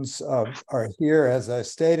questions are here. As I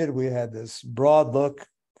stated, we had this broad look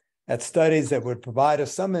at studies that would provide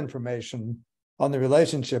us some information on the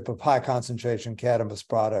relationship of high concentration cannabis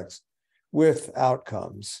products with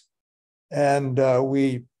outcomes. And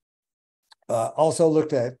we also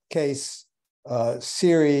looked at case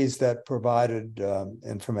series that provided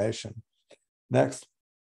information. Next.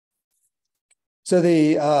 So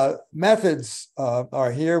the methods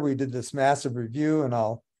are here. We did this massive review, and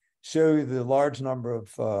I'll show you the large number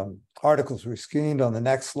of articles we screened on the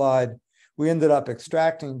next slide. We ended up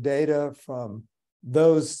extracting data from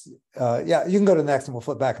those. Yeah, you can go to the next one. We'll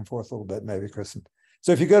flip back and forth a little bit, maybe, Kristen.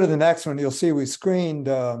 So if you go to the next one, you'll see we screened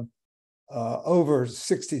over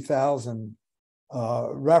 60,000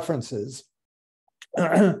 references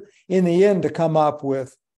in the end to come up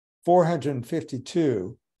with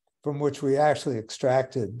 452 from which we actually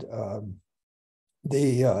extracted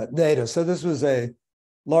the data. So this was a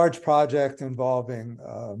large project involving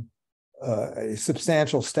a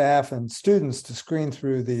substantial staff and students to screen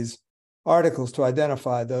through these articles to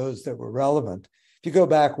identify those that were relevant. If you go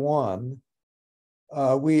back one,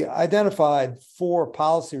 we identified 4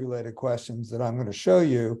 policy-related questions that I'm going to show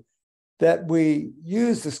you that we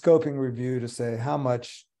used the scoping review to say how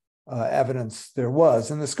much evidence there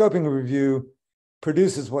was. And the scoping review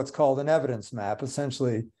produces what's called an evidence map.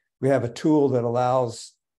 Essentially, we have a tool that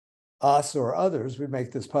allows us or others, we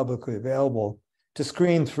make this publicly available, to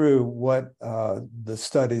screen through what the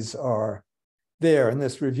studies are there. And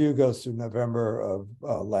this review goes through November of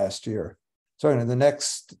last year. So the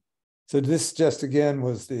next, so this just again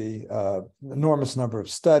was the enormous number of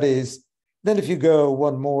studies. Then if you go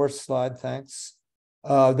one more slide, thanks.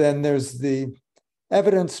 Then there's the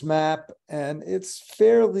evidence map, and it's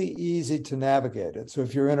fairly easy to navigate it. So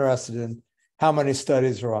if you're interested in how many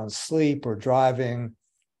studies are on sleep or driving,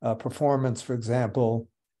 performance, for example,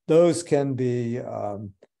 those can be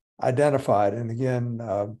identified. And again,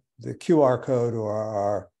 the QR code or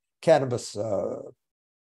our cannabis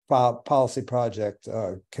policy project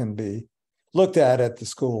can be looked at the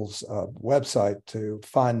school's website to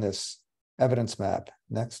find this evidence map.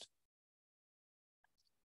 Next.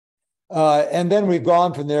 And then we've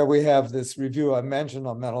gone from there. We have this review I mentioned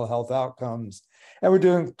on mental health outcomes, and we're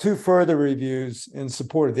doing 2 further reviews in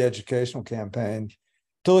support of the educational campaign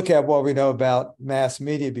to look at what we know about mass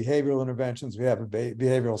media behavioral interventions. We have a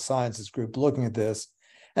behavioral sciences group looking at this,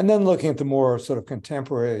 and then looking at the more sort of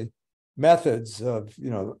contemporary methods of,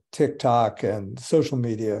 TikTok and social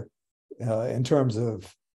media in terms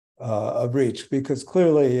of reach, because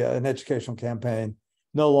clearly an educational campaign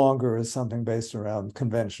no longer is something based around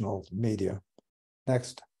conventional media.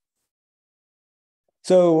 Next.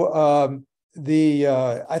 So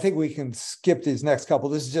I think we can skip these next couple.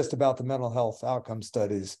 This is just about the mental health outcome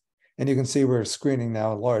studies. And you can see we're screening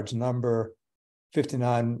now a large number,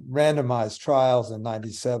 59 randomized trials and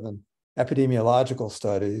 97 epidemiological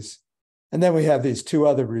studies. And then we have these 2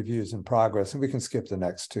 other reviews in progress, and we can skip the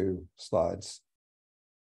next 2 slides.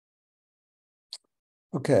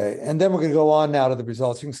 Okay, and then we're going to go on now to the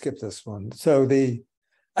results. You can skip this one. So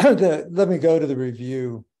let me go to the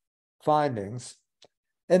review findings.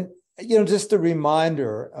 And just a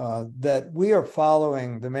reminder that we are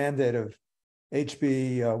following the mandate of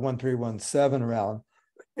HB 1317 around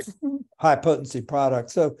high potency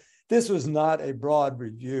products. So this was not a broad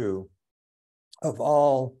review of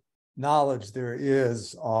all knowledge there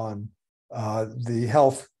is on the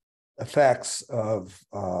health effects of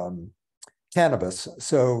cannabis.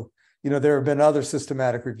 So, there have been other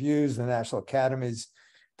systematic reviews. The National Academies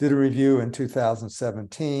did a review in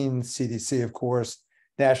 2017. CDC, of course,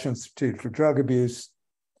 National Institute for Drug Abuse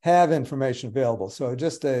have information available. So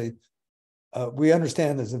just we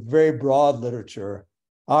understand there's a very broad literature.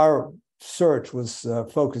 Our search was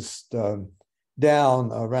focused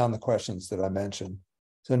down around the questions that I mentioned.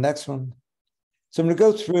 So next one. So I'm going to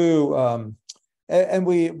go through, and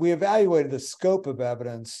we evaluated the scope of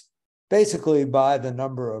evidence basically by the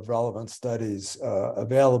number of relevant studies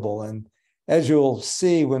available. And as you'll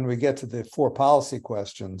see when we get to the 4 policy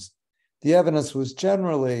questions, the evidence was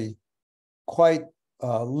generally quite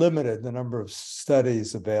limited, the number of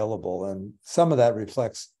studies available. And some of that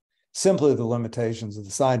reflects simply the limitations of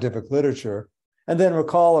the scientific literature. And then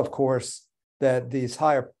recall, of course, that these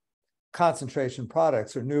higher concentration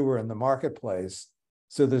products are newer in the marketplace.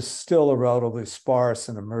 So there's still a relatively sparse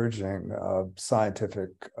and emerging scientific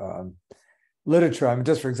literature. I mean,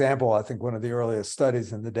 just for example, I think one of the earliest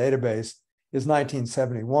studies in the database is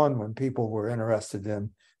 1971, when people were interested in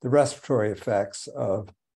the respiratory effects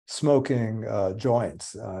of smoking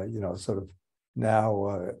joints, sort of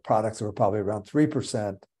now products that were probably around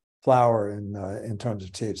 3% flower in terms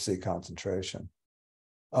of THC concentration.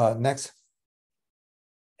 Next.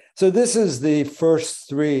 So this is the first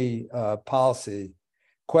 3 policy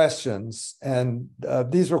questions. And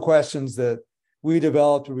these were questions that we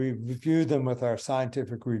developed. We reviewed them with our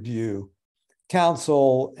scientific review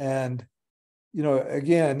council. And,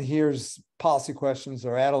 again, here's policy questions.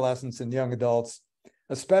 Are adolescents and young adults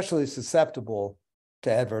especially susceptible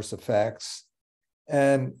to adverse effects?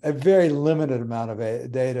 And a very limited amount of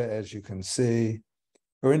data, as you can see.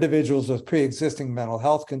 Are individuals with pre-existing mental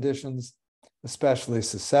health conditions especially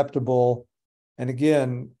susceptible? And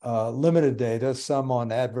again, limited data, some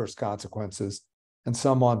on adverse consequences and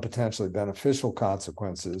some on potentially beneficial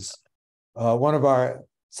consequences. One of our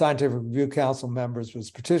scientific review council members was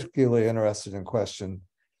particularly interested in question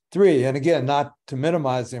 3. And again, not to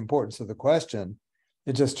minimize the importance of the question,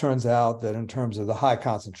 it just turns out that in terms of the high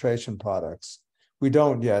concentration products, we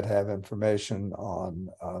don't yet have information on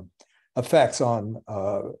effects on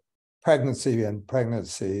pregnancy and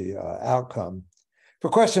pregnancy outcome. For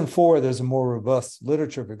question 4, there's a more robust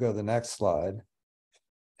literature. If we go to the next slide.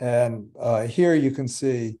 And here you can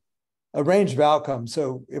see a range of outcomes.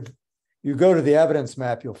 So if you go to the evidence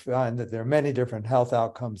map, you'll find that there are many different health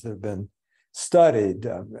outcomes that have been studied.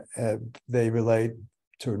 They relate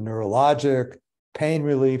to neurologic, pain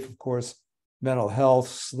relief, of course, mental health,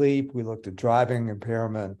 sleep. We looked at driving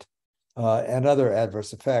impairment and other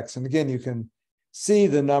adverse effects. And again, you can see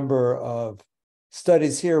the number of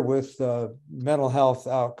studies here with mental health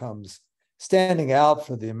outcomes standing out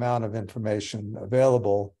for the amount of information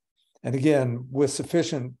available. And again, with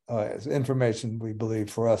sufficient information, we believe,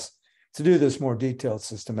 for us to do this more detailed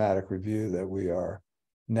systematic review that we are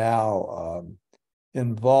now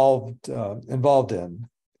involved in.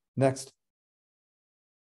 Next.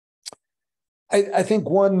 I think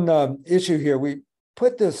one issue here, we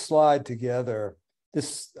put this slide together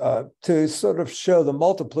to sort of show the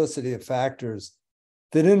multiplicity of factors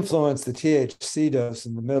that influence the THC dose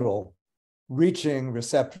in the middle, reaching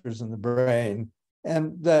receptors in the brain,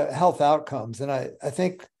 and the health outcomes. And I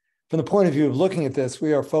think from the point of view of looking at this,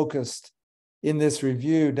 we are focused in this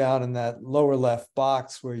review down in that lower left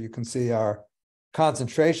box where you can see our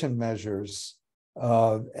concentration measures.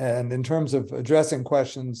 And in terms of addressing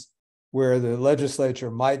questions where the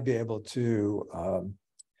legislature might be able to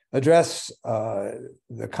address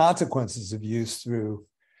the consequences of use through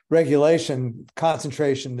regulation,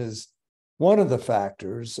 concentration is one of the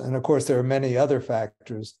factors. And of course, there are many other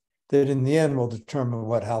factors that in the end will determine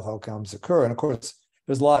what health outcomes occur. And of course,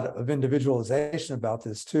 there's a lot of individualization about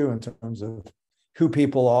this too, in terms of who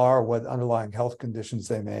people are, what underlying health conditions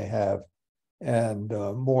they may have, and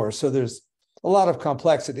more. So there's a lot of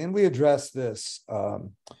complexity, and we address this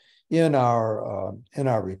in our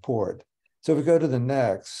report. So if we go to the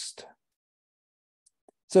next.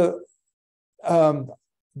 So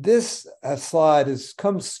this slide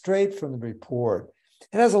comes straight from the report.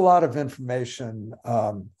 It has a lot of information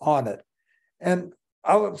on it. And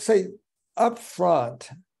I would say up front,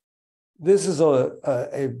 this is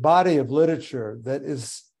a body of literature that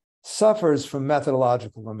suffers from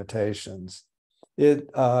methodological limitations. It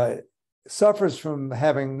suffers from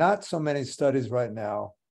having not so many studies right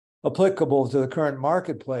now applicable to the current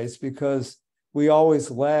marketplace, because we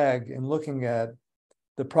always lag in looking at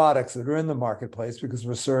the products that are in the marketplace because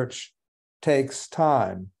research takes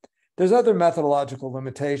time. There's other methodological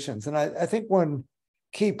limitations. And I think one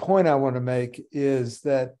key point I want to make is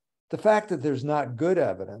that the fact that there's not good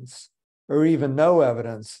evidence or even no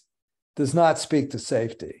evidence does not speak to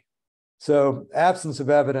safety. So absence of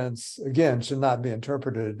evidence, again, should not be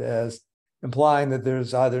interpreted as implying that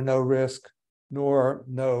there's either no risk nor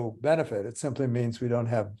no benefit. It simply means we don't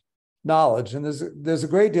have knowledge. And there's a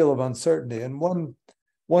great deal of uncertainty. And one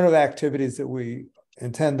of the activities that we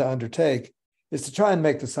intend to undertake is to try and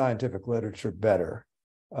make the scientific literature better.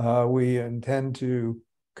 We intend to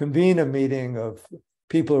convene a meeting of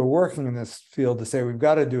people who are working in this field to say we've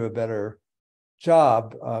got to do a better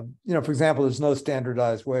job. For example, there's no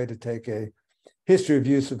standardized way to take a history of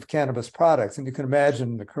use of cannabis products. And you can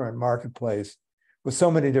imagine the current marketplace with so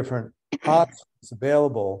many different options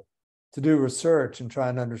available to do research and try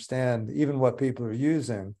and understand even what people are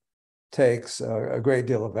using takes a great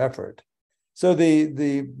deal of effort. So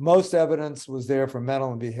the most evidence was there for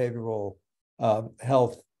mental and behavioral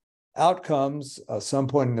health outcomes, some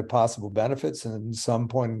pointing to possible benefits and some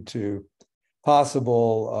pointing to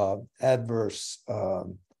possible adverse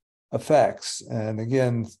effects. And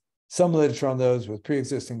again, some literature on those with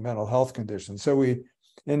pre-existing mental health conditions. So we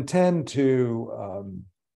intend to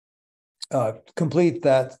complete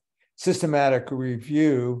that systematic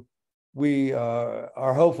review. We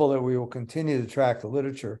are hopeful that we will continue to track the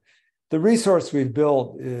literature. The resource we've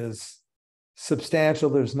built is substantial.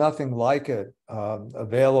 There's nothing like it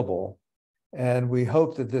available. And we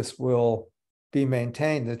hope that this will be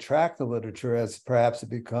maintained to track the literature as perhaps it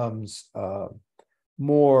becomes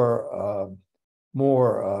more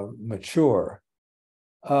mature.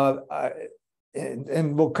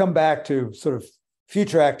 And we'll come back to sort of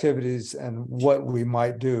future activities and what we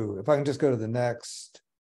might do. If I can just go to the next,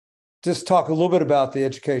 just talk a little bit about the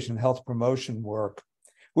education and health promotion work,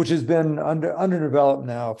 which has been under development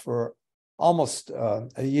now for almost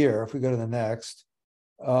a year, if we go to the next.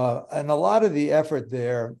 And a lot of the effort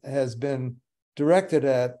there has been directed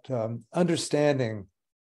at understanding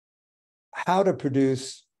how to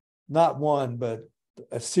produce not one, but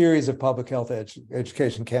a series of public health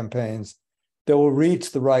education campaigns that will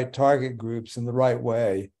reach the right target groups in the right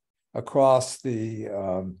way across the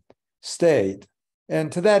state. And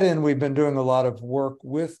to that end, we've been doing a lot of work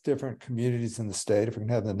with different communities in the state. If we can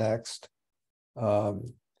have the next.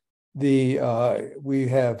 We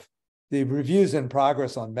have the reviews in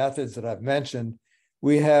progress on methods that I've mentioned.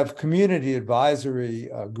 We have community advisory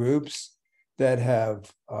groups that have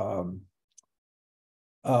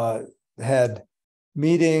had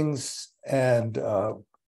meetings and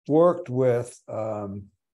worked with,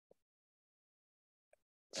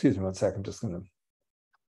 excuse me one second, I'm just going to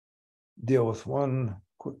deal with one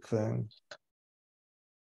quick thing.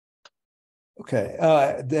 Okay,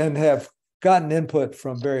 then have gotten input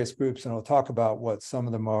from various groups, and I'll talk about what some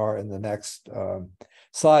of them are in the next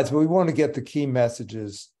slides, but we want to get the key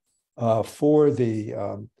messages for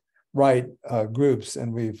the right groups,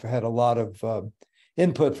 and we've had a lot of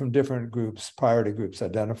input from different groups, priority groups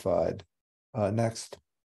identified. Next.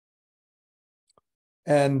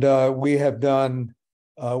 And we have done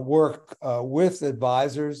work with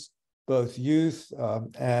advisors, both youth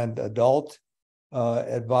and adult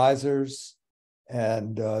advisors,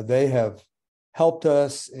 and they have helped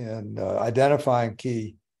us in identifying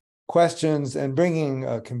key questions and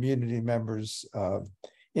bringing community members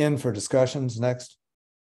in for discussions. Next.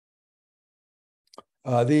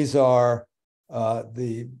 These are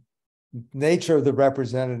the nature of the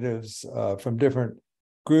representatives from different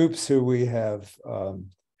groups who we have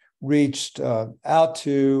reached out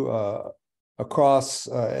to across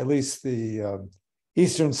at least the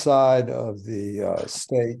eastern side of the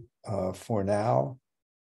state for now.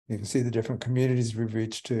 You can see the different communities we've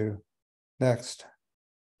reached to. Next.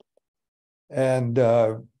 And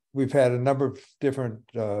we've had a number of different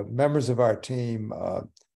members of our team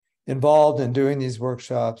involved in doing these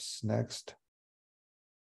workshops. Next.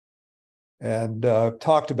 And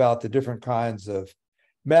talked about the different kinds of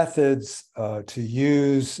methods to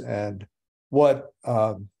use and what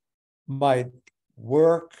might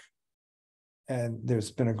work. And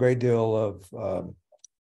there's been a great deal of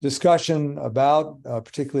discussion about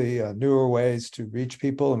particularly newer ways to reach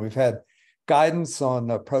people. And we've had guidance on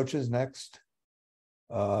approaches. Next.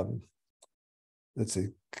 Let's see,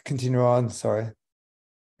 continue on, sorry.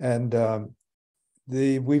 And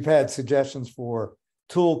we've had suggestions for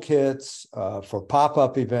toolkits, for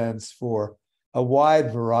pop-up events, for a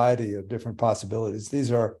wide variety of different possibilities.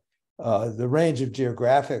 These are the range of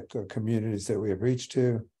geographic communities that we have reached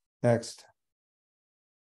to. Next.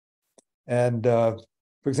 And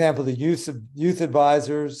for example, the use of youth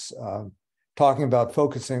advisors, talking about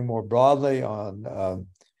focusing more broadly on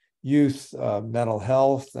youth mental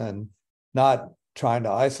health and not trying to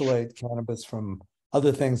isolate cannabis from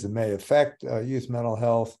other things that may affect youth mental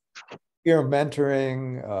health. Peer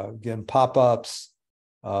mentoring, again, pop-ups,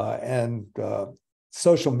 and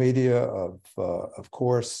social media, of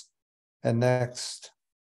course. And next,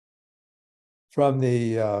 from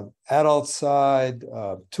the adult side,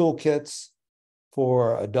 toolkits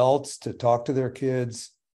for adults to talk to their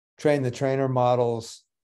kids, train the trainer models,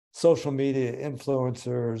 social media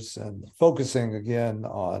influencers, and focusing again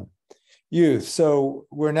on youth. So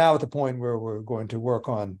we're now at the point where we're going to work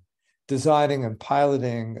on designing and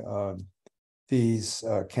piloting these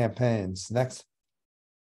campaigns. Next.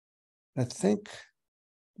 I think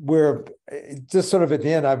we're just sort of at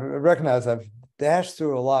the end. I recognize I've dashed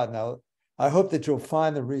through a lot now. I hope that you'll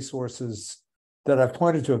find the resources that I've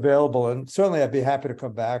pointed to available. And certainly I'd be happy to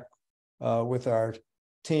come back with our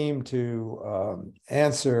team to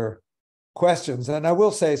answer questions. And I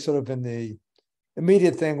will say, sort of in the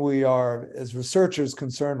immediate thing, we are, as researchers,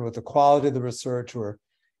 concerned with the quality of the research. We're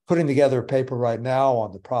putting together a paper right now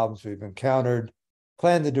on the problems we've encountered,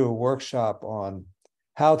 plan to do a workshop on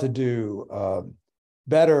how to do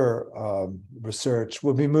better research.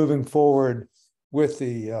 We'll be moving forward with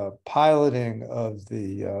the piloting of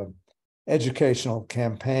the educational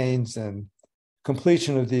campaigns and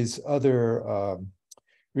completion of these other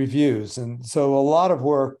reviews. And so a lot of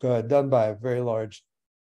work done by a very large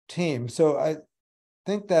team. So I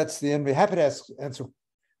think that's the end. We're happy to answer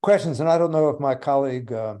questions. And I don't know if my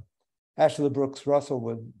colleague, Ashley Brooks Russell,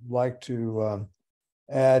 would like to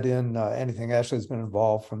add in anything. Ashley's been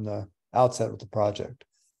involved from the outset with the project.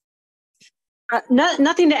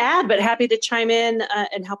 Nothing to add, but happy to chime in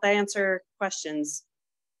and help answer questions.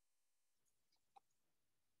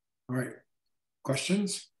 All right,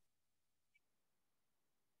 questions?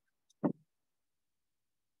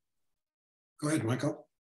 Go ahead, Michael.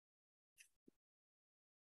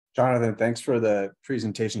 Jonathan, thanks for the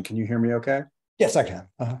presentation. Can you hear me okay? Yes, I can.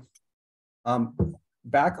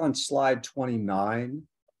 Back on slide 29,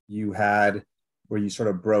 you had where you sort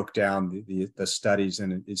of broke down the studies,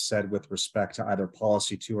 and it said with respect to either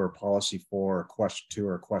policy 2 or policy 4, or question 2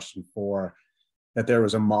 or question 4, that there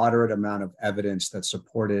was a moderate amount of evidence that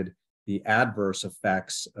supported the adverse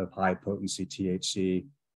effects of high potency THC,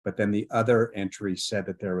 but then the other entry said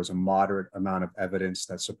that there was a moderate amount of evidence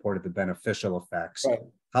that supported the beneficial effects. Right.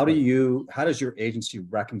 How does your agency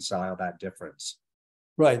reconcile that difference?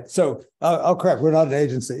 Right. So I'll correct. We're not an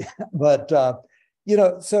agency, but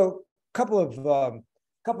so a couple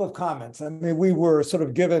of comments. I mean, we were sort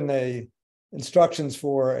of given instructions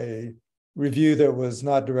for a review that was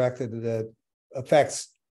not directed that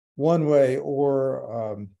affects one way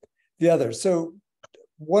or the other. So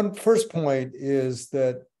one first point is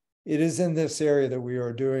that it is in this area that we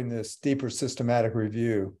are doing this deeper systematic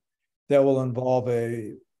review that will involve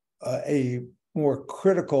a more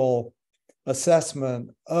critical assessment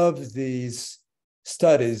of these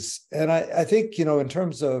studies. And I think, in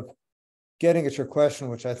terms of getting at your question,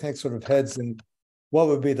 which I think sort of heads in what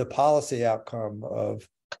would be the policy outcome of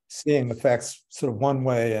seeing effects sort of one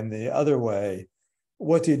way and the other way,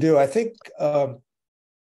 what do you do? I think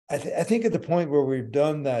I think at the point where we've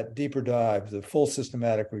done that deeper dive, the full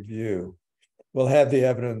systematic review, we'll have the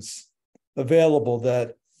evidence available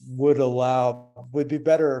that would be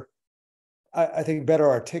better, I think, better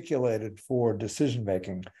articulated for decision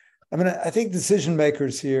making. I mean, I think decision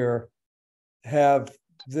makers here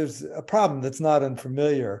there's a problem that's not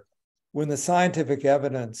unfamiliar. When the scientific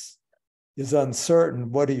evidence is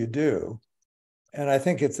uncertain, what do you do? And I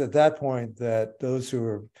think it's at that point that those who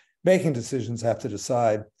are making decisions have to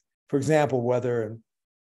decide, for example, whether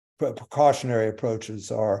precautionary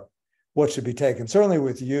approaches are what should be taken. Certainly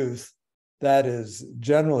with youth, that is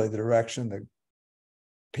generally the direction that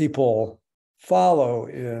people follow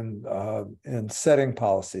in setting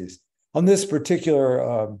policies. On this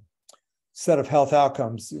particular set of health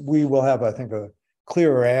outcomes, we will have, I think, a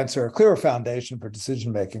clearer answer, a clearer foundation for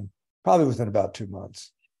decision making, probably within about 2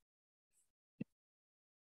 months.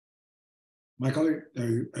 Michael, are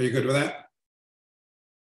you good with that?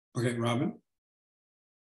 Okay, Robin.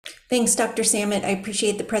 Thanks, Dr. Samet. I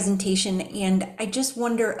appreciate the presentation. And I just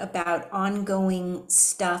wonder about ongoing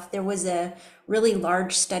stuff. There was a really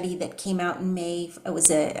large study that came out in May. It was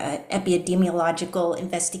an epidemiological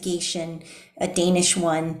investigation, a Danish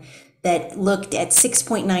one, that looked at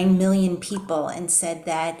 6.9 million people and said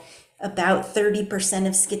that about 30%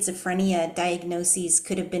 of schizophrenia diagnoses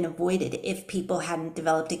could have been avoided if people hadn't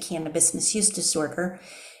developed a cannabis misuse disorder.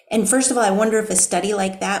 And first of all, I wonder if a study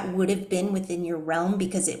like that would have been within your realm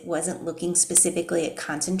because it wasn't looking specifically at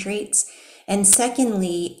concentrates. And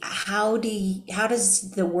secondly, how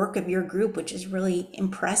does the work of your group, which is really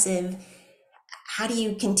impressive, how do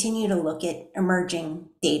you continue to look at emerging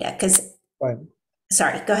data? Because, Right.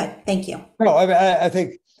 sorry, go ahead. Thank you. No, I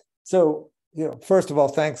think so. First of all,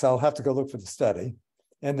 thanks. I'll have to go look for the study.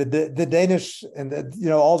 And the Danish and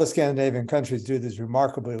all the Scandinavian countries do these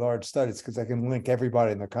remarkably large studies because they can link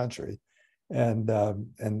everybody in the country and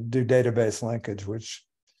do database linkage, which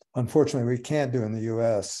unfortunately we can't do in the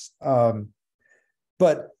US.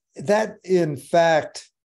 But that, in fact,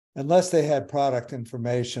 unless they had product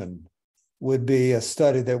information, would be a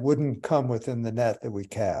study that wouldn't come within the net that we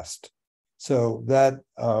cast. So that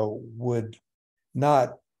would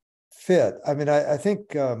not fit. I mean, I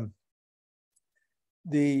think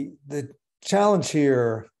the challenge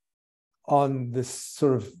here on this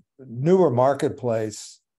sort of newer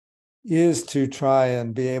marketplace is to try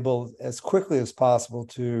and be able as quickly as possible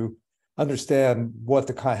to understand what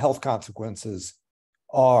the health consequences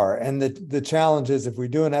are. And the challenge is, if we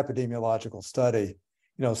do an epidemiological study,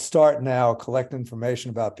 start now, collect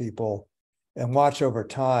information about people and watch over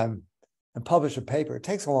time and publish a paper, it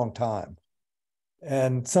takes a long time.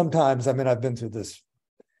 And sometimes, I mean, I've been through this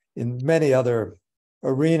in many other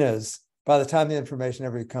arenas. By the time the information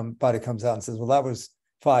everybody comes out and says, well, that was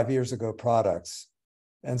 5 years ago products.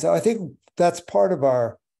 And so I think that's part of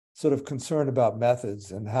our sort of concern about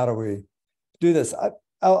methods and how do we do this.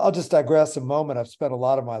 I'll just digress a moment. I've spent a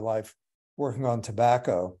lot of my life working on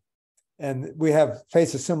tobacco, and we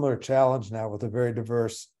face a similar challenge now with the very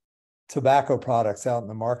diverse tobacco products out in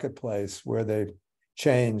the marketplace where they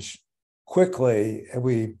change quickly. And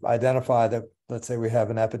we identify that, let's say we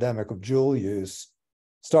have an epidemic of jewel use,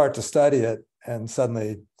 start to study it, and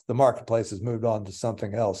suddenly the marketplace has moved on to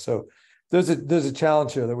something else. So there's a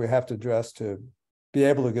challenge here that we have to address to be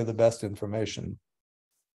able to give the best information.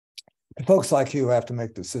 And folks like you have to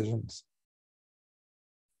make decisions.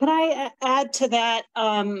 Could I add to that?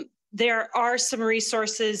 There are some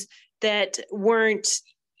resources that weren't,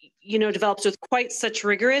 developed with quite such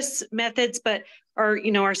rigorous methods, but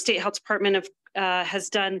our state health department has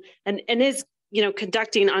done and is,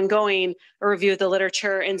 conducting ongoing a review of the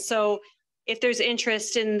literature. And so if there's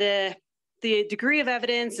interest in the degree of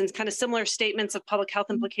evidence and kind of similar statements of public health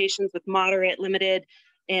implications with moderate, limited,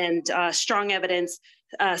 and strong evidence,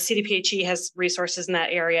 CDPHE has resources in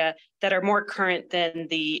that area that are more current than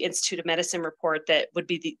the Institute of Medicine report that would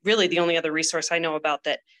be really the only other resource I know about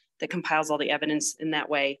that compiles all the evidence in that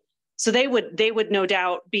way. So they would no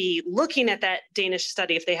doubt be looking at that Danish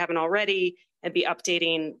study if they haven't already, and be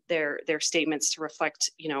updating their statements to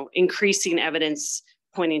reflect, increasing evidence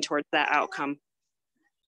pointing towards that outcome.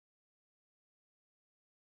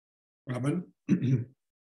 Robin?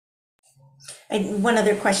 One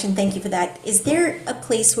other question, thank you for that. Is there a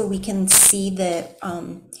place where we can see the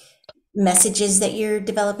messages that you're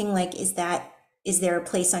developing? Like, is there a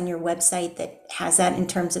place on your website that has that in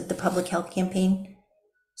terms of the public health campaign?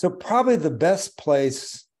 So probably the best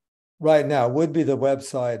place right now would be the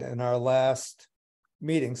website and our last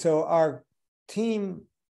meeting. So our team,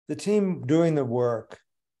 the team doing the work,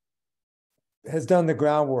 has done the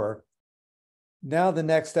groundwork. Now the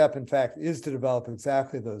next step, in fact, is to develop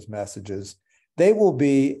exactly those messages. They will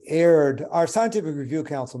be aired. Our Scientific Review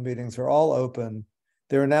Council meetings are all open.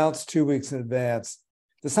 They're announced 2 weeks in advance.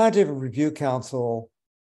 The Scientific Review Council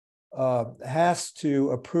has to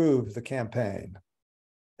approve the campaign.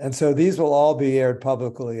 And so these will all be aired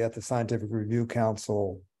publicly at the Scientific Review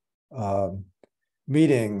Council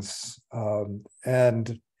meetings.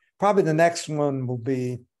 And probably the next one will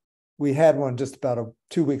be, we had one just about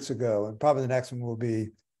 2 weeks ago, and probably the next one will be,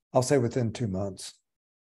 I'll say, within 2 months.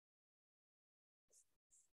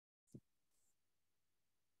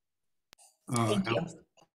 Thank you.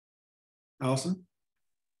 Allison?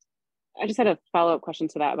 I just had a follow-up question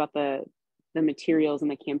to that about the materials and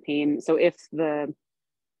the campaign. So if the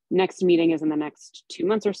next meeting is in the next 2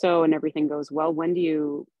 months or so and everything goes well, when do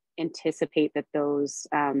you anticipate that those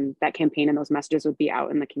that campaign and those messages would be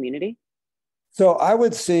out in the community? So I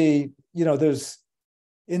would see, there's,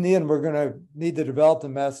 in the end, we're going to need to develop the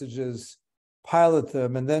messages, pilot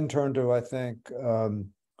them, and then turn to, I think,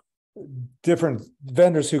 different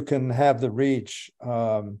vendors who can have the reach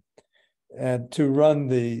and to run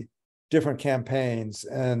the different campaigns.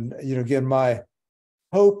 And, again, my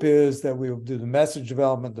hope is that we will do the message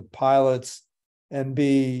development, the pilots, and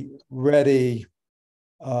be ready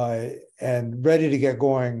to get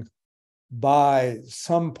going by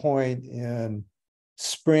some point in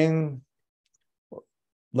spring,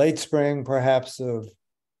 late spring, perhaps, of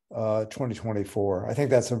 2024. I think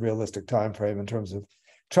that's a realistic time frame in terms of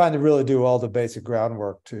trying to really do all the basic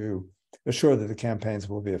groundwork to assure that the campaigns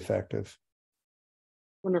will be effective.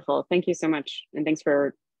 Wonderful. Thank you so much. And thanks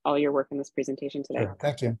for all your work in this presentation today. Sure.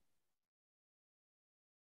 Thank you.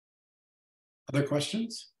 Other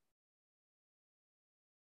questions?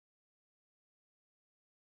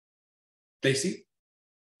 Stacy?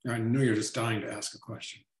 I know you're just dying to ask a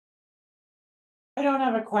question. I don't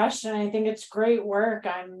have a question. I think it's great work.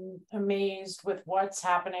 I'm amazed with what's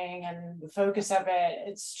happening and the focus of it.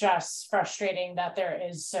 It's just frustrating that there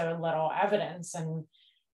is so little evidence. And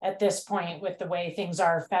at this point, with the way things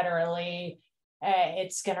are federally,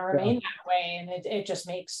 it's going to remain that way. And it just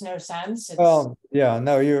makes no sense. Well, yeah,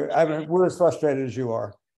 no, we're as frustrated as you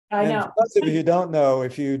are. I know. For those of you who don't know,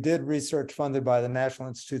 if you did research funded by the National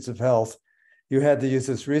Institutes of Health, you had to use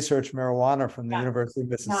this research marijuana from the University of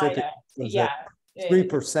Mississippi. Yeah. 3%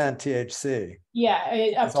 THC. Yeah,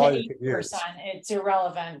 up That's to all you could 8%. use. It's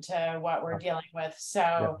irrelevant to what we're dealing with.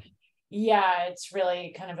 So yeah, it's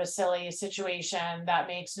really kind of a silly situation that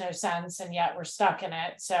makes no sense, and yet we're stuck in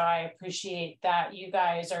it. So I appreciate that you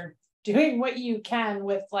guys are doing what you can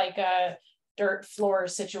with like a dirt floor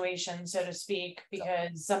situation, so to speak,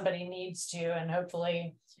 because somebody needs to, and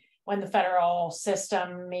hopefully when the federal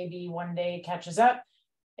system maybe one day catches up,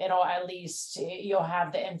 it'll at least, you'll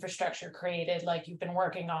have the infrastructure created like you've been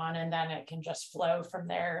working on, and then it can just flow from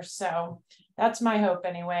there. So that's my hope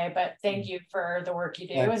anyway, but thank you for the work you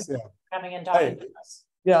do. Thanks, and coming and talking to us.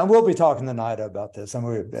 Yeah, and we'll be talking to NIDA about this, and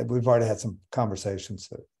we've already had some conversations.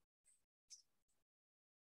 So.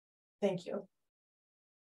 Thank you.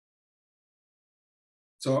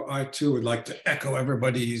 So I too would like to echo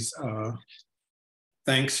everybody's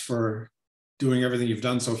thanks for doing everything you've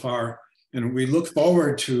done so far. And we look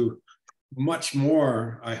forward to much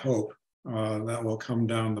more, I hope, that will come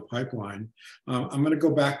down the pipeline. I'm going to go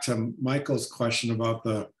back to Michael's question about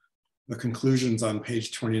the conclusions on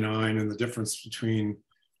page 29 and the difference between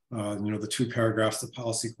the two paragraphs, the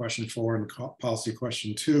policy question 4 and policy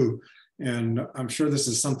question 2. And I'm sure this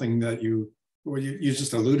is something that you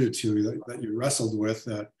just alluded to, that you wrestled with,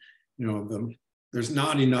 that there's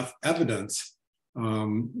not enough evidence.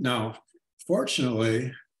 Now,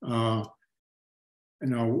 fortunately, we're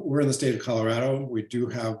in the state of Colorado. We do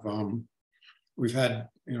have, we've had,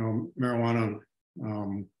 marijuana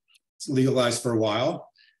legalized for a while.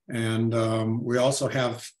 And we also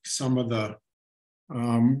have some of the,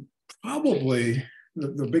 probably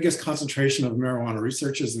the biggest concentration of marijuana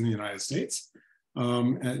researchers in the United States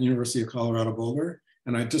at University of Colorado Boulder.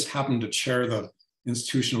 And I just happened to chair the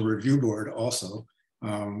Institutional Review Board also.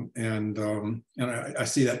 And I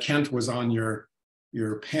see that Kent was on your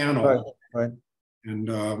panel. Right.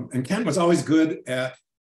 And Kent was always good at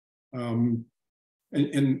in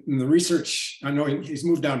the research. I know he's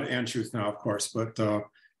moved down to Anschutz now, of course, but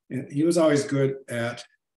he was always good at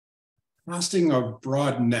casting a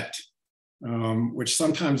broad net, which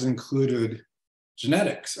sometimes included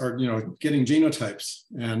genetics or getting genotypes.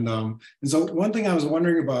 And so one thing I was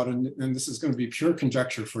wondering about, and this is going to be pure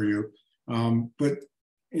conjecture for you, but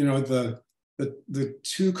the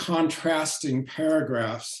two contrasting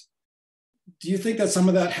paragraphs, do you think that some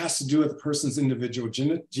of that has to do with the person's individual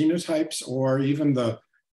genotypes, or even the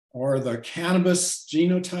cannabis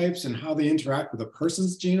genotypes and how they interact with a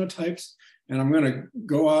person's genotypes? And I'm going to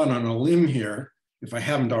go out on a limb here, if I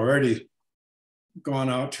haven't already gone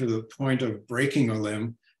out to the point of breaking a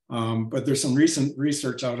limb. But there's some recent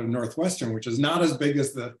research out of Northwestern, which is not as big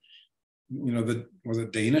as was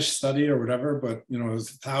it Danish study or whatever, but it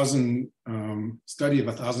was 1,000 study of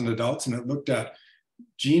 1,000 adults, and it looked at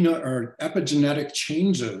epigenetic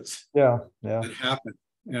changes that happen.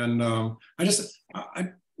 And I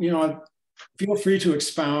feel free to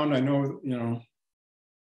expound. I know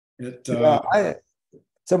it.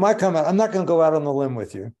 So my comment, I'm not going to go out on the limb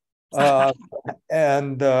with you,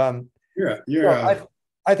 and I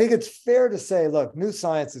think it's fair to say, look, new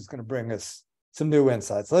science is going to bring us some new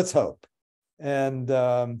insights. Let's hope. And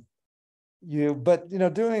let's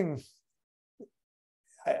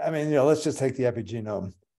just take the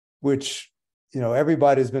epigenome, which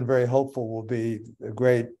everybody's been very hopeful will be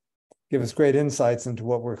give us great insights into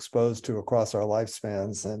what we're exposed to across our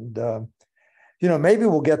lifespans. And maybe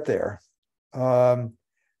we'll get there.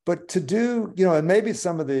 But to do, and maybe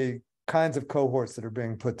some of the kinds of cohorts that are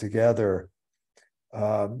being put together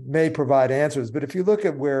may provide answers. But if you look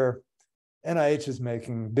at where NIH is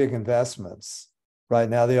making big investments right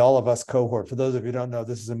now, the All of Us cohort, for those of you who don't know,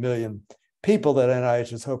 this is 1 million people that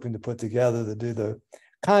NIH is hoping to put together to do the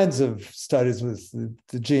kinds of studies with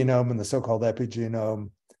the genome and the so-called epigenome.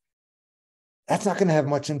 That's not going to have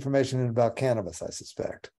much information about cannabis, I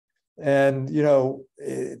suspect. And, you know,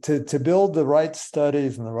 to build the right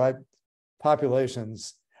studies and the right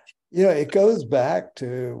populations, you know, it goes back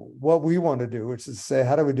to what we want to do, which is say,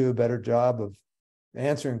 how do we do a better job of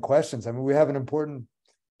answering questions? I mean, we have an important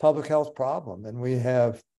public health problem, and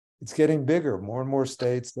it's getting bigger. More and more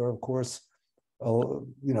states are, of course, you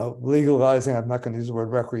know, legalizing, I'm not going to use the word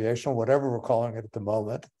recreational, whatever we're calling it at the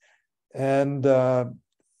moment. And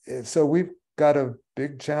so we've got a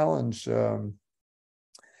big challenge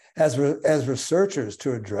as researchers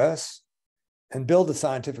to address and build a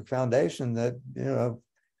scientific foundation that, you know,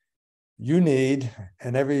 you need,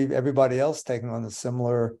 and everybody else taking on a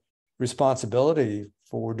similar responsibility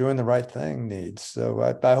for doing the right thing needs. So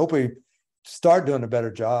I hope we start doing a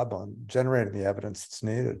better job on generating the evidence that's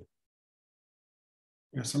needed.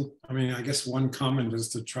 Yeah, I mean, I guess one comment is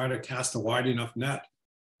to try to cast a wide enough net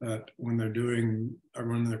that when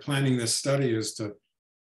they're planning this study is to,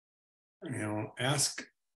 you know, ask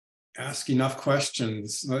enough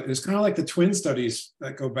questions. It's kind of like the twin studies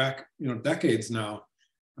that go back, you know, decades now.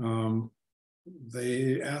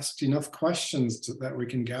 They asked enough questions that we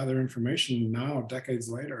can gather information now, decades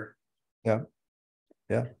later. Yeah.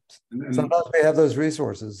 And sometimes we have those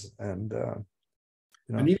resources, and you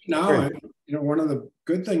know, and even now, you know, one of the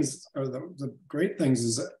good things, or the great things,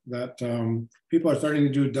 is that people are starting to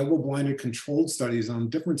do double-blinded controlled studies on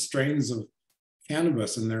different strains of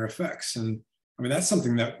cannabis and their effects. And I mean, that's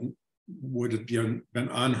something that would have been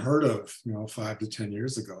unheard of, you know, 5 to 10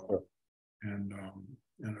 years ago. Sure.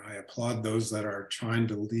 And I applaud those that are trying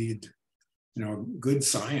to lead, you know, good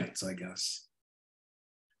science, I guess.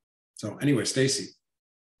 So anyway, Stacy.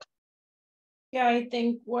 Yeah, I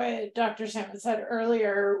think what Dr. Salmon said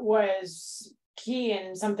earlier was key,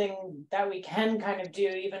 and something that we can kind of do,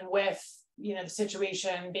 even with, you know, the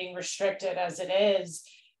situation being restricted as it is,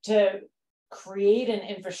 to create an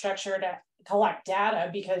infrastructure to collect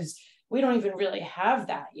data, because we don't even really have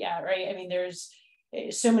that yet, right? I mean, there's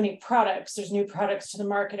so many products, there's new products to the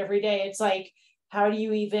market every day. It's like, how do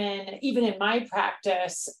you even in my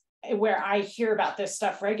practice, where I hear about this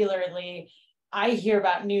stuff regularly, I hear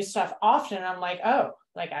about new stuff often, and I'm like, oh,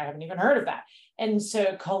 like I haven't even heard of that. And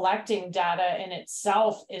so collecting data in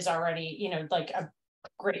itself is already, you know, like a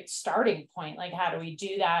great starting point. Like, how do we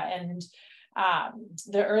do that? And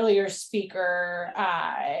the earlier speaker,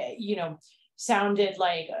 you know, sounded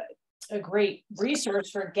like a great resource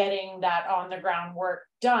for getting that on the ground work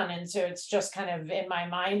done. And so it's just kind of in my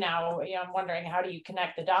mind now, you know, I'm wondering, how do you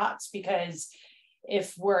connect the dots? Because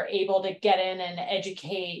if we're able to get in and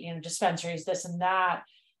educate, you know, dispensaries, this and that,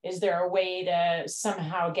 is there a way to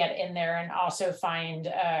somehow get in there and also find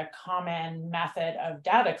a common method of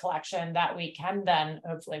data collection that we can then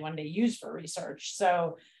hopefully one day use for research?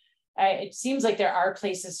 So it seems like there are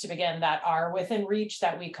places to begin that are within reach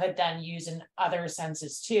that we could then use in other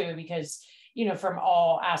senses too, because, you know, from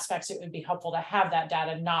all aspects, it would be helpful to have that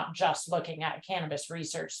data, not just looking at cannabis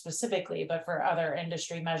research specifically, but for other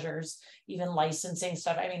industry measures, even licensing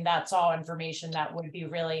stuff. I mean, that's all information that would be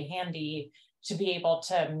really handy to be able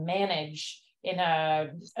to manage in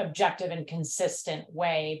a objective and consistent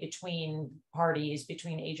way between parties,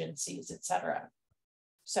 between agencies, et cetera.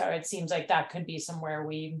 So it seems like that could be somewhere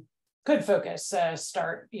we could focus,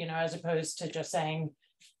 start, you know, as opposed to just saying,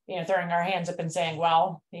 you know, throwing our hands up and saying,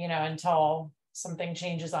 well, you know, until something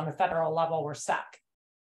changes on a federal level, we're stuck.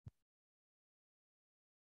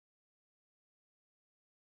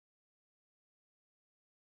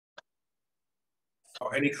 Oh,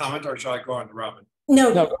 any comment, or shall I go on to Robin?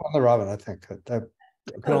 No, go on to Robin, I think.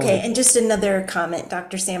 Okay, and just another comment,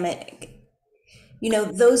 Dr. Samet. You know,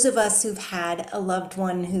 those of us who've had a loved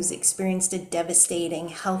one who's experienced a devastating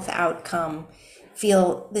health outcome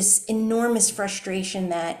feel this enormous frustration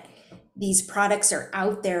that these products are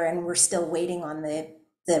out there and we're still waiting on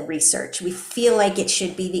the research. We feel like it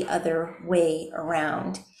should be the other way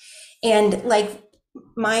around. And like,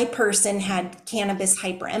 my person had cannabis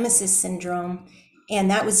hyperemesis syndrome,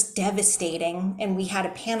 and that was devastating. And we had a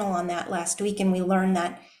panel on that last week, and we learned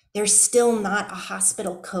that there's still not a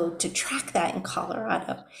hospital code to track that in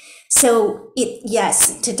Colorado. So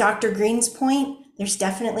yes, to Dr. Green's point, there's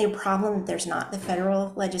definitely a problem that there's not the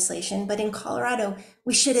federal legislation, but in Colorado,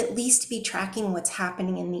 we should at least be tracking what's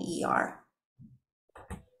happening in the ER.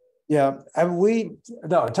 Yeah, and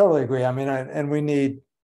I totally agree. I mean,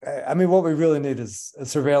 what we really need is a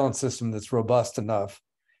surveillance system that's robust enough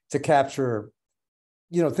to capture,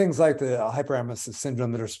 you know, things like the hyperemesis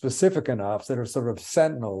syndrome that are specific enough, that are sort of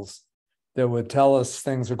sentinels that would tell us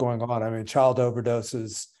things are going on. I mean, child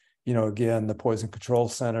overdoses, you know, again, the poison control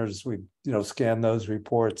centers, we, you know, scan those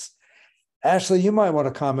reports. Ashley, you might want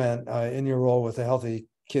to comment in your role with the Healthy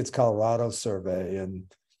Kids Colorado survey, and,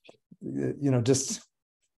 just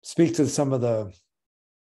speak to some of the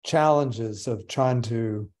challenges of trying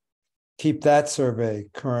to keep that survey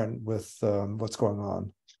current with what's going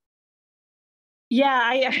on. Yeah,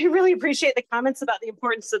 I really appreciate the comments about the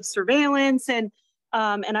importance of surveillance, and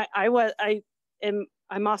I'm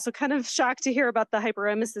also kind of shocked to hear about the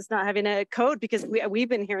hyperemesis not having a code, because we've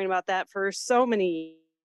been hearing about that for so many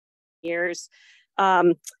years.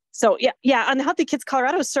 So yeah, on the Healthy Kids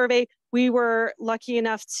Colorado survey, we were lucky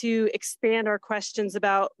enough to expand our questions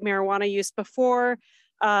about marijuana use before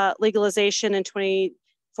legalization in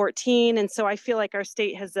 2014. And so I feel like our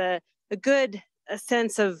state has a good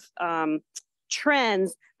sense of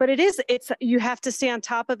trends, but you have to stay on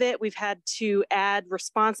top of it. We've had to add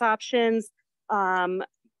response options, like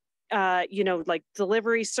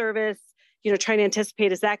delivery service, trying to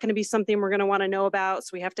anticipate, is that going to be something we're going to want to know about? So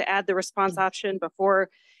we have to add the response option before,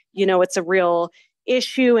 it's a real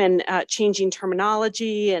issue, and changing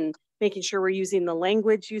terminology and making sure we're using the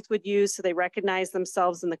language youth would use so they recognize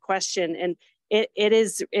themselves in the question. And it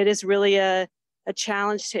is really a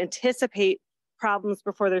challenge to anticipate problems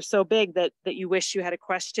before they're so big that you wish you had a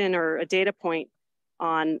question or a data point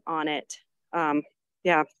on it.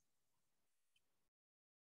 Yeah.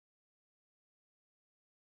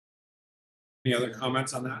 Any other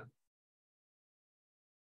comments on that?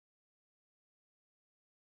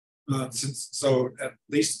 So at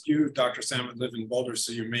least you, Dr. Salmon, live in Boulder,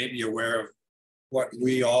 so you may be aware of what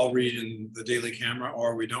we all read in the Daily Camera,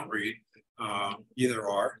 or we don't read, either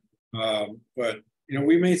or. But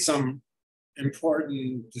we made some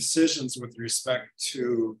important decisions with respect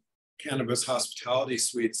to cannabis hospitality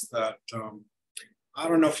suites that I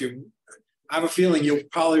don't know if I have a feeling you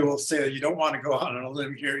probably will say that you don't want to go out on a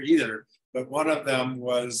limb here either. But one of them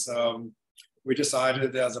was we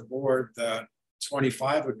decided as a board that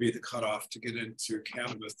 25 would be the cutoff to get into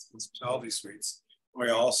cannabis hospitality suites. We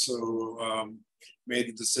also made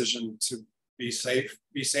the decision to be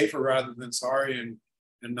safer rather than sorry,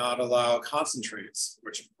 and not allow concentrates,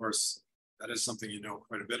 which of course that is something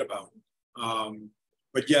quite a bit about.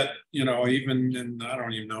 But yet, even in, I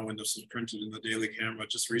don't even know when this was printed in the Daily Camera,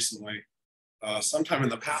 just recently, sometime in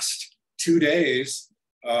the past 2 days,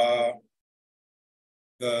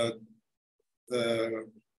 the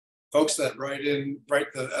folks that write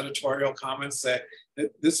the editorial comments say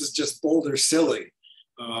this is just Boulder silly,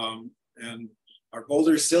 and our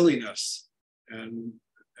Boulder silliness, and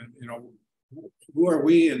who are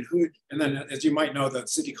we, and who, and then, as you might know, the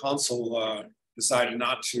city council decided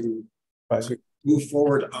not to move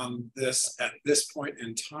forward on this at this point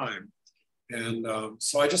in time. And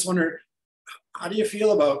so I just wonder, how do you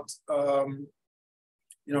feel about the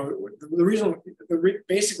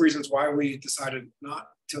basic reasons why we decided not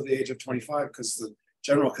till the age of 25, because the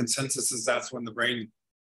general consensus is that's when the brain,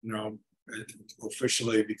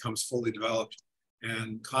 officially becomes fully developed,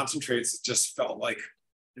 and concentrates just felt like,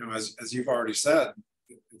 as you've already said,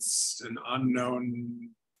 it's an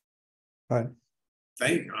unknown thing.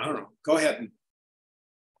 I don't know. Go ahead.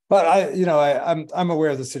 But I'm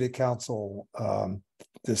aware of the city council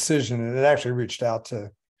decision, and it actually reached out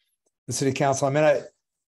to the city council. I mean,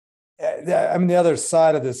 the other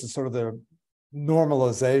side of this is sort of the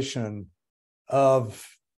normalization of,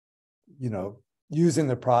 using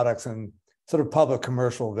the products in sort of public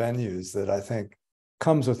commercial venues that I think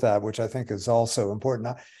comes with that, which I think is also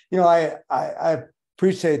important. I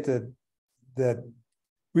appreciate that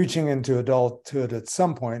reaching into adulthood at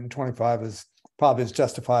some point, and 25 is probably as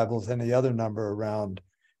justifiable as any other number around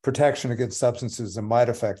protection against substances that might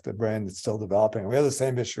affect the brain that's still developing. We have the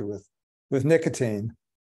same issue with nicotine.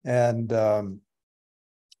 And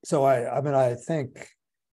so I think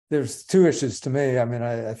there's two issues to me. I mean,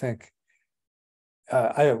 I think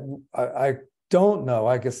I don't know.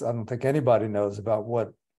 I guess I don't think anybody knows about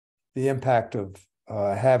what the impact of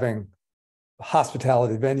having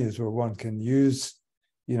hospitality venues where one can use,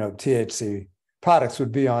 THC products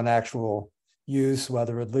would be on actual use,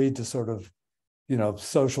 whether it lead to sort of,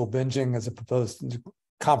 social binging as opposed to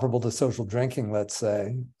comparable to social drinking, let's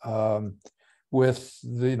say, with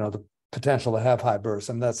the potential to have high bursts.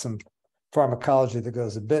 And that's some pharmacology that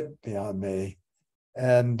goes a bit beyond me.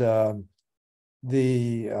 And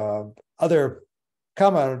the other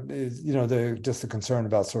comment is, just the concern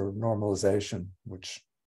about sort of normalization, which,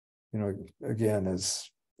 again,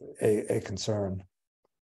 is a concern.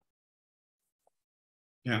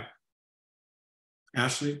 Yeah.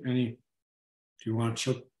 Ashley, do you want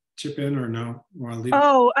to chip in or no? Want to leave?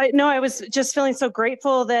 Oh, I was just feeling so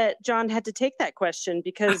grateful that John had to take that question,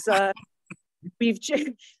 because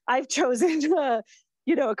I've chosen a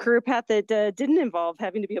career path that didn't involve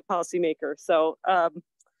having to be a policymaker. So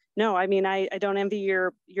no, I mean, I don't envy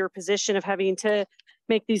your position of having to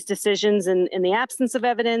make these decisions in the absence of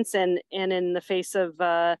evidence and in the face of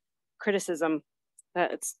criticism.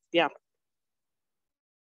 It's, yeah.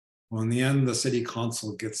 Well, in the end, the city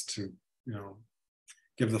council gets to,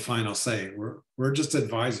 give the final say. We're just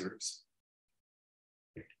advisors.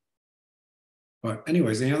 But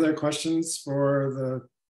anyways, any other questions for the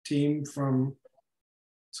team from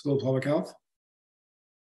School of Public Health?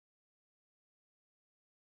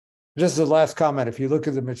 Just the last comment, if you look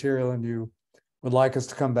at the material and you would like us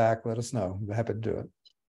to come back, let us know. We're happy to do it.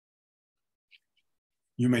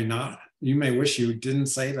 You may not. You may wish you didn't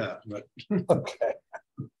say that, but okay.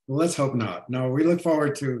 Well, let's hope not. No, we look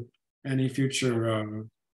forward to any future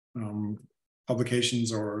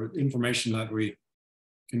publications or information that we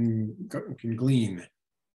can glean.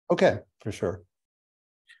 Okay, for sure.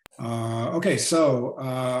 Okay,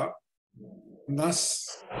 so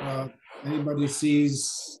unless anybody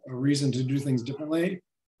sees a reason to do things differently,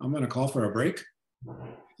 I'm going to call for a break,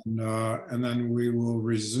 and then we will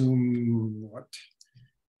resume.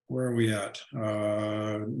 Where are we at?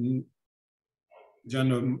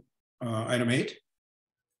 Agenda item 8.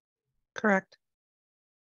 Correct.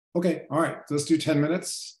 Okay, all right. Let's do 10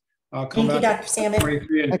 minutes. I'll come Thank back. you, Dr. Salmon.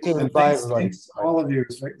 23 and, Thank you. and Bye, thanks, everybody. thanks to all of you.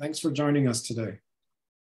 Thanks for joining us today.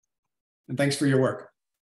 And thanks for your work.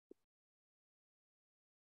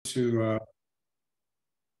 We're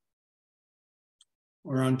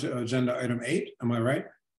on to agenda item 8. Am I right?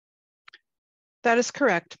 That is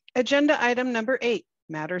correct. Agenda item number 8,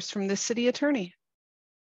 matters from the city attorney.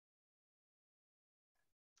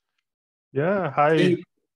 Yeah, hi. Hey,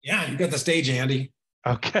 yeah, you got the stage, Andy.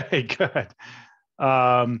 Okay, good.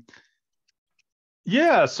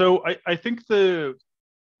 Yeah, so I think the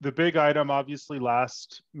big item, obviously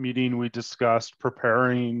last meeting we discussed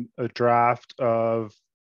preparing a draft of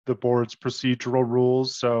the board's procedural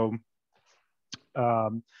rules. So I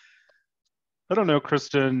don't know,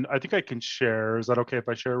 Kristen, I think I can share. Is that okay if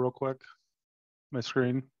I share real quick my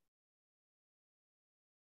screen?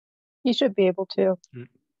 You should be able to.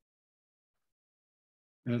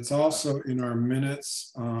 And it's also in our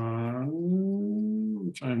minutes on,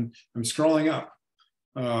 I'm scrolling up,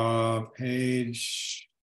 page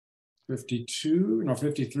 52, no,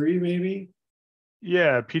 53 maybe?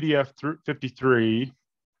 Yeah, PDF 53.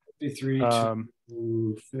 53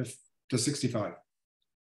 to 65.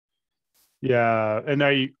 Yeah, and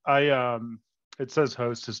I it says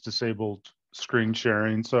host is disabled screen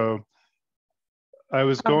sharing. So I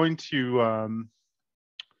was going to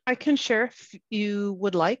I can share if you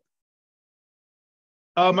would like.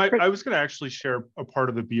 I was going to actually share a part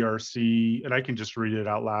of the BRC, and I can just read it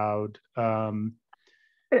out loud.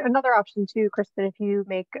 Another option too, Kristen, if you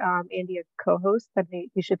make Andy a co-host, then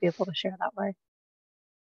he should be able to share that way.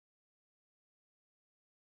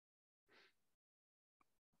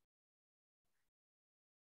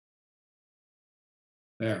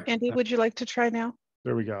 There. Andy, would you like to try now?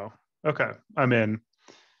 There we go. Okay, I'm in.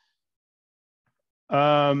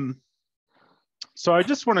 So I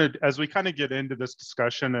just wanted, as we kind of get into this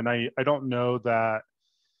discussion, and I don't know that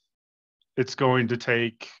it's going to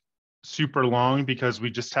take super long because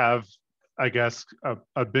we just have, I guess,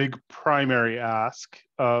 a big primary ask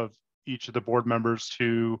of each of the board members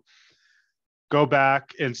to go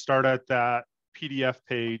back and start at that PDF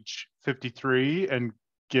page 53 and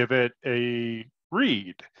give it a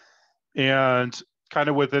read. And kind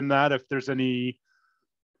of within that, if there's any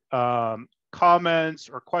comments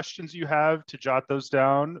or questions you have, to jot those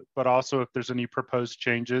down, but also if there's any proposed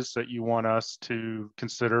changes that you want us to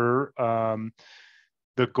consider.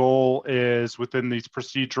 The goal is within these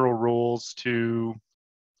procedural rules to,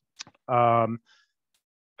 I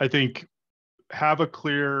think, have a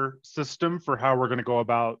clear system for how we're going to go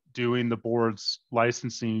about doing the board's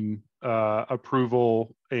licensing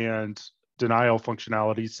approval and denial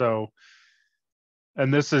functionality. So,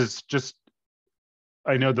 and this is just,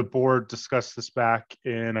 I know the board discussed this back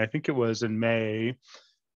in, I think it was in May,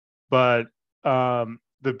 but the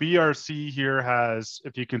BRC here has,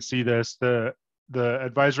 if you can see this, the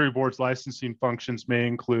advisory board's licensing functions may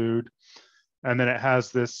include, and then it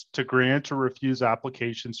has this: to grant or refuse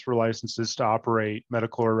applications for licenses to operate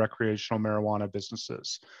medical or recreational marijuana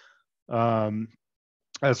businesses,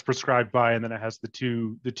 as prescribed by, and then it has the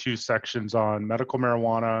two sections on medical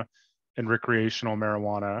marijuana and recreational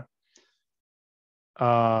marijuana.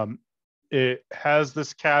 It has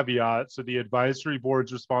this caveat: so the advisory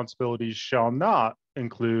board's responsibilities shall not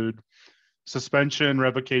include suspension,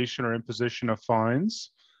 revocation, or imposition of fines.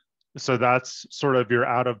 So that's sort of your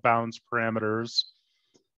out of bounds parameters.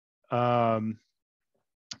 And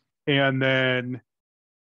then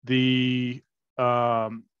the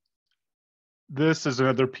this is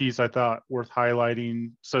another piece I thought worth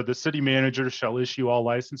highlighting. So the city manager shall issue all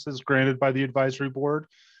licenses granted by the advisory board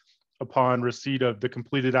upon receipt of the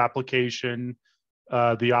completed application,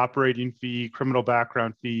 the operating fee, criminal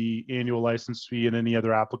background fee, annual license fee, and any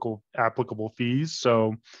other applicable fees.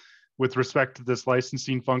 So with respect to this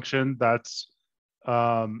licensing function, that's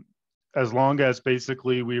as long as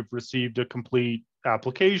basically we've received a complete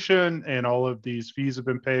application and all of these fees have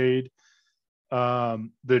been paid,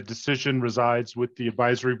 the decision resides with the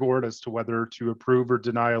advisory board as to whether to approve or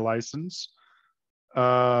deny a license.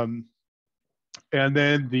 And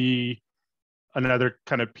then another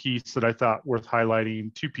kind of piece that I thought worth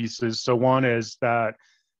highlighting, two pieces. So one is that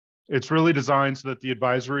it's really designed so that the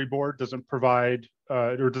advisory board doesn't provide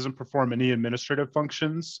or doesn't perform any administrative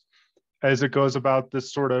functions as it goes about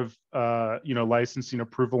this sort of licensing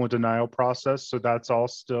approval and denial process. So that's all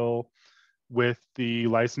still with the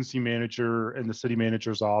licensing manager and the city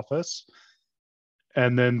manager's office.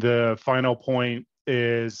 And then the final point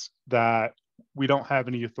is that we don't have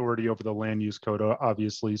any authority over the land use code,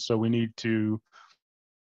 obviously. So we need to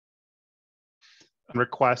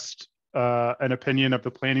request an opinion of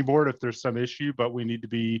the planning board if there's some issue, but we need to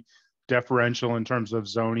be deferential in terms of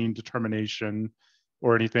zoning determination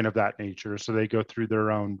or anything of that nature. So they go through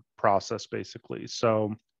their own process, basically.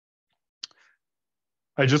 So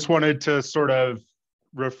I just wanted to sort of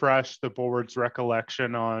refresh the board's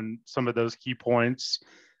recollection on some of those key points.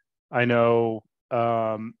 I know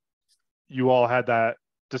you all had that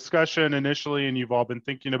discussion initially and you've all been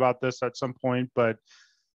thinking about this at some point, but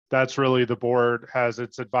that's really, the board has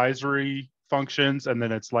its advisory functions and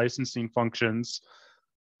then its licensing functions.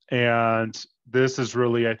 And this is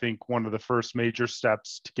really, I think, one of the first major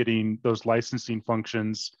steps to getting those licensing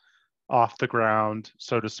functions off the ground,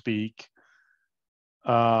 so to speak.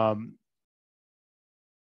 And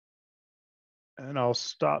I'll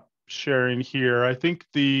stop sharing here. I think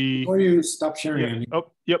before you stop sharing, yeah. Andy,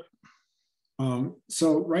 Yep.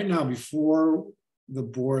 So right now, before the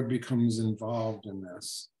board becomes involved in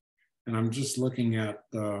this, and I'm just looking at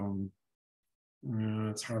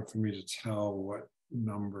it's hard for me to tell what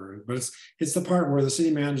number, but it's the part where the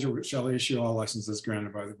city manager shall issue all licenses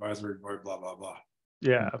granted by the advisory board, blah, blah, blah.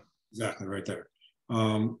 Yeah. Exactly, right there.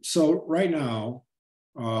 So right now,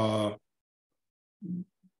 the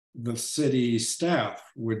city staff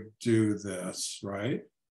would do this, right?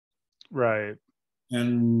 Right.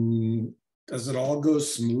 And does it all go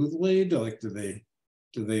smoothly? Do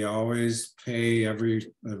they always pay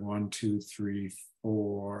every 1, 2, 3, 4,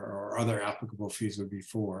 or other applicable fees would be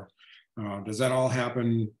 4? Does that all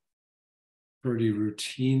happen pretty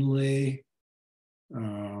routinely?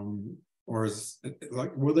 Or is it,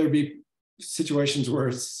 like, will there be situations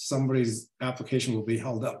where somebody's application will be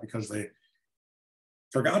held up because they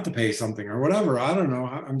forgot to pay something or whatever? I don't know.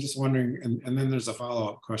 I'm just wondering. And then there's a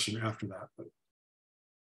follow-up question after that. But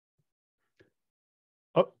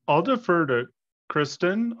I'll defer to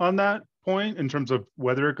Kristen on that point in terms of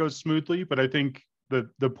whether it goes smoothly, but I think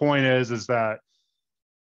the point is that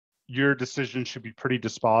your decision should be pretty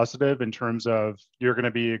dispositive in terms of you're going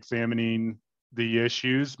to be examining the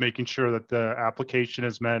issues, making sure that the application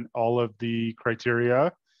has met all of the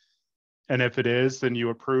criteria. And if it is, then you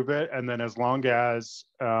approve it. And then as long as,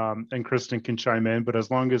 and Kristen can chime in, but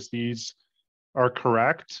as long as these are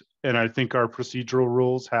correct, and I think our procedural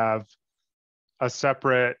rules have a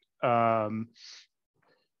separate, I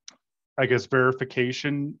guess,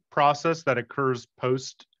 verification process that occurs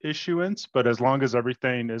post issuance, but as long as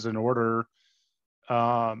everything is in order,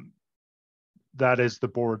 that is the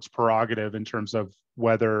board's prerogative in terms of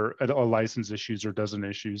whether a license issues or doesn't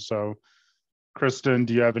issue. So Kristen,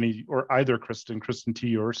 do you have any, or either Kristen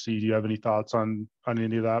T or C, do you have any thoughts on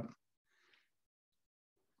any of that?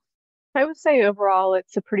 I would say overall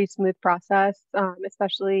it's a pretty smooth process,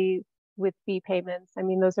 especially with fee payments. I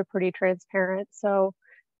mean, those are pretty transparent. So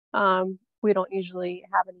we don't usually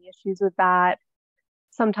have any issues with that.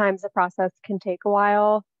 Sometimes the process can take a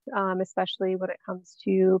while, especially when it comes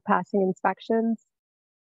to passing inspections.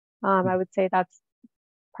 I would say that's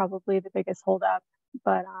probably the biggest holdup,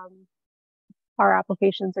 but our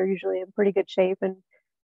applications are usually in pretty good shape, and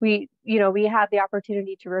we have the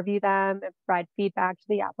opportunity to review them and provide feedback to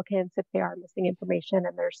the applicants if they are missing information,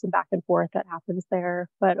 and there's some back and forth that happens there.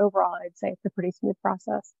 But overall, I'd say it's a pretty smooth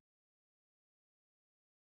process.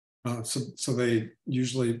 So they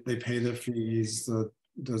usually pay their fees.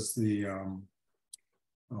 Does the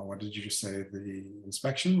what did you say? The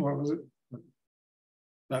inspection? What was it?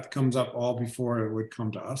 That comes up all before it would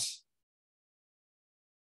come to us.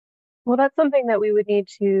 Well, that's something that we would need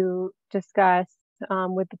to discuss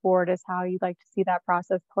with the board, is how you'd like to see that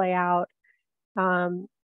process play out.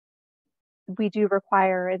 we do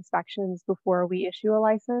require inspections before we issue a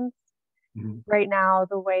license. Right now,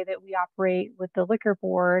 the way that we operate with the liquor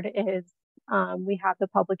board is we have the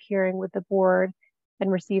public hearing with the board and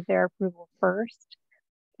receive their approval first.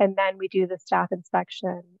 And then we do the staff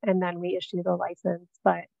inspection and then we issue the license.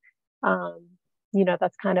 But, you know,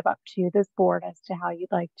 that's kind of up to this board as to how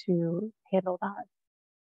you'd like to handle that.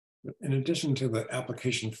 In addition to the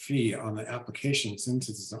application fee on the application, since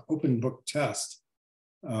it's an open book test,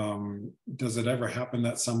 does it ever happen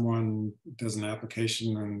that someone does an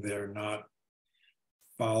application and they're not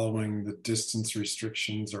following the distance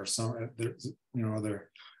restrictions or some, you know,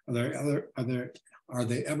 are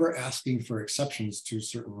they ever asking for exceptions to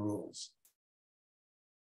certain rules?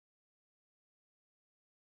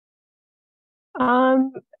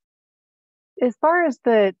 As far as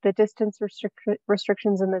the distance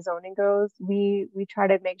restrictions in the zoning goes, we try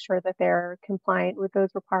to make sure that they're compliant with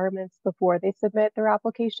those requirements before they submit their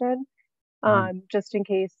application. Just in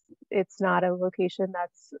case it's not a location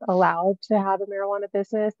that's allowed to have a marijuana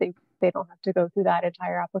business, they don't have to go through that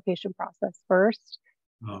entire application process first.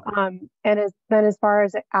 And as far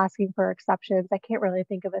as asking for exceptions, I can't really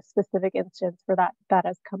think of a specific instance for that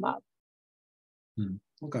has come up.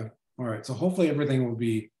 Okay, all right. So hopefully everything will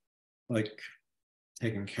be like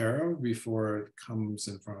taken care of before it comes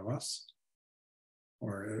in front of us,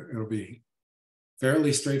 or it'll be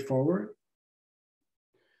fairly straightforward.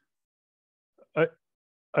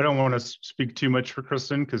 I don't want to speak too much for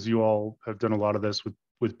Kristen because you all have done a lot of this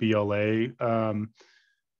with BLA.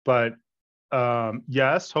 But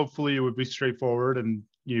yes, hopefully it would be straightforward and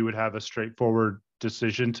you would have a straightforward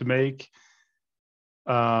decision to make.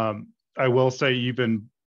 I will say even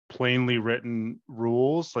plainly written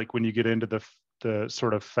rules, like when you get into the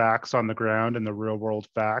sort of facts on the ground and the real world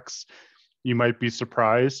facts, you might be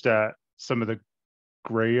surprised at some of the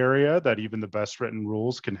gray area that even the best written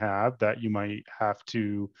rules can have that you might have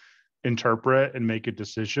to interpret and make a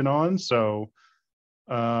decision on. So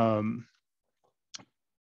I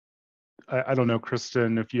don't know,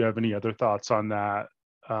 Kristen, if you have any other thoughts on that.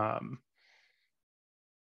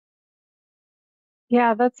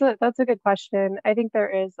 Yeah, that's a good question. I think there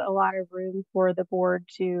is a lot of room for the board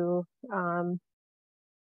to,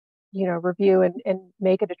 you know, review and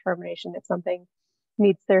make a determination if something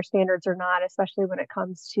meets their standards or not, especially when it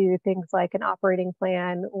comes to things like an operating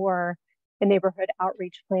plan or a neighborhood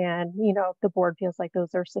outreach plan. You know, if the board feels like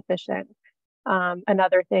those are sufficient.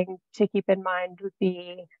 Another thing to keep in mind would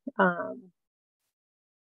be, well,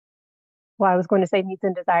 I was going to say needs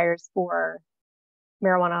and desires for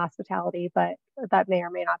marijuana hospitality, but that may or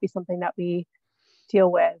may not be something that we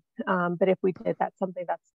deal with. But if we did, that's something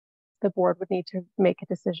that's the board would need to make a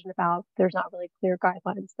decision about. There's not really clear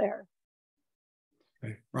guidelines there.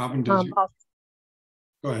 Okay, Robin, did you?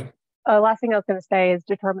 Go ahead. Last thing I was going to say is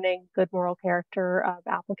determining good moral character of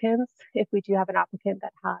applicants. If we do have an applicant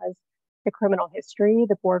that has a criminal history,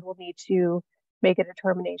 the board will need to make a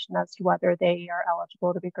determination as to whether they are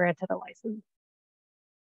eligible to be granted a license.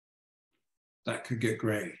 That could get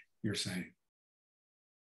gray, you're saying.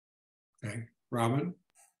 Okay, Robin?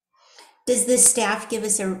 Does the staff give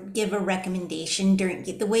a recommendation during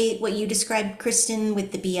the way what you described, Kristen,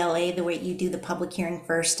 with the BLA, the way you do the public hearing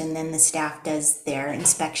first and then the staff does their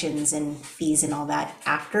inspections and fees and all that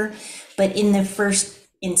after? But in the first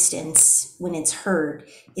instance, when it's heard,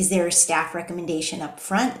 is there a staff recommendation up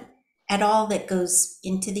front at all that goes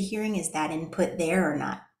into the hearing? Is that input there or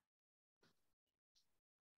not?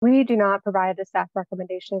 We do not provide a staff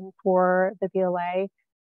recommendation for the BLA.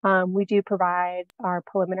 We do provide our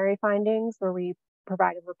preliminary findings where we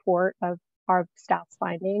provide a report of our staff's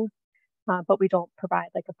findings, but we don't provide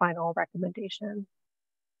like a final recommendation.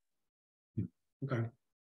 Okay.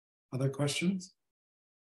 Other questions?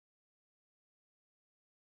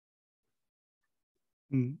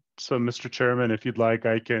 So, Mr. Chairman, if you'd like,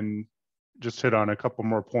 I can just hit on a couple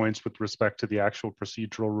more points with respect to the actual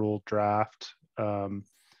procedural rule draft.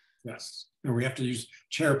 Yes, and we have to use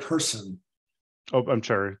chairperson. Oh, I'm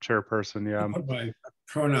sorry, chairperson, yeah. I put my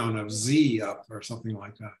pronoun of Z up or something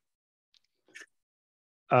like that.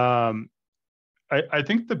 I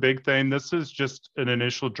think the big thing, this is just an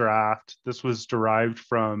initial draft. This was derived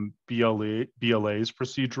from BLA's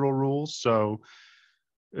procedural rules. So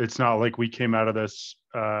it's not like we came out of this,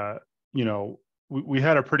 you know, we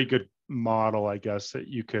had a pretty good model, I guess, that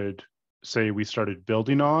you could say we started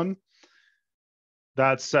building on.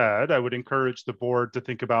 That said, I would encourage the board to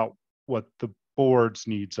think about what the board's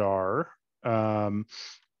needs are. I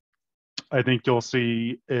think you'll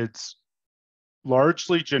see it's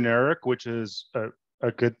largely generic, which is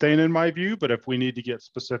a good thing in my view, but if we need to get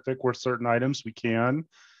specific with certain items, we can.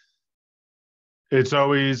 It's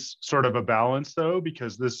always sort of a balance though,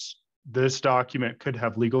 because this document could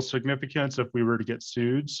have legal significance if we were to get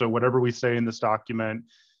sued. So whatever we say in this document,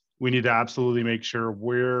 we need to absolutely make sure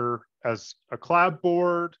we're, as a collab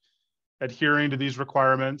board, adhering to these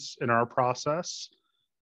requirements in our process.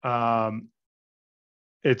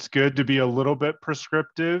 It's good to be a little bit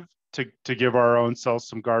prescriptive to give our own selves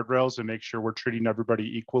some guardrails and make sure we're treating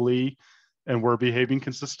everybody equally and we're behaving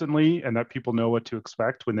consistently and that people know what to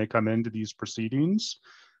expect when they come into these proceedings.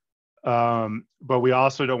 But we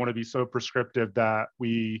also don't want to be so prescriptive that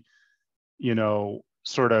we,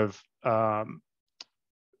 sort of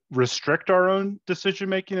restrict our own decision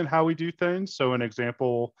making and how we do things. So an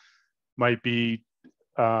example might be,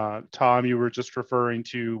 Tom, you were just referring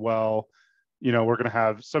to, well, we're going to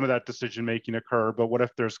have some of that decision making occur, but what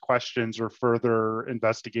if there's questions or further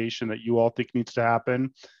investigation that you all think needs to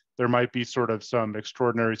happen? There might be sort of some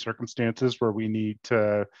extraordinary circumstances where we need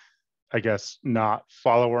to, I guess, not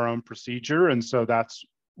follow our own procedure. And so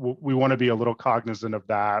we want to be a little cognizant of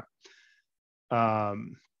that.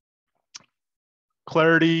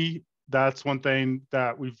 Clarity, that's one thing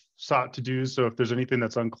that we've sought to do. So if there's anything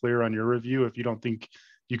that's unclear on your review, if you don't think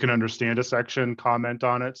you can understand a section, comment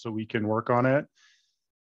on it so we can work on it.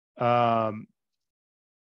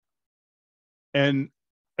 And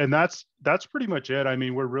that's pretty much it. I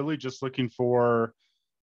mean, we're really just looking for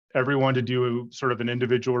everyone to do sort of an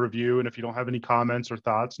individual review. And if you don't have any comments or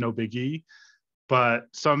thoughts, no biggie, but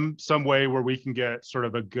some way where we can get sort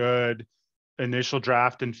of a good initial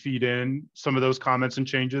draft and feed in some of those comments and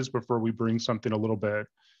changes before we bring something a little bit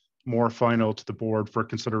more final to the board for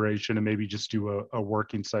consideration, and maybe just do a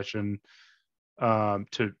working session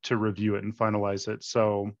to review it and finalize it.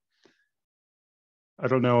 So I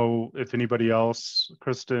don't know if anybody else,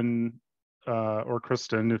 Kristen or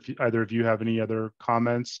Kristen, if either of you have any other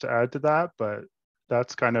comments to add to that, but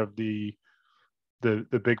that's kind of the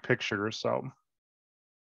big picture. So.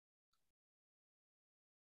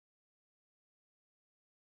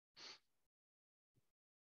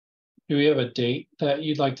 Do we have a date that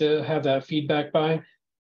you'd like to have that feedback by?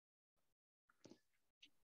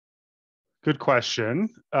 Good question.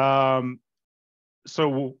 So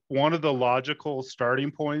one of the logical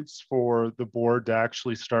starting points for the board to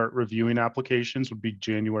actually start reviewing applications would be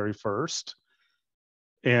January 1st.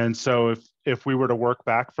 And so if we were to work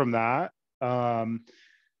back from that, I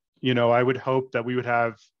would hope that we would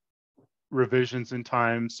have revisions in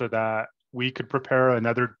time so that we could prepare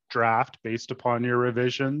another draft based upon your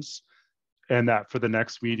revisions, and that for the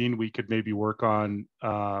next meeting, we could maybe work on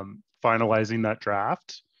finalizing that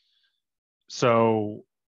draft. So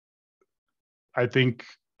I think,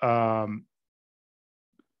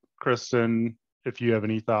 Kristen, if you have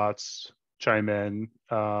any thoughts, chime in.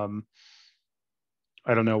 I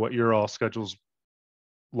don't know what your all schedule's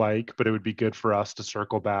like, but it would be good for us to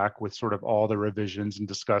circle back with sort of all the revisions and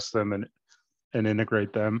discuss them and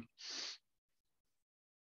integrate them.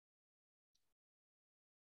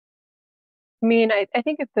 I mean, I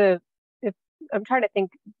think if I'm trying to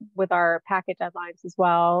think with our packet deadlines as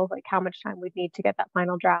well, like how much time we'd need to get that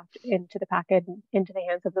final draft into the packet, into the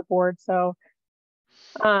hands of the board. So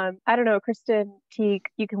I don't know, Kristen, Teague,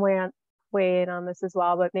 you can weigh in on this as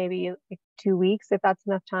well, but maybe like 2 weeks, if that's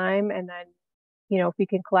enough time. And then, if we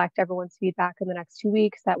can collect everyone's feedback in the next 2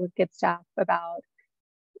 weeks, that would give staff about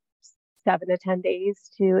 7 to 10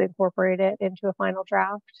 days to incorporate it into a final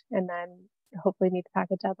draft and then hopefully meet the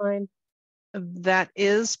packet deadline. That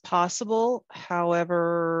is possible.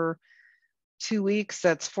 However, 2 weeks,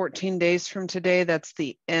 that's 14 days from today. That's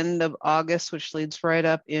the end of August, which leads right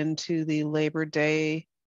up into the Labor Day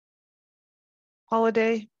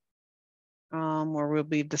holiday, where we'll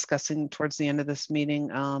be discussing towards the end of this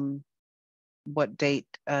meeting what date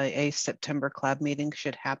a September collab meeting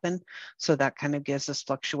should happen. So that kind of gives us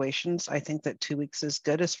fluctuations. I think that 2 weeks is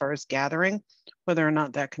good as far as gathering. Whether or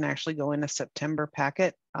not that can actually go in a September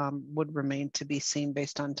packet would remain to be seen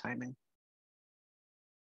based on timing.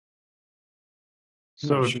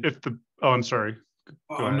 So I'm sorry.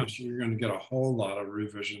 I'm not sure you're going to get a whole lot of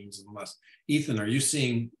revisions unless, Ethan, are you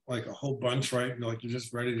seeing like a whole bunch, right? Like you're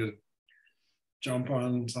just ready to jump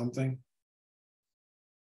on something?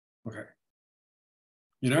 Okay.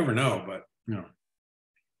 You never know, but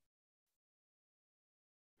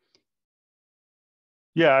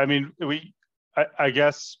Yeah, I mean, I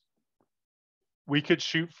guess we could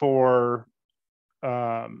shoot for,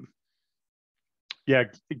 getting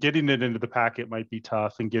it into the packet might be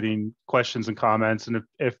tough, and getting questions and comments. And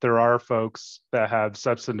if there are folks that have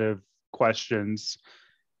substantive questions,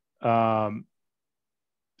 it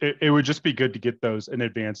would just be good to get those in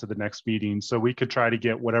advance of the next meeting. So we could try to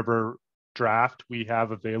get whatever draft we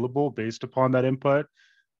have available based upon that input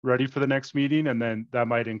ready for the next meeting. And then that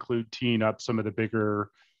might include teeing up some of the bigger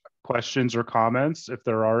questions or comments if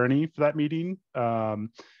there are any for that meeting.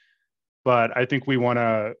 But I think we want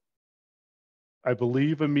to, I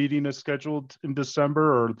believe a meeting is scheduled in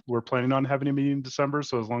December, or we're planning on having a meeting in December.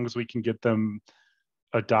 So as long as we can get them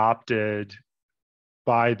adopted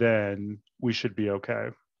by then, we should be okay.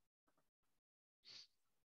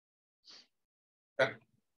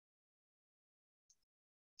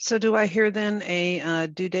 So do I hear then a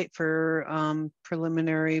due date for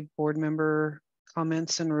preliminary board member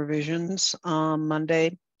comments and revisions on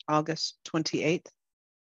Monday, August 28th?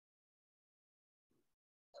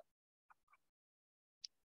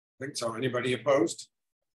 I think so. Anybody opposed?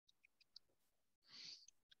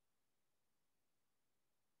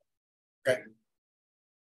 Okay.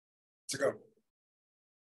 To go.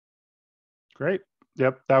 Great.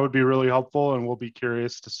 Yep, that would be really helpful, and we'll be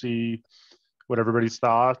curious to see what everybody's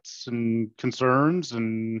thoughts and concerns,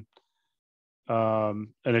 and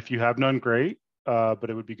if you have none, great. But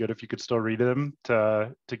it would be good if you could still read them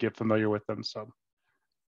to get familiar with them. So. I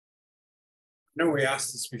know we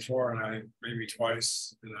asked this before, and maybe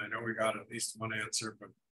twice, and I know we got at least one answer, but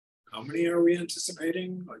how many are we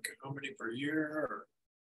anticipating? Like how many per year, or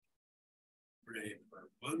how many per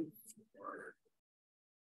month? Or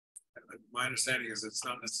my understanding is it's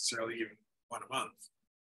not necessarily even one a month.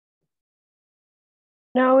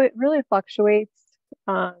 No, it really fluctuates.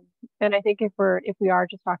 And I think if we are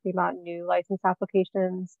just talking about new license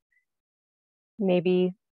applications,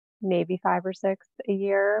 maybe 5 or 6 a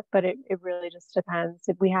year, but it really just depends.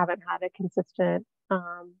 If we haven't had a consistent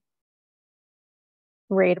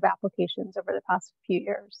rate of applications over the past few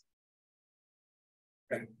years.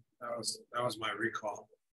 Okay, that was my recall.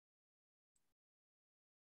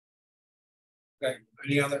 Okay,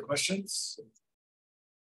 any other questions?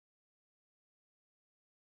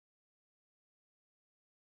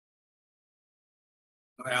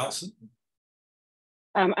 Allison?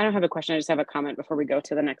 I don't have a question. I just have a comment before we go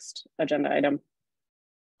to the next agenda item.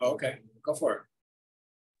 Oh, okay, go for it.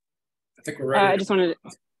 I think we're ready. I just wanted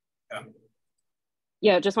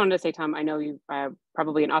to, just wanted to say, Tom, I know you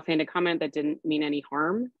probably an offhanded comment that didn't mean any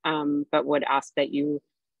harm, but would ask that you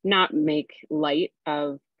not make light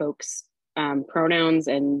of folks' pronouns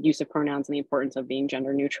and use of pronouns and the importance of being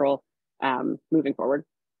gender neutral moving forward.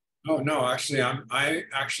 Oh no, actually, I'm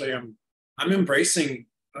embracing.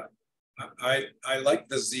 I like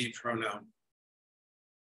the Z pronoun,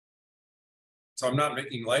 so I'm not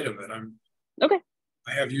making light of it. Okay.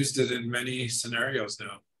 I have used it in many scenarios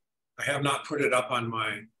now. I have not put it up on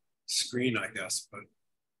my screen, I guess, but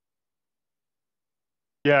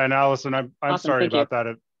Yeah, and Allison, I'm awesome, sorry about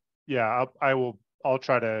that. I'll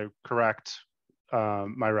try to correct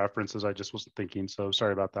my references. I just wasn't thinking, so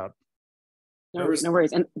sorry about that. No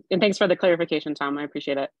worries, and thanks for the clarification, Tom. I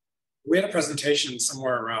appreciate it. We had a presentation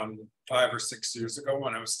somewhere around 5 or 6 years ago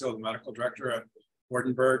when I was still the medical director at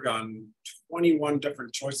Wardenburg on 21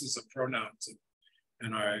 different choices of pronouns,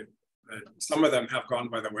 and some of them have gone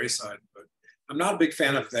by the wayside. But I'm not a big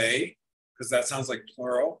fan of they, because that sounds like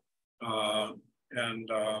plural, and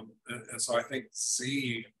so I think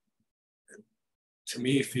Z to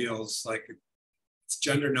me feels like it's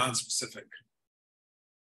gender non-specific.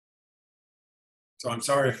 So I'm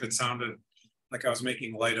sorry if it sounded like I was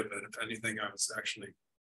making light of it. If anything, I was actually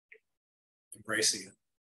embracing it.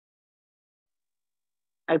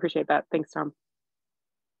 I appreciate that. Thanks, Tom.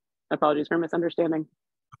 Apologies for misunderstanding.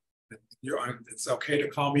 It's okay to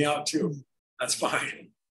call me out too. That's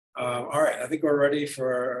fine. All right, I think we're ready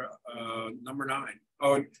for number 9.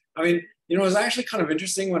 Oh, I mean, it was actually kind of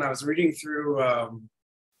interesting when I was reading through, I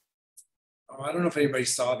don't know if anybody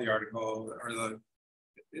saw the article or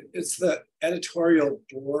it's the editorial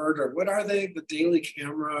board, or what are they? The Daily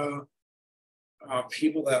Camera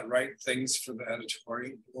people that write things for the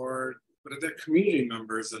editorial board, but they're community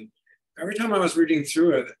members. And every time I was reading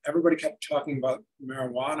through it, everybody kept talking about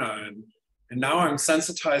marijuana, and now I'm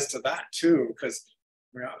sensitized to that too, because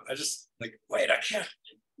I just like, wait, I can't.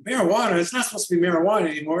 Marijuana, it's not supposed to be marijuana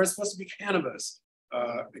anymore. It's supposed to be cannabis,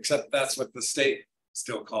 except that's what the state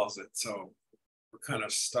still calls it. So we're kind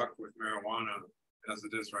of stuck with marijuana as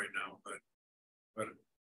it is right now, but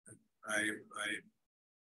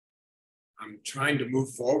I'm trying to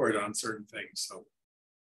move forward on certain things, so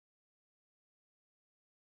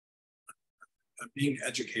I'm being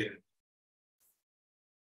educated.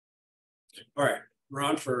 All right, we're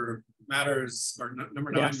on for matters, or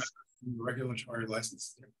number 9, yes. Matters from the regulatory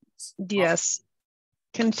license. Yes.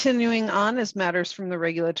 Continuing on is matters from the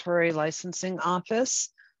regulatory licensing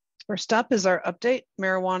office. First up is our update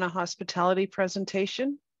marijuana hospitality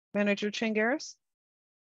presentation. Manager Changaris?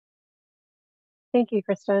 Thank you,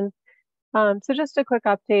 Kristen. So just a quick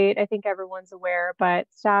update. I think everyone's aware, but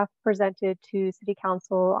staff presented to City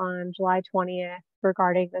Council on July 20th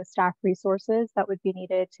regarding the staff resources that would be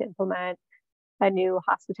needed to implement a new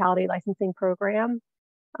hospitality licensing program.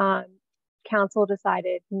 Council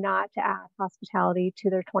decided not to add hospitality to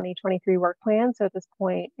their 2023 work plan. So at this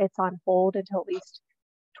point, it's on hold until at least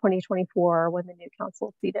 2024 when the new council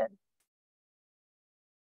is seated.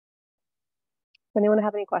 Does anyone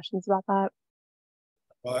have any questions about that?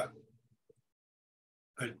 Well,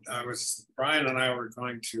 Brian and I were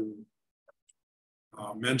going to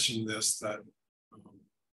mention this, that,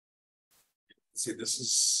 see, this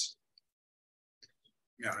is,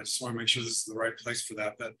 yeah, I just want to make sure this is the right place for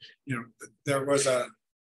that. That, you know, there was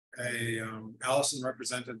Allison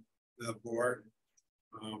represented the board,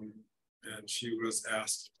 and she was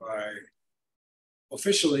asked by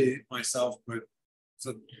officially myself, but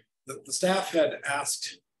so the staff had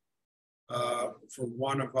asked for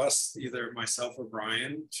one of us, either myself or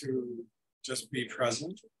Brian, to just be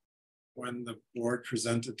present when the board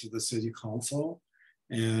presented to the city council.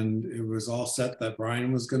 And it was all set that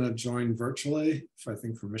Brian was going to join virtually, I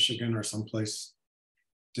think from Michigan or someplace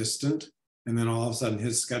distant. And then all of a sudden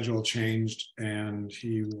his schedule changed and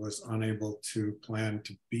he was unable to plan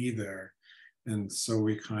to be there. And so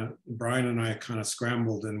Brian and I kind of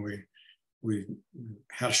scrambled, and we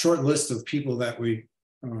had a short list of people that we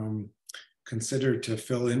considered to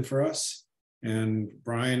fill in for us. And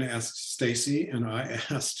Brian asked Stacy and I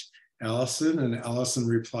asked Allison, and Allison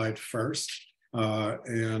replied first.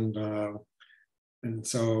 And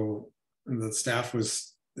so the staff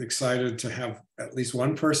was excited to have at least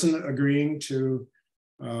one person agreeing to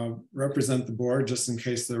represent the board just in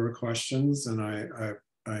case there were questions. And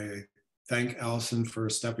I thank Allison for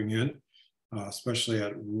stepping in, especially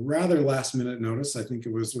at rather last minute notice. I think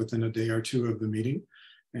it was within a day or two of the meeting.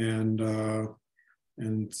 And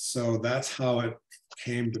so that's how it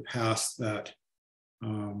came to pass that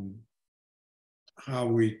how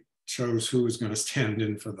we chose who was going to stand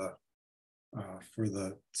in for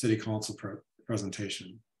the city council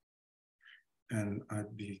presentation. And I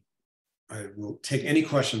will take any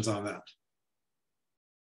questions on that.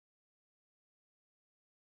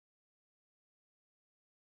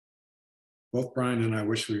 Both Brian and I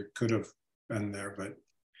wish we could have been there, but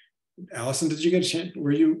Allison, did you get a chance?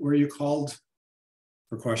 Were you called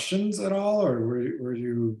for questions at all, or were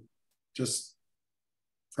you just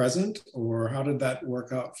present, or how did that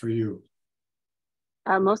work out for you?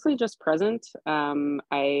 Mostly just present.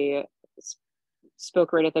 I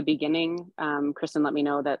spoke right at the beginning. Kristen let me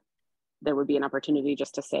know that there would be an opportunity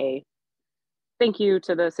just to say thank you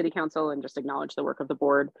to the city council and just acknowledge the work of the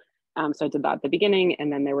board. So I did that at the beginning,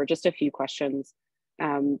 and then there were just a few questions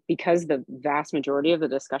because the vast majority of the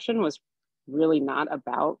discussion was really not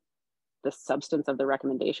about the substance of the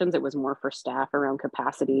recommendations. It was more for staff around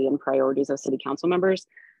capacity and priorities of city council members.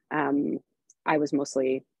 I was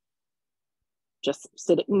mostly just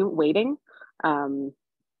sitting, waiting. I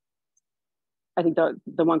think the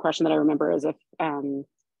one question that I remember is if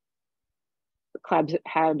clubs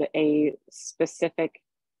had a specific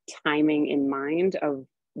timing in mind of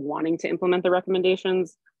wanting to implement the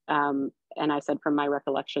recommendations. And I said from my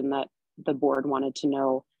recollection that the board wanted to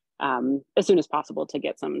know as soon as possible to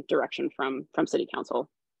get some direction from city council,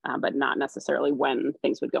 but not necessarily when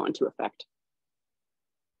things would go into effect.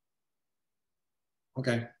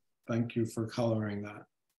 Okay, thank you for coloring that.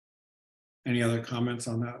 Any other comments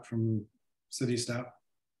on that from city staff,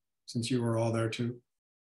 since you were all there too?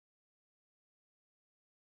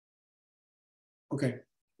 Okay.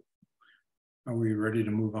 Are we ready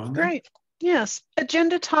to move on then? Great. Yes.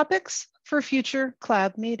 Agenda topics for future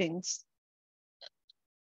CLAB meetings.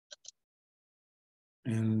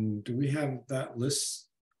 And do we have that list?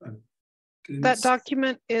 That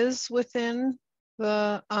document is within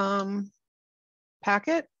the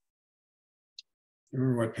packet.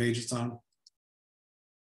 Remember what page it's on?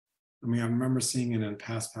 I mean, I remember seeing it in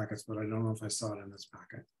past packets, but I don't know if I saw it in this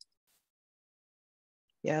packet.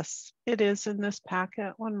 Yes, it is in this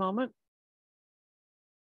packet. One moment.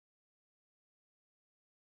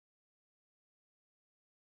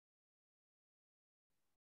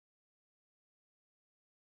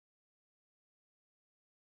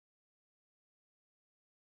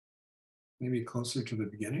 Maybe closer to the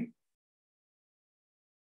beginning.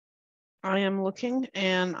 I am looking,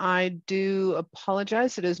 and I do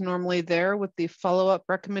apologize. It is normally there with the follow-up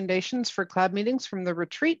recommendations for CLAB meetings from the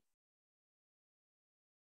retreat.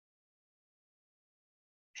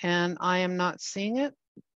 And I am not seeing it.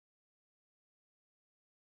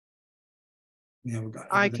 Yeah, we got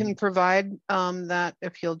I everything. can provide that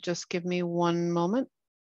if you'll just give me one moment.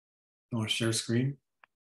 You want to share screen?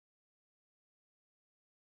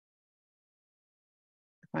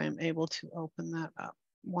 If I am able to open that up.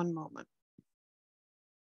 One moment.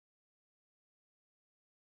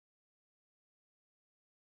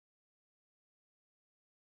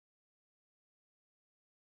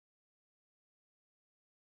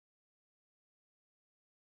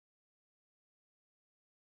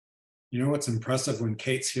 You know what's impressive when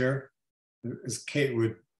Kate's here is Kate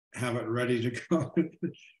would have it ready to go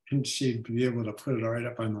and she'd be able to put it right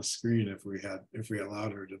up on the screen if we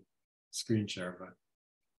allowed her to screen share. But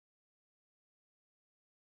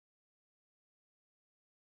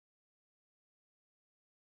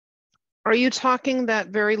Are you talking that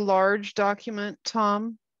very large document,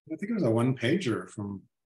 Tom? I think it was a one pager from,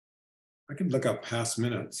 I could look up past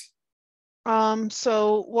minutes.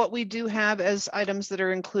 So what we do have as items that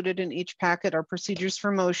are included in each packet are procedures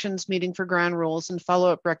for motions, meeting for ground rules, and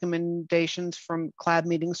follow-up recommendations from CLAB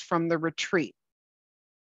meetings from the retreat.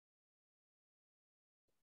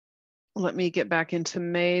 Let me get back into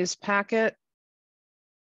May's packet.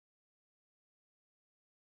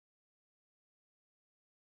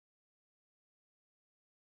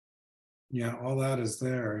 Yeah, all that is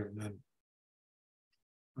there. And then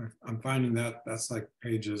I'm finding that that's like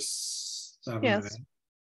pages 7 and 8. Yes.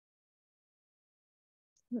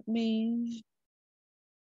 Let me,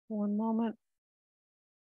 one moment.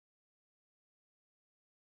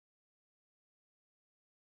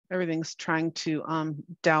 Everything's trying to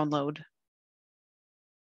download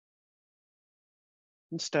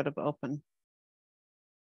instead of open.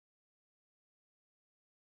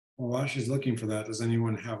 Well, while she's looking for that, does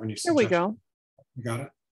anyone have any Here we suggestions? go. You got it?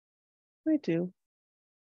 I do.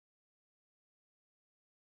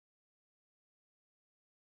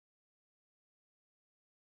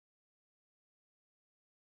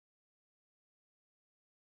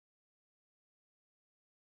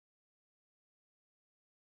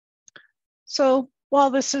 So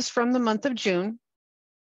while this is from the month of June,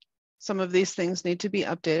 some of these things need to be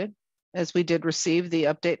updated, as we did receive the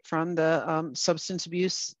update from the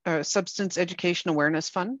Substance Education Awareness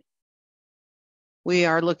Fund. We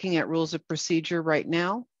are looking at rules of procedure right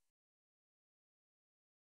now.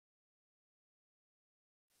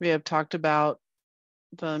 We have talked about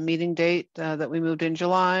the meeting date that we moved in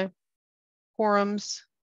July, quorums,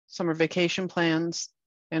 summer vacation plans,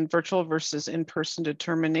 and virtual versus in-person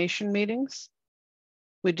determination meetings.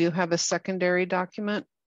 We do have a secondary document.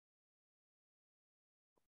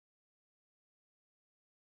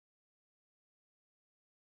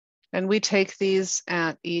 And we take these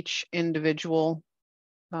at each individual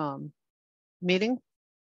meeting.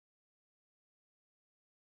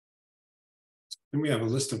 And we have a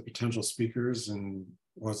list of potential speakers, and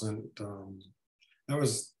wasn't that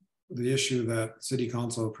was the issue that City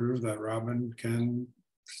Council approved, that Robin can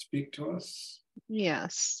speak to us?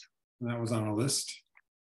 Yes. And that was on a list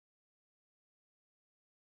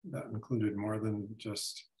that included more than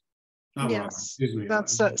just, not Robin, Yes, excuse me.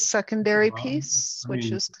 that's a secondary Robin. piece, I which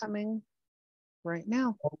mean, is coming right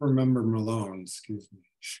now. I don't remember Malone, excuse me.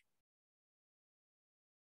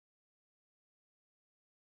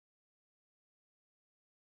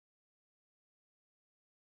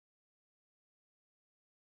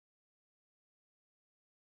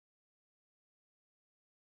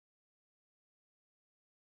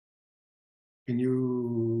 Can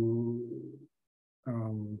you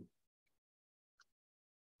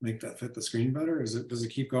make that fit the screen better? Does it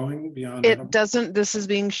keep going beyond? It doesn't. This is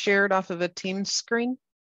being shared off of a Teams screen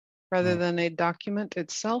rather Oh. than a document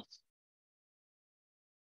itself.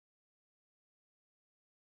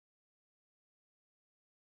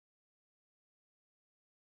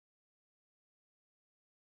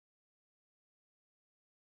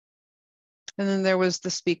 And then there was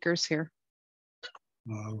the speakers here.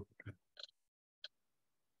 Oh, okay.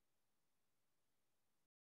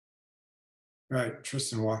 Right,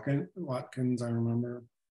 Tristan Watkins, I remember.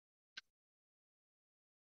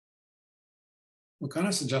 We kind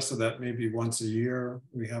of suggested that maybe once a year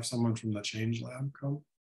we have someone from the Change Lab come.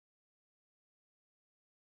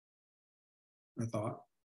 I thought.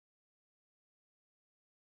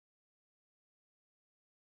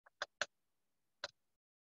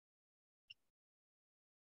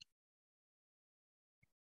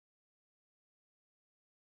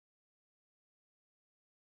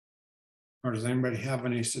 Or does anybody have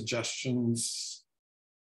any suggestions,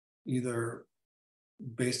 either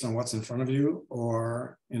based on what's in front of you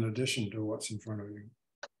or in addition to what's in front of you?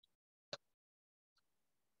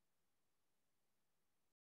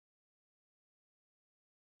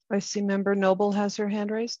 I see member Noble has her hand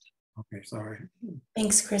raised. Okay, sorry.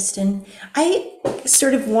 Thanks, Kristen. I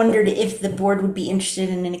sort of wondered if the board would be interested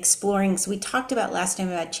in exploring. So we talked about last time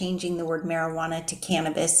about changing the word marijuana to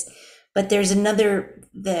cannabis, but there's another,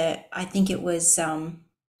 I think it was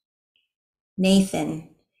Nathan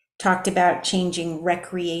talked about changing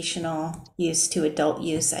recreational use to adult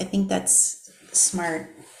use. I think that's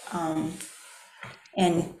smart,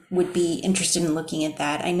 and would be interested in looking at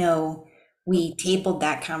that. I know we tabled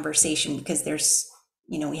that conversation because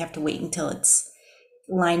we have to wait until it's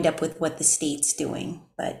lined up with what the state's doing,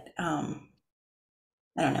 but I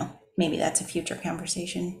don't know, maybe that's a future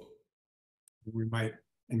conversation. We might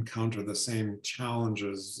encounter the same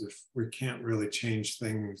challenges if we can't really change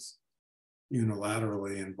things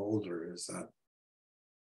unilaterally in Boulder.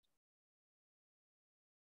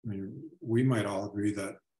 I mean, we might all agree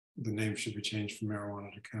that the name should be changed from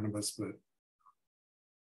marijuana to cannabis, but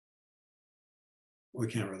we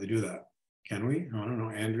can't really do that, can we? I don't know,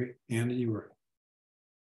 Andy, you were.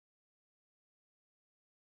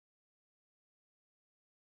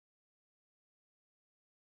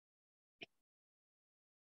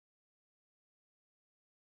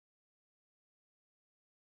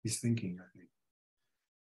 He's thinking, I think.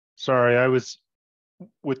 Sorry, I was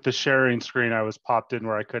with the sharing screen. I was popped in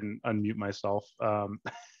where I couldn't unmute myself.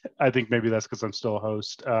 I think maybe that's because I'm still a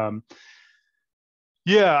host.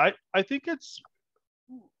 Yeah, I think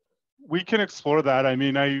we can explore that. I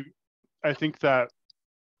mean, I think that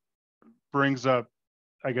brings up,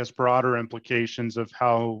 I guess, broader implications of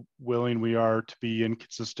how willing we are to be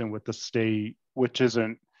inconsistent with the state, which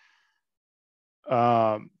isn't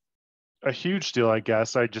a huge deal, I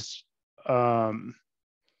guess.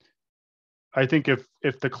 I think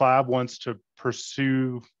if the collab wants to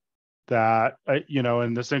pursue that,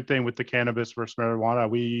 and the same thing with the cannabis versus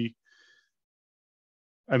marijuana,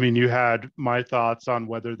 I mean, you had my thoughts on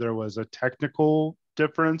whether there was a technical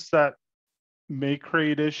difference that may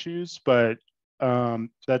create issues, but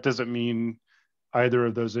that doesn't mean either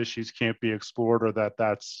of those issues can't be explored or that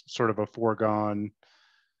that's sort of a foregone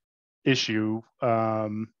issue.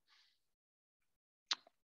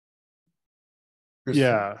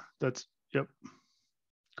 Yeah, yep.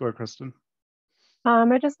 Go ahead, Kristen.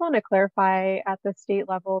 I just want to clarify, at the state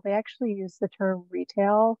level, they actually use the term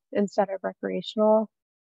retail instead of recreational.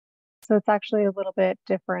 So it's actually a little bit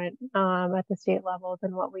different at the state level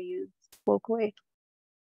than what we use locally.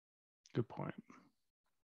 Good point.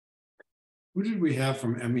 Who did we have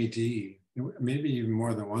from MED? Maybe even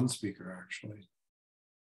more than one speaker, actually.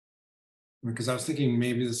 Because I was thinking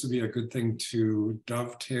maybe this would be a good thing to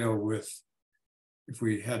dovetail with if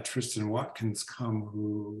we had Tristan Watkins come,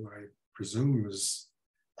 who I presume was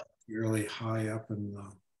really high up in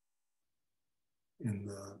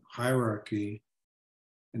the hierarchy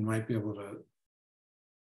and might be able to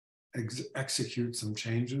execute some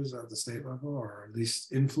changes at the state level, or at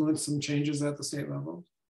least influence some changes at the state level.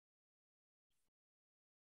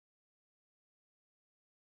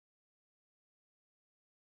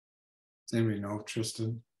 Does anybody know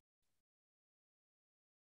Tristan?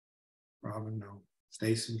 Robin, no.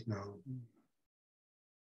 Stacy, no.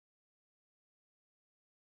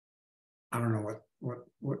 I don't know what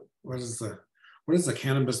does the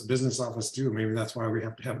cannabis business office do? Maybe that's why we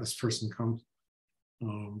have to have this person come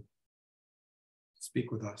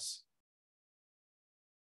speak with us.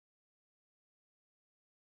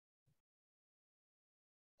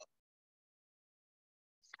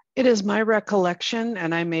 It is my recollection,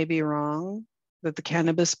 and I may be wrong, that the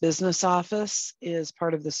Cannabis Business Office is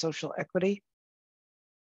part of the social equity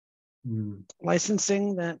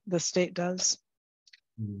licensing that the state does.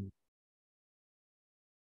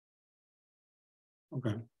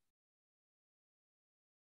 Okay.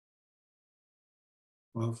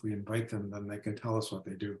 Well, if we invite them, then they can tell us what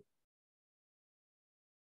they do.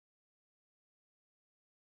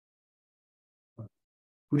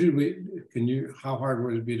 How hard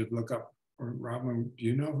would it be to look up, or Robin, do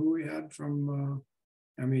you know who we had from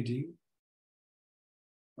MED?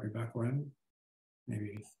 Way back when?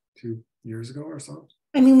 Maybe 2 years ago or so?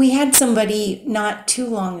 I mean, we had somebody not too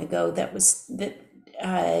long ago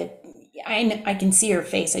I can see her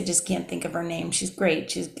face. I just can't think of her name. She's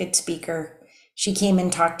great. She's a good speaker. She came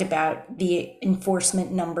and talked about the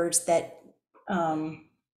enforcement numbers that the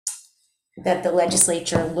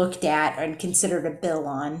legislature looked at and considered a bill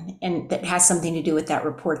on, and that has something to do with that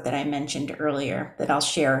report that I mentioned earlier that I'll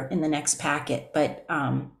share in the next packet. But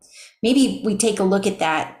maybe we take a look at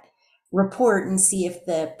that report and see if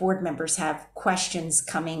the board members have questions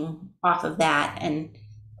coming off of that, and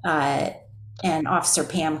Officer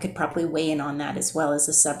Pam could probably weigh in on that as well as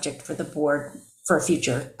a subject for the board for a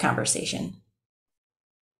future conversation.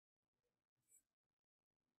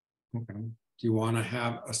 Okay. Do you want to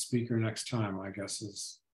have a speaker next time? I guess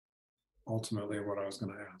is ultimately what I was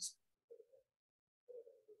going to ask.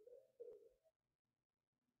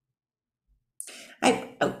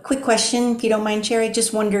 A quick question, if you don't mind, Chair. I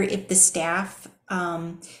just wonder if the staff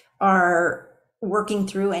are working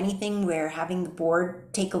through anything where having the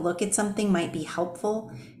board take a look at something might be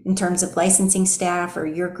helpful in terms of licensing staff or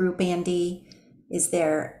your group, Andy.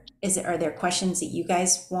 Are there questions that you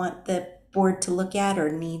guys want the board to look at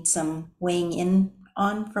or need some weighing in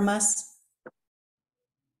on from us?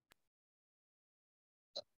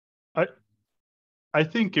 I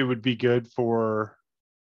think it would be good for,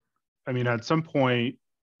 I mean, at some point,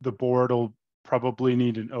 the board will probably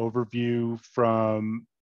need an overview from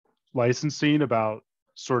licensing about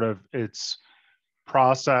sort of its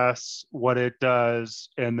process, what it does,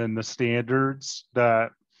 and then the standards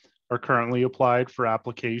that are currently applied for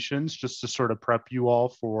applications, just to sort of prep you all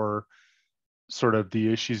for sort of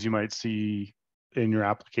the issues you might see in your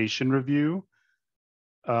application review.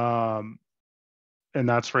 And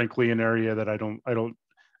that's frankly an area that I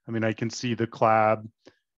mean, I can see the CLAB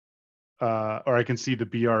or I can see the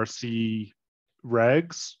BRC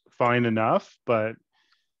regs fine enough, but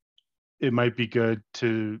it might be good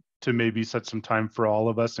to maybe set some time for all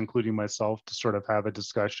of us, including myself, to sort of have a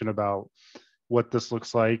discussion about what this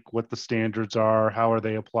looks like, what the standards are, how are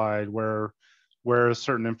they applied, where is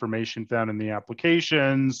certain information found in the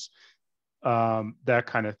applications, that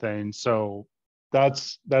kind of thing. So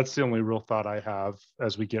that's the only real thought I have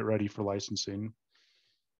as we get ready for licensing.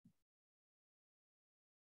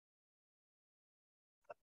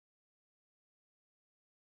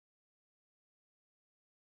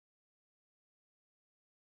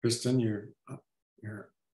 Kristen, you're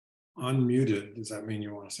unmuted. Does that mean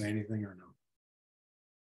you want to say anything or no?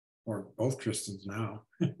 Or both Kristens now?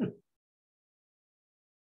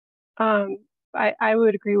 I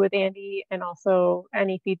would agree with Andy, and also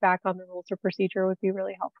any feedback on the rules of procedure would be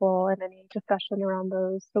really helpful, and any discussion around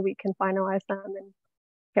those so we can finalize them and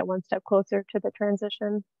get one step closer to the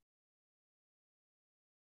transition.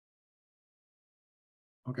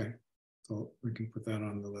 Okay, so we can put that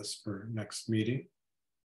on the list for next meeting.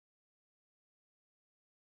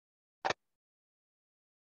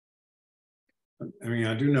 I mean,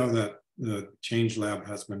 I do know that the Change Lab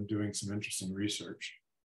has been doing some interesting research.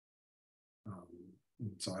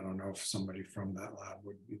 So I don't know if somebody from that lab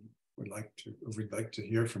would like to, or we'd like to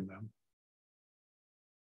hear from them.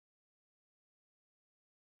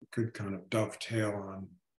 It could kind of dovetail on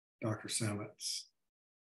Dr. Sammett's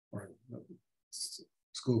or the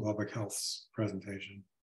School of Public Health's presentation.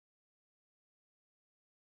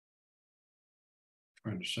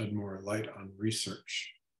 Trying to shed more light on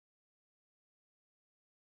research.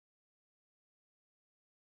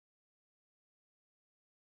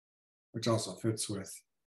 Which also fits with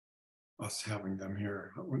us having them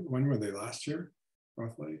here. When were they last year,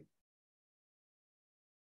 roughly?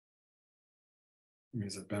 I mean,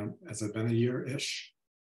 has it been a year-ish?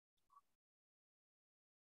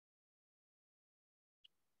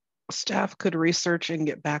 Staff could research and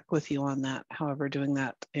get back with you on that. However, doing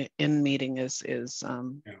that in meeting is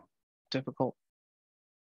difficult.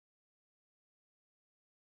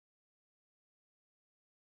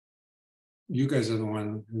 You guys are the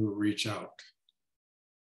one who reach out,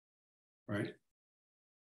 right?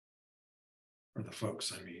 Or the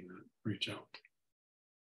folks, I mean, that reach out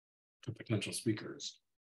to potential speakers.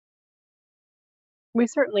 We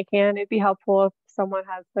certainly can. It'd be helpful if someone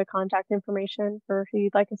has the contact information for who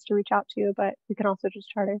you'd like us to reach out to, but we can also just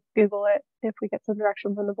try to Google it if we get some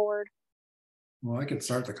direction from the board. Well, I could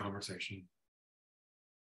start the conversation.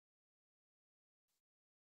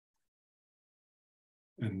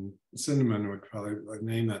 And Cinnamon would probably, the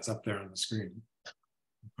name that's up there on the screen,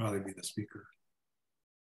 would probably be the speaker.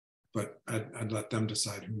 But I'd let them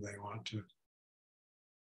decide who they want to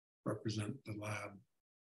represent the lab.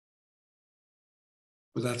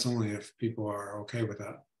 But that's only if people are okay with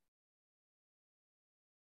that.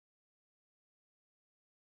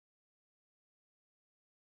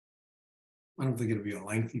 I don't think it'll be a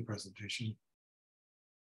lengthy presentation.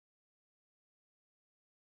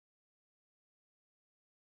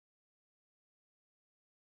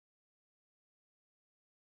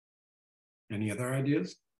 Any other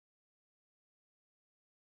ideas?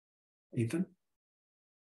 Ethan?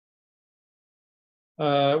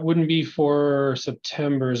 Wouldn't be for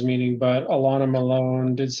September's meeting, but Alana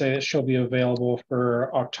Malone did say that she'll be available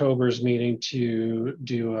for October's meeting to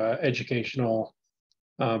do an educational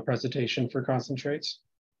presentation for concentrates.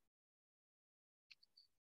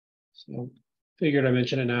 So figured I'd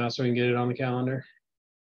mention it now so we can get it on the calendar.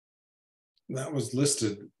 That was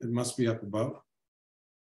listed. It must be up above.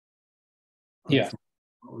 Yeah.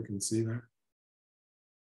 What we can see there.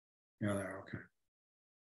 Yeah, there, okay.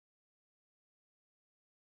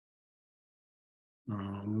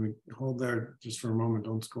 Let me hold there just for a moment.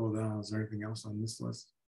 Don't scroll down. Is there anything else on this list?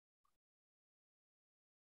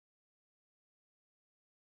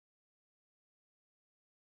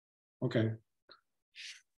 Okay.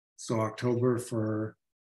 So October for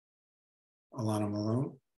Alana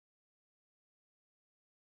Malone.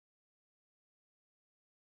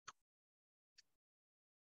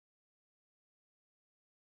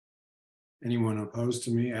 Anyone opposed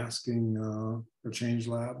to me asking for Change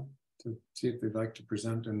Lab to see if they'd like to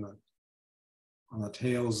present on the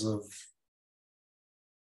tails of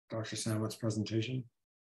Dr. Samet's presentation?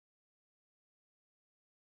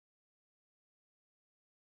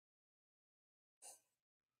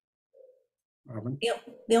 Robin?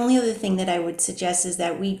 The only other thing that I would suggest is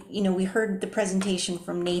that we heard the presentation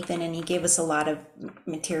from Nathan, and he gave us a lot of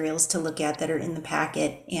materials to look at that are in the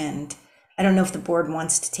packet. And I don't know if the board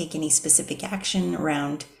wants to take any specific action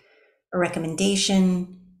around a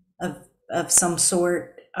recommendation of some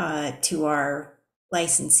sort to our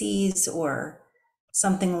licensees or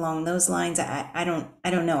something along those lines. I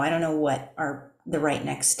don't know. I don't know what the right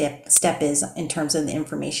next step is in terms of the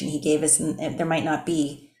information he gave us, and there might not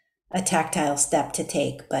be a tactile step to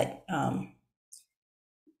take, but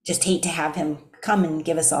just hate to have him come and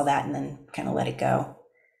give us all that and then kind of let it go.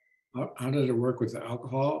 How did it work with the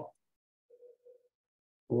alcohol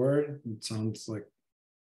board? It sounds like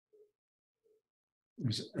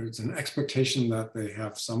it's an expectation that they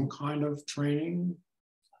have some kind of training,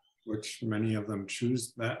 which many of them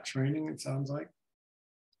choose that training, it sounds like.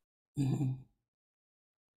 Mm-hmm.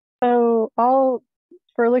 So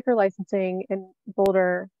for liquor licensing in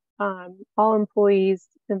Boulder, all employees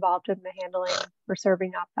involved in the handling or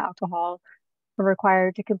serving up alcohol are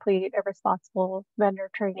required to complete a responsible vendor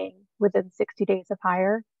training within 60 days of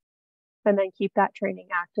hire, and then keep that training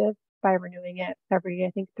active by renewing it every, I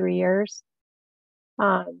think, 3 years.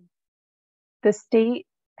 The state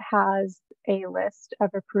has a list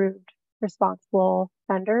of approved responsible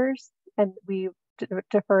vendors, and we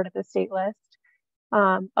defer to the state list.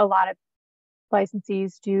 A lot of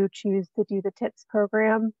licensees do choose to do the TIPS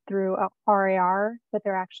program through RAR, but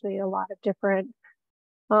there are actually a lot of different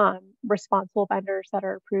responsible vendors that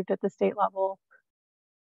are approved at the state level.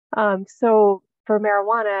 So for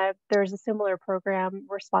marijuana, there's a similar program,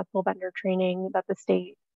 responsible vendor training, that the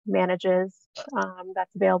state manages,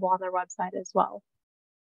 that's available on their website as well.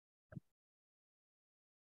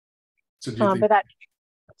 So do you think, but that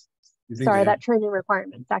that training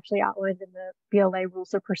requirement is actually outlined in the BLA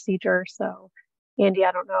rules of procedure. So Andy,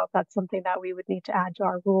 I don't know if that's something that we would need to add to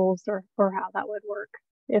our rules or how that would work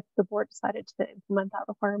if the board decided to implement that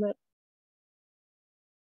requirement.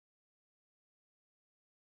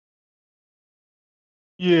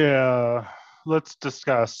 Yeah, let's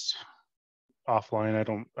discuss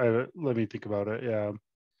offline. Let me think about it. Yeah.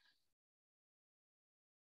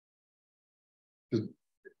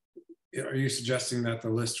 Are you suggesting that the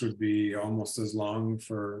list would be almost as long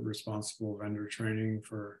for responsible vendor training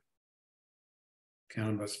for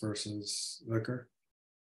cannabis versus liquor?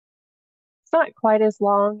 It's not quite as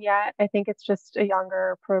long yet. I think it's just a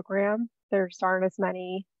younger program. There aren't as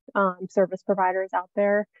many service providers out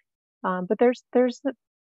there, but there's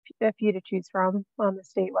a few to choose from on the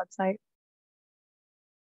state website.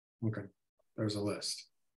 Okay, there's a list.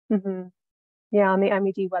 Mm-hmm. Yeah, on the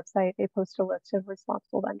MED website, they post a list of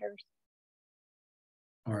responsible vendors.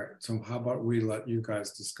 All right, so how about we let you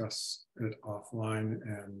guys discuss it offline,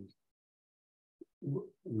 and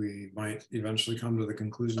we might eventually come to the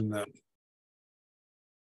conclusion that,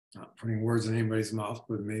 not putting words in anybody's mouth,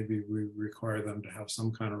 but maybe we require them to have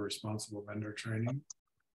some kind of responsible vendor training.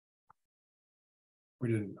 I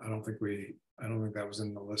don't think that was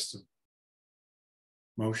in the list of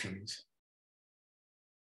motions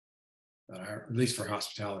that are, at least for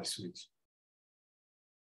hospitality suites.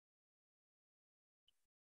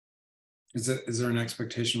 Is there an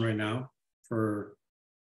expectation right now for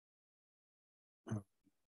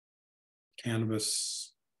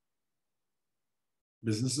cannabis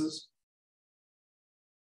businesses?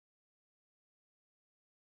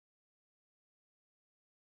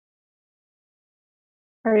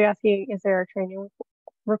 Are you asking, is there a training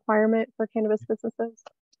requirement for cannabis businesses?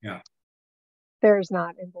 Yeah. There's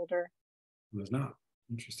not in Boulder. There's not.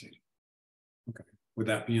 Interesting. Okay. Would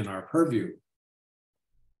that be in our purview?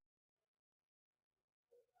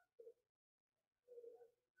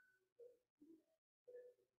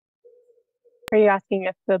 Are you asking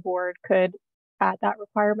if the board could add that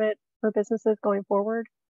requirement for businesses going forward?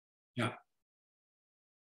 Yeah.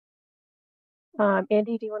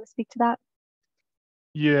 Andy, do you want to speak to that?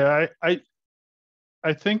 Yeah,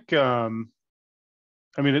 I think I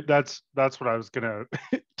mean that's what I was gonna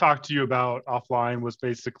talk to you about offline, was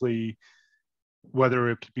basically whether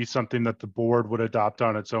it could be something that the board would adopt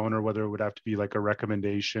on its own, or whether it would have to be like a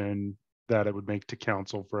recommendation that it would make to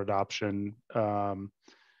council for adoption.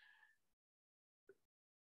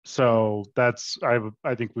 So that's,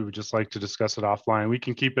 I think we would just like to discuss it offline. We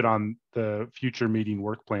can keep it on the future meeting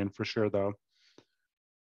work plan for sure, though.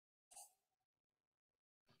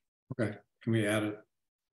 Okay, can we add it?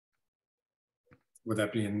 Would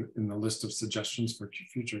that be in the list of suggestions for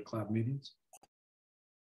future club meetings?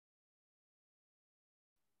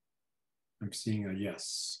 I'm seeing a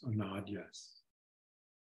yes, a nod yes.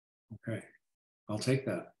 Okay, I'll take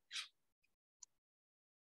that.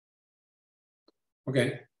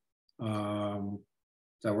 Okay, does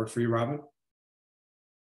that work for you, Robin?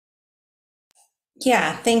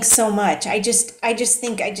 Yeah, thanks so much. I just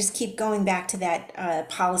think I just keep going back to that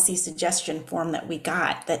policy suggestion form that we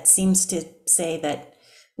got that seems to say that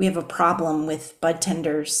we have a problem with bud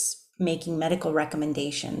tenders making medical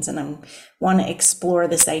recommendations, and I want to explore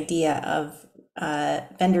this idea of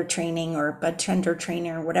vendor training or bud tender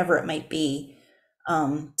trainer, whatever it might be,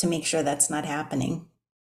 to make sure that's not happening.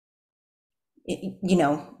 You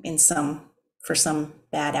know, for some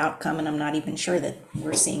bad outcome, and I'm not even sure that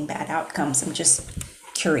we're seeing bad outcomes. I'm just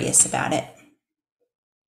curious about it.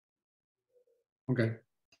 Okay,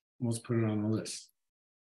 let's put it on the list.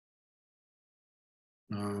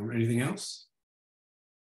 Anything else?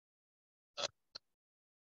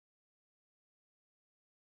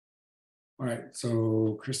 All right,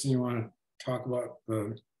 so Kristen, you want to talk about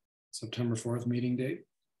the September 4th meeting date?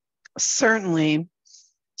 Certainly.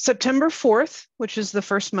 September 4th, which is the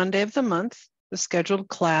first Monday of the month, the scheduled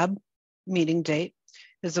CLAB meeting date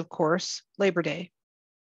is, of course, Labor Day.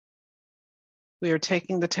 We are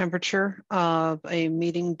taking the temperature of a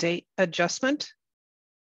meeting date adjustment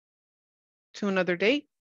to another date.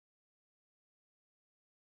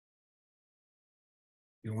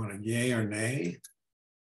 You want a yay or nay?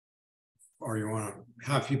 Or you want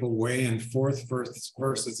to have people weigh in 4th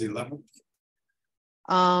versus 11th?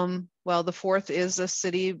 Well, the 4th is a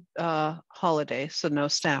city holiday, so no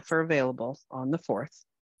staff are available on the 4th.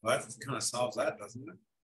 Well, that kind of solves that, doesn't it?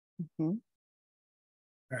 Mm-hmm.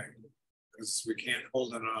 Okay, because we can't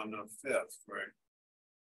hold it on the 5th,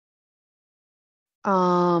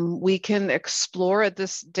 right? We can explore at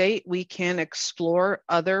this date, we can explore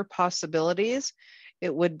other possibilities.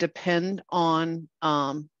 It would depend on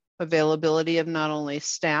availability of not only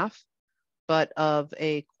staff, but of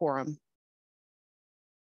a quorum.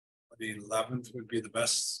 The 11th would be the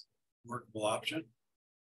best workable option.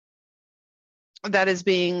 That is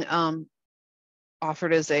being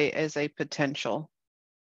offered as a potential.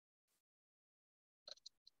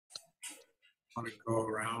 Want to go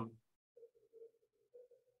around,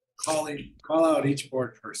 call out each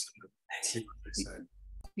board person and see what they say.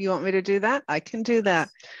 You want me to do that? I can do that.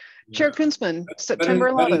 Yeah. Chair Kunzman, That's September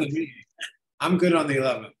 11th. I'm good on the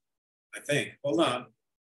 11th, I think. Hold on.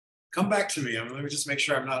 Come back to me. Let me just make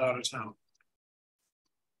sure I'm not out of town.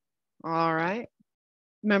 All right.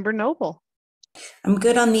 Member Noble. I'm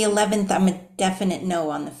good on the 11th. I'm a definite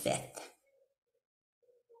no on the 5th.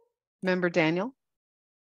 Member Daniel.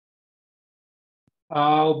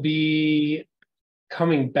 I'll be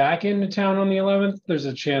coming back into town on the 11th. There's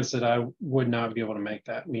a chance that I would not be able to make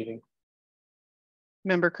that meeting.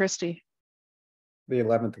 Member Christie. The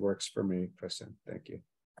 11th works for me, Kristen. Thank you.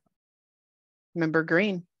 Member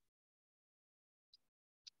Green.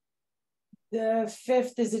 The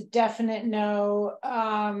 5th is a definite no.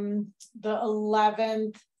 The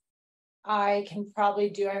 11th, I can probably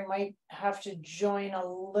do. I might have to join a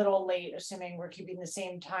little late, assuming we're keeping the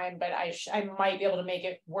same time, but I might be able to make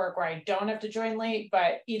it work where I don't have to join late,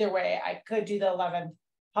 but either way, I could do the 11th,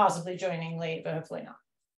 possibly joining late, but hopefully not.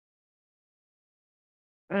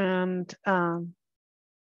 And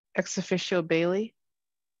ex officio Bailey.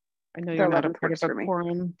 I know you're not a part of a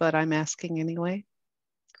quorum, but I'm asking anyway.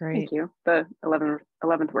 Great. Thank you. The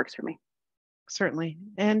 11th works for me. Certainly.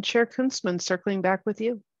 And Chair Kunzman, circling back with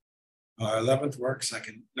you. 11th works.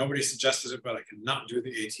 Nobody suggested it, but I cannot do the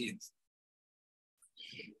 18th.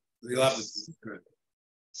 The 11th is good.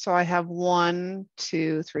 So I have 1,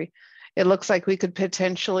 2, 3. It looks like we could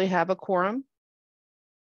potentially have a quorum.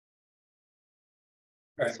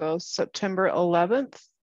 Okay. So September 11th.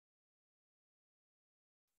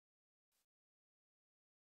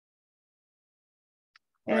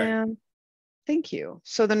 And thank you.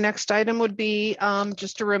 So the next item would be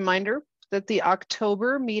just a reminder that the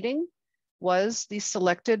October meeting was the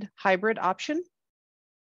selected hybrid option.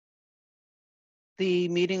 The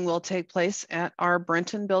meeting will take place at our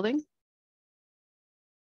Brenton building.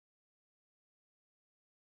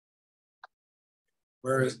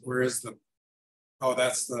 Where is the, oh,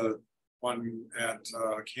 that's the one at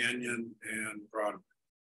Canyon and Broadway.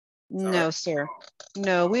 No, sir.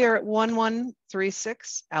 No, we are at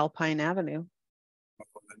 1136 Alpine Avenue.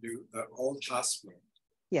 The old hospital.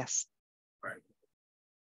 Yes. Right.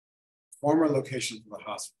 Former location for the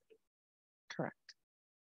hospital. Correct.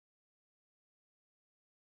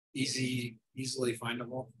 Easily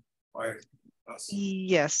findable by us.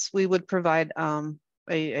 Yes, we would provide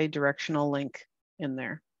a directional link in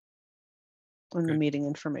there in the meeting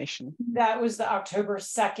information. That was the October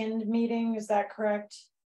 2nd meeting, is that correct?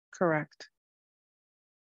 Correct.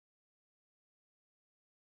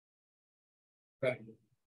 Okay.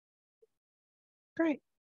 Great.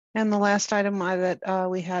 And the last item that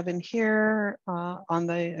we have in here on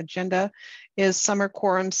the agenda is summer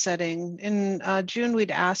quorum setting. In June,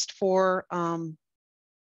 we'd asked for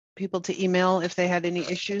people to email if they had any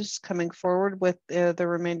issues coming forward with the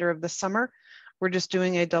remainder of the summer. We're just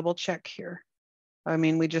doing a double check here. I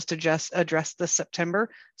mean, we just addressed the September,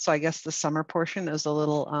 so I guess the summer portion is a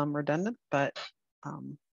little redundant, but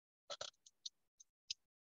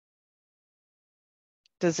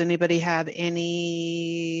does anybody have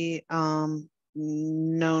any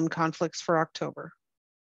known conflicts for October?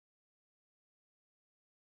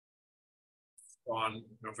 On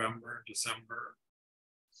November, December.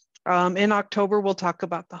 In October, we'll talk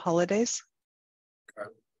about the holidays. Okay.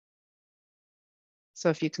 So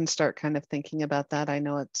if you can start kind of thinking about that, I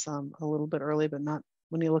know it's a little bit early, but not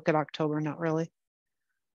when you look at October, not really.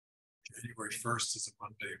 January 1st is a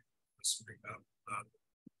Monday. Assuming that not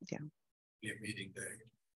be a meeting day.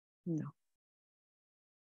 No.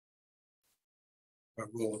 But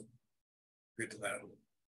we'll get to that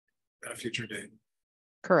at a future date.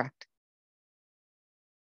 Correct.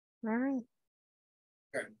 All right.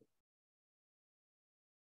 Okay.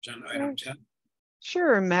 Agenda item 10.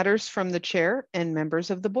 Sure, matters from the chair and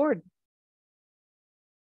members of the board.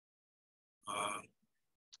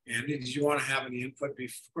 Andy, did you want to have any input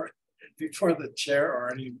before the chair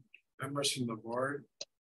or any members from the board?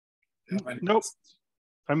 Nope,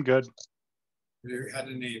 I'm good. Have you had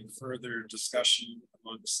any further discussion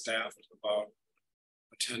among staff about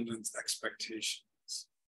attendance expectations?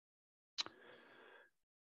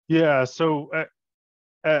 Yeah, so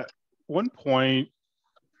at one point,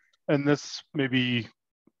 and this maybe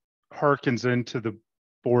harkens into the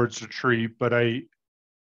board's retreat, but I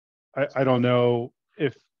don't know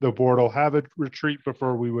if the board will have a retreat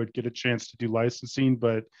before we would get a chance to do licensing,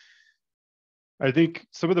 but I think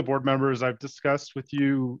some of the board members I've discussed with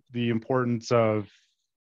you the importance of,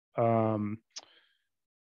 I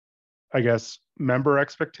guess, member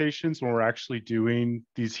expectations when we're actually doing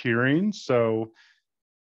these hearings. So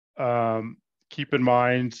keep in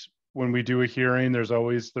mind when we do a hearing, there's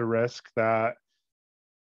always the risk that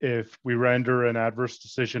if we render an adverse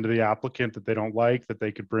decision to the applicant that they don't like, that they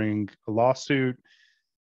could bring a lawsuit.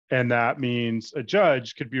 And that means a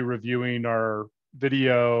judge could be reviewing our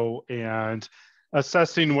video and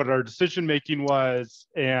assessing what our decision making was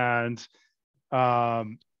and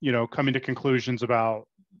coming to conclusions about,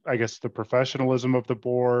 I guess, the professionalism of the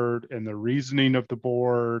board and the reasoning of the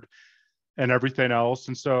board and everything else.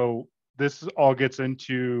 And so this all gets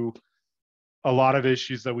into a lot of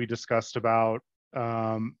issues that we discussed about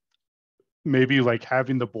maybe like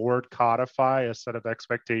having the board codify a set of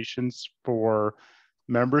expectations for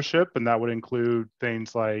membership. And that would include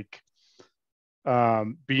things like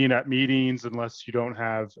being at meetings unless you don't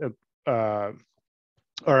have or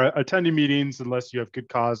attending meetings unless you have good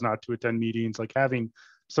cause not to attend meetings, like having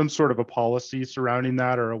some sort of a policy surrounding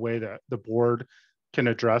that or a way that the board can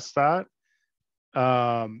address that.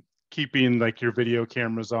 Keeping like your video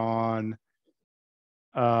cameras on.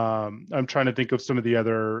 I'm trying to think of some of the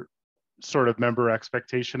other sort of member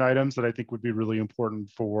expectation items that I think would be really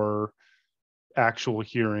important for actual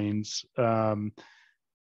hearings.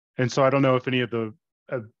 And so I don't know if any of the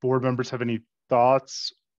board members have any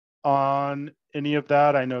thoughts on any of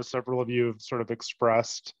that. I know several of you have sort of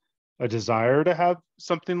expressed a desire to have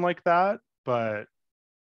something like that, but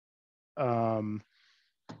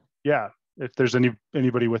yeah, if there's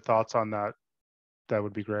anybody with thoughts on that, that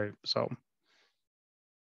would be great. So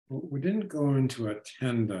we didn't go into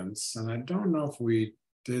attendance, and I don't know if we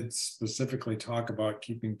did specifically talk about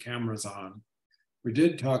keeping cameras on. We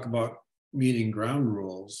did talk about meeting ground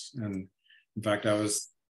rules, and in fact, I was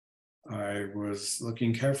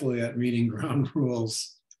looking carefully at meeting ground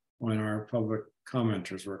rules when our public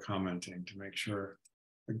commenters were commenting to make sure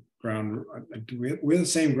the ground we have the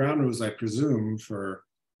same ground rules, I presume, for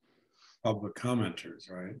public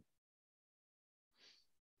commenters, right?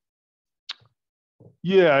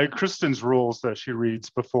 Yeah, Kristen's rules that she reads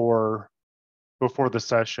before the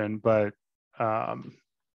session, but I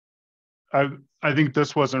think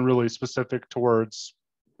this wasn't really specific towards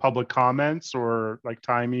public comments or like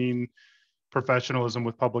timing professionalism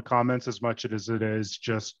with public comments as much as it is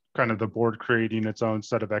just kind of the board creating its own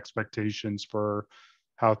set of expectations for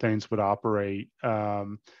how things would operate,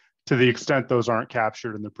 to the extent those aren't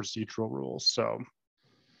captured in the procedural rules. So.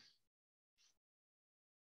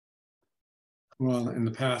 Well, in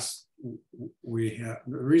the past, we had,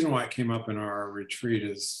 the reason why it came up in our retreat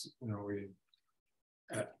is, you know, we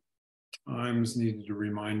at times needed to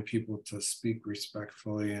remind people to speak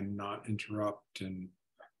respectfully and not interrupt, and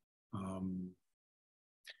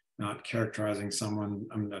not characterizing someone.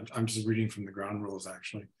 I'm just reading from the ground rules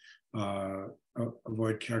actually.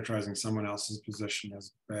 Avoid characterizing someone else's position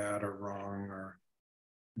as bad or wrong or,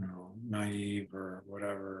 you know, naive or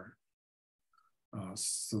whatever.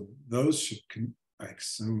 So those should, I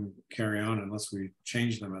assume, carry on unless we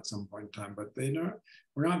change them at some point in time. But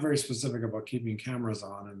we're not very specific about keeping cameras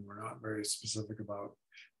on, and we're not very specific about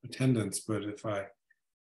attendance. But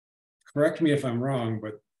correct me if I'm wrong,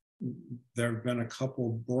 but there have been a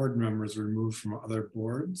couple board members removed from other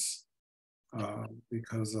boards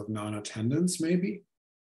because of non-attendance, maybe.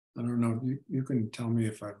 I don't know. You can tell me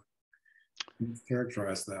if I've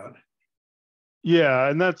characterized that. Yeah,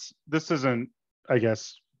 and this isn't, I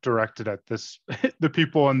guess, directed at the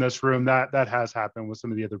people in this room. That has happened with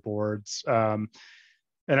some of the other boards, and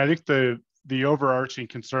I think the overarching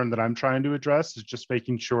concern that I'm trying to address is just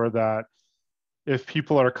making sure that if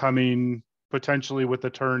people are coming potentially with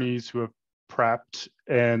attorneys who have prepped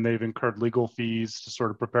and they've incurred legal fees to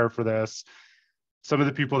sort of prepare for this, some of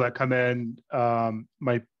the people that come in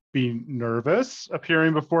might be nervous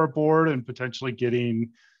appearing before a board and potentially getting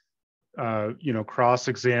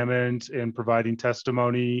cross-examined and providing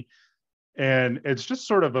testimony. And it's just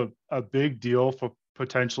sort of a big deal for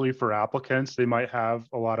potentially for applicants. They might have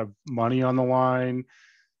a lot of money on the line.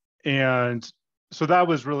 And so that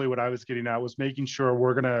was really what I was getting at, was making sure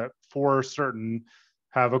we're going to, for certain,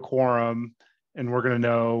 have a quorum, and we're going to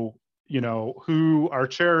know, who our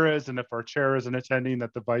chair is. And if our chair isn't attending,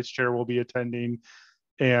 that the vice chair will be attending.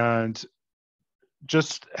 And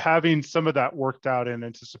just having some of that worked out in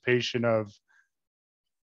anticipation of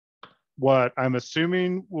what I'm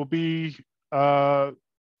assuming will be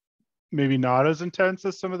maybe not as intense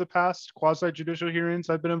as some of the past quasi-judicial hearings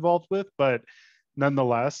I've been involved with, but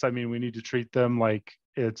nonetheless, I mean, we need to treat them like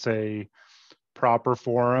it's a proper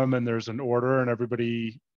forum and there's an order and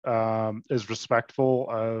everybody is respectful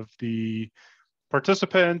of the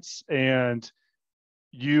participants, and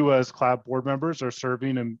you as CLAB board members are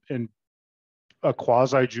serving in a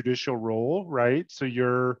quasi-judicial role, right? So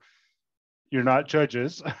you're not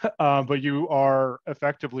judges, but you are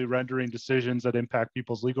effectively rendering decisions that impact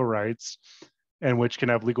people's legal rights and which can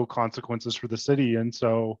have legal consequences for the city. And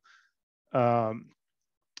so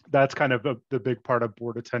that's kind of the big part of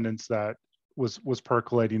board attendance that was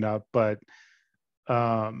percolating up. But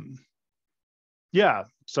yeah,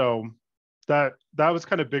 so that was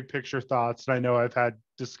kind of big picture thoughts. And I know I've had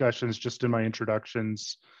discussions just in my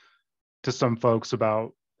introductions to some folks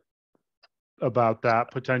about that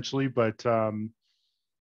potentially, but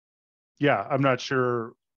yeah, I'm not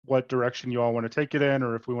sure what direction you all want to take it in,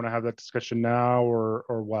 or if we want to have that discussion now or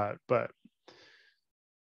what, but.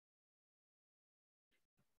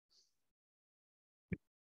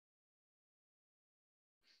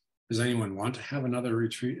 Does anyone want to have another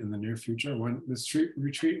retreat in the near future? When this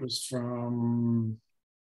retreat was from,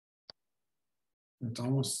 it's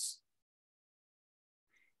almost,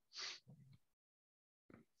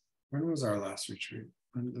 when was our last retreat?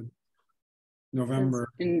 November.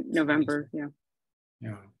 In November, yeah.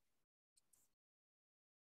 Yeah.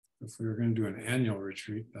 If we were going to do an annual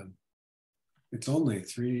retreat, then it's only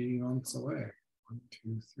 3 months away. 1,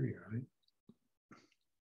 2, 3, right?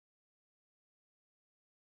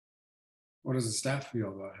 What does the staff feel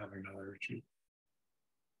about having another retreat?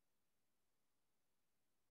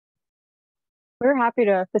 We're happy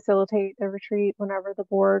to facilitate a retreat whenever the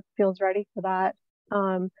board feels ready for that.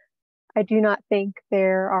 I do not think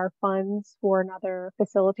there are funds for another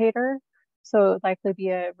facilitator, so it would likely be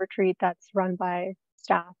a retreat that's run by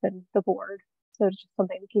staff and the board. So it's just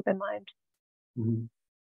something to keep in mind. Mm-hmm.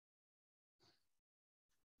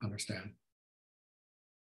 Understand.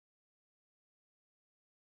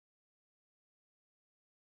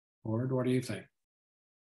 Board, what do you think?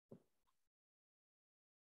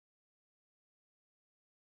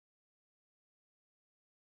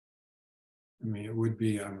 I mean, it would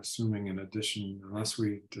be, I'm assuming, in addition, unless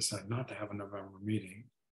we decide not to have a November meeting,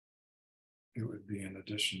 it would be in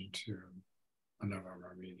addition to a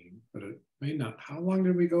November meeting, but it may not. How long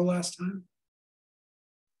did we go last time?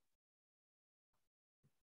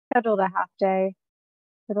 Scheduled a half day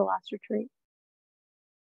for the last retreat.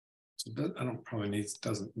 So that, I don't probably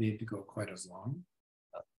doesn't need to go quite as long.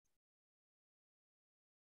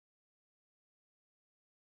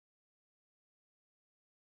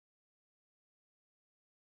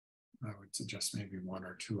 I would suggest maybe 1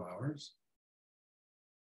 or 2 hours.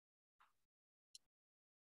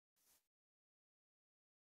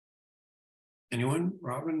 Anyone?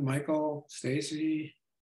 Robin, Michael, Stacy,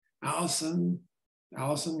 Allison?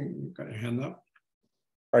 Allison, you got your hand up.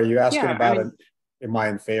 Are you asking Yeah, about am I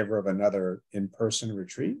in favor of another in-person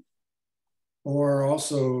retreat? Or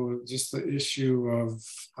also just the issue of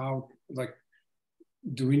how, like,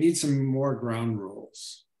 do we need some more ground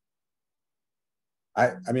rules?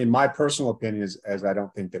 I mean, my personal opinion is I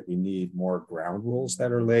don't think that we need more ground rules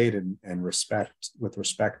that are laid and with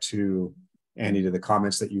respect to, Andy, to the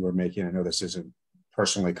comments that you were making. I know this isn't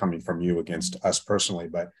personally coming from you against us personally,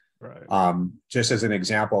 but right. Just as an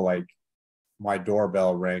example, like my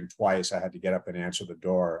doorbell rang twice. I had to get up and answer the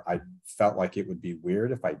door. I felt like it would be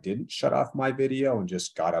weird if I didn't shut off my video and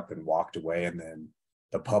just got up and walked away, and then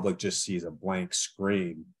the public just sees a blank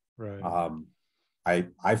screen. Right.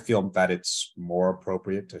 I feel that it's more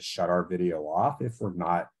appropriate to shut our video off if we're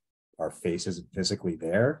not, our face isn't physically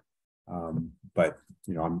there. But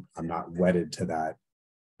you know, I'm not wedded to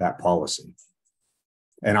that policy.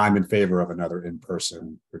 And I'm in favor of another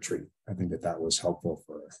in-person retreat. I think that was helpful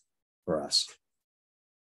for us.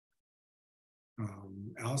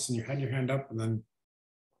 Allison, you had your hand up and then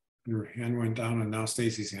your hand went down, and now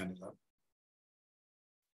Stacy's hand is up.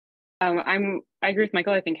 I agree with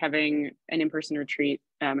Michael. I think having an in-person retreat,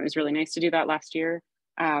 it was really nice to do that last year.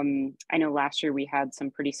 I know last year we had some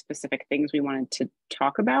pretty specific things we wanted to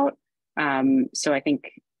talk about. So I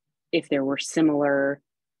think if there were similar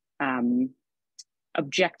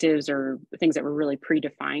objectives or things that were really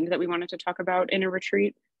predefined that we wanted to talk about in a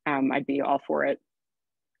retreat, I'd be all for it.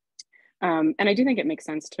 And I do think it makes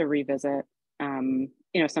sense to revisit, you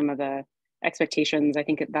know, some of the expectations. I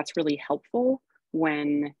think that's really helpful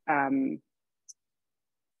when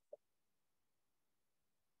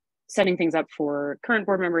setting things up for current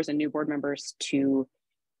board members and new board members to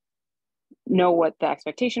know what the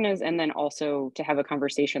expectation is, and then also to have a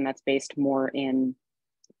conversation that's based more in,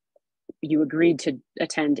 you agreed to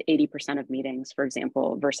attend 80% of meetings, for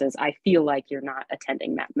example, versus I feel like you're not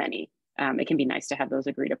attending that many. It can be nice to have those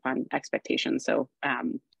agreed upon expectations. So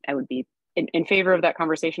I would be in favor of that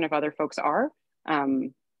conversation if other folks are,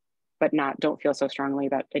 but don't feel so strongly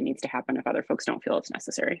that it needs to happen if other folks don't feel it's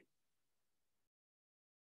necessary.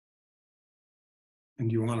 And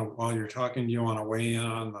do you want to, while you're talking, do you want to weigh in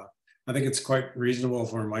on the, I think it's quite reasonable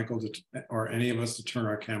for Michael to, or any of us to turn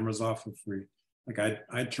our cameras off if we, like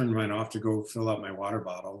I turned mine off to go fill up my water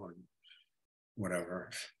bottle and whatever.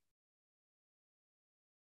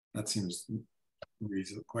 That seems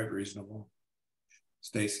quite reasonable.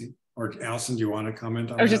 Stacy or Allison, do you want to comment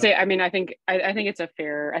on that? I was just saying, I mean, I think it's a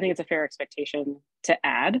fair expectation to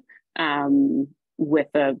add, with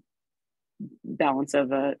a balance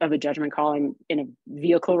of a judgment call. I'm in a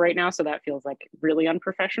vehicle right now, so that feels like really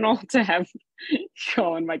unprofessional to have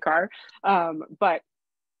go in my car. But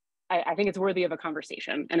I think it's worthy of a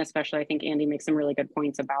conversation, and especially I think Andy makes some really good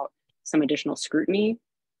points about some additional scrutiny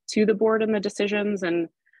to the board and the decisions, and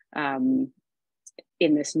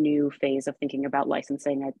in this new phase of thinking about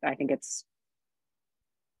licensing, I think it's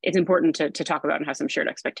important to talk about and have some shared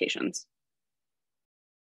expectations.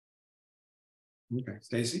 Okay,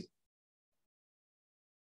 Stacy?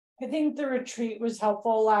 I think the retreat was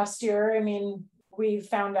helpful last year. I mean, we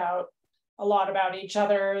found out a lot about each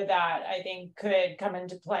other that I think could come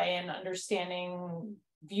into play in understanding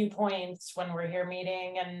viewpoints when we're here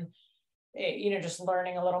meeting, and you know, just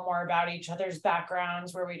learning a little more about each other's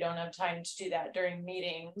backgrounds where we don't have time to do that during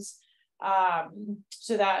meetings.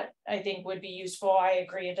 So that I think would be useful. I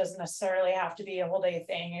agree, it doesn't necessarily have to be a whole day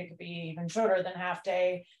thing. It could be even shorter than half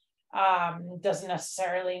day. Doesn't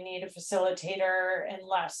necessarily need a facilitator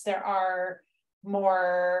unless there are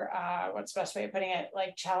more, what's the best way of putting it,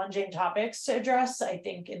 like challenging topics to address. I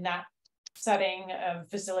think in that setting, a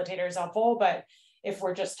facilitator is helpful, but if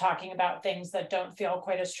we're just talking about things that don't feel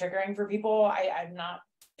quite as triggering for people, I'm not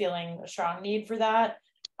feeling a strong need for that.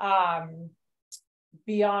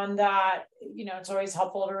 Beyond that, you know, it's always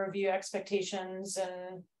helpful to review expectations,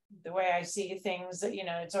 and the way I see things, that, you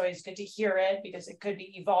know, it's always good to hear it because it could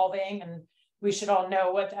be evolving, and we should all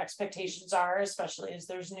know what the expectations are, especially as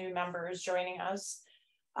there's new members joining us.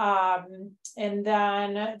 And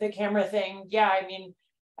then the camera thing, yeah, I mean,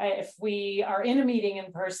 if we are in a meeting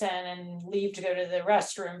in person and leave to go to the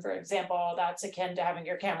restroom, for example, that's akin to having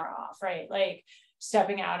your camera off, right? Like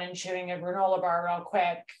stepping out and chewing a granola bar real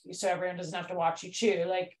quick so everyone doesn't have to watch you chew.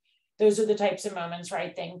 Like those are the types of moments where I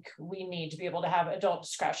think we need to be able to have adult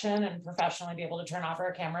discretion and professionally be able to turn off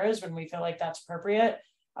our cameras when we feel like that's appropriate,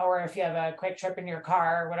 or if you have a quick trip in your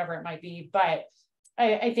car or whatever it might be. But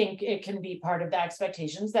I think it can be part of the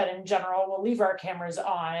expectations that in general we'll leave our cameras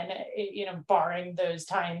on, you know, barring those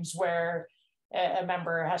times where a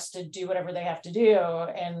member has to do whatever they have to do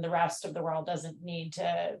and the rest of the world doesn't need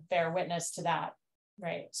to bear witness to that,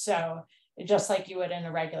 right? So just like you would in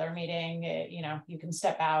a regular meeting, you know, you can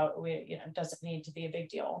step out, you know, it doesn't need to be a big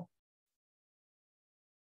deal.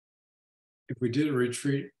 If we did a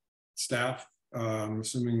retreat, staff, I'm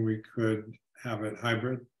assuming we could have it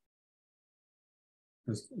hybrid.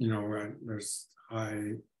 Because, you know, there's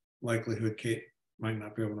high likelihood Kate might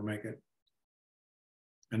not be able to make it,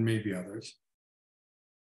 and maybe others.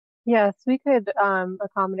 Yes, we could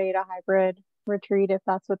accommodate a hybrid retreat if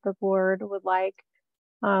that's what the board would like.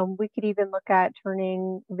 We could even look at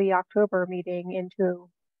turning the October meeting into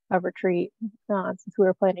a retreat, since we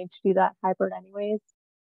were planning to do that hybrid anyways.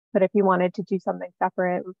 But if you wanted to do something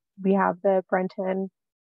separate, we have the Brenton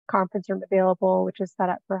conference room available, which is set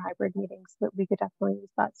up for hybrid meetings, but we could definitely use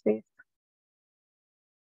that space.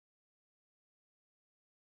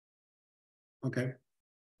 Okay.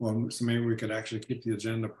 Well, so maybe we could actually keep the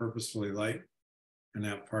agenda purposefully light and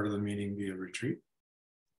have part of the meeting be a retreat.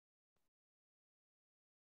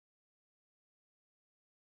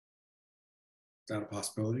 Is that a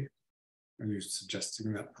possibility? Are you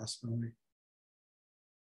suggesting that possibility?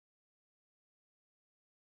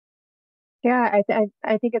 Yeah,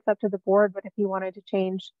 I think it's up to the board, but if you wanted to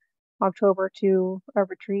change October to a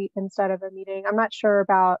retreat instead of a meeting, I'm not sure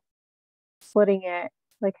about splitting it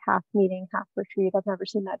like half meeting, half retreat. I've never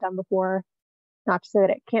seen that done before. Not to say that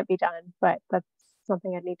it can't be done, but that's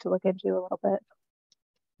something I'd need to look into a little bit.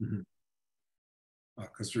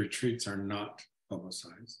 Because retreats are not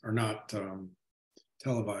publicized or not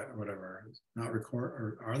televised or whatever, not record,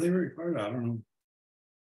 or are they recorded? I don't know.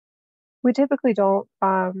 We typically don't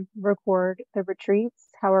record the retreats.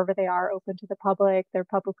 However, they are open to the public. They're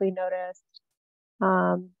publicly noticed.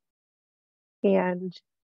 And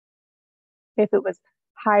if it was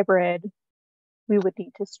hybrid, we would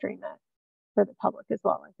need to stream it for the public as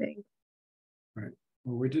well, I think. Right.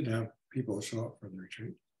 Well, we did have people show up for the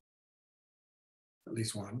retreat. At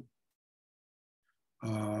least one.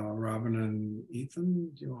 Robin and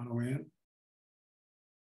Ethan, do you want to weigh in?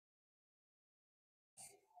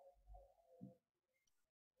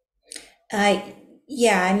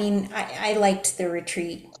 Yeah, I mean, I liked the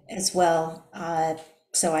retreat as well.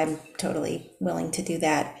 So I'm totally willing to do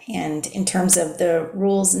that. And in terms of the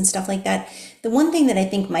rules and stuff like that, the one thing that I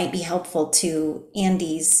think might be helpful to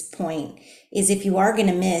Andy's point is if you are going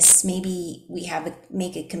to miss, maybe we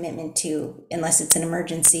make a commitment to, unless it's an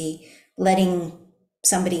emergency, letting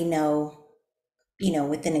somebody know, you know,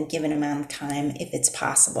 within a given amount of time if it's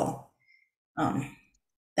possible.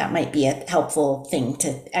 That might be a helpful thing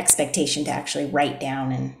expectation to actually write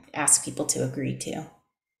down and ask people to agree to.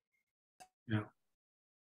 Yeah.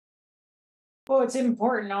 Well, it's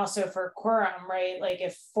important also for quorum, right? Like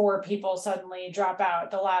if 4 people suddenly drop out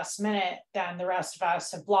at the last minute, then the rest of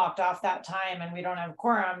us have blocked off that time and we don't have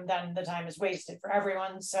quorum, then the time is wasted for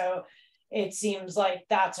everyone. So it seems like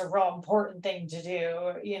that's a real important thing to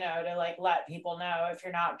do, you know, to like let people know if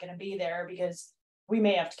you're not going to be there, because we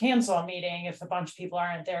may have to cancel a meeting if a bunch of people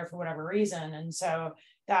aren't there for whatever reason. And so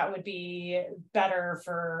that would be better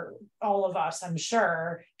for all of us, I'm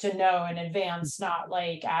sure, to know in advance, not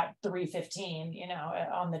like at 3:15, you know,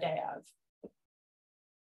 on the day of.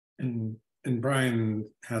 And Brian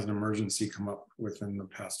has an emergency come up within the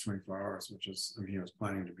past 24 hours, which is, I mean, he was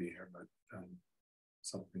planning to be here, but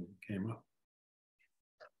something came up.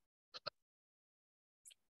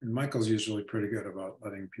 And Michael's usually pretty good about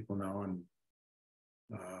letting people know, and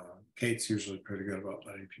Kate's usually pretty good about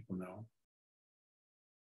letting people know.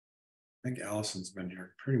 I think Allison's been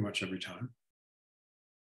here pretty much every time.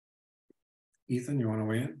 Ethan, you want to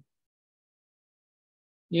weigh in?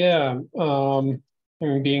 Yeah, I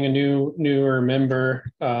mean, being a newer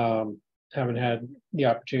member, haven't had the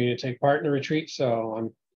opportunity to take part in a retreat, so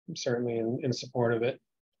I'm certainly in support of it.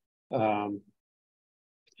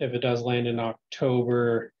 If it does land in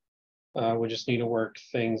October, we just need to work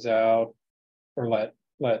things out, or let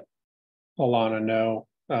Alana know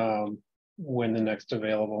when the next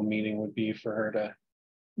available meeting would be for her to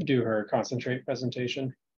do her concentrate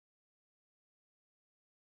presentation.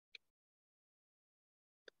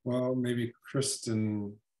 Well, maybe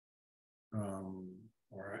Kristen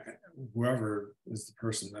or whoever is the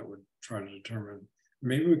person that would try to determine,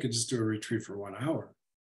 maybe we could just do a retreat for 1 hour.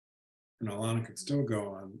 And Alana could still go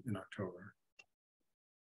on in October.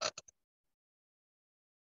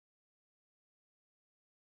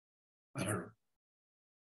 I don't know.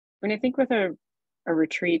 I mean, I think with a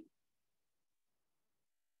retreat,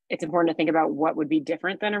 it's important to think about what would be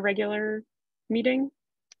different than a regular meeting.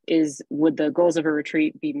 Would the goals of a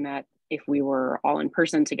retreat be met if we were all in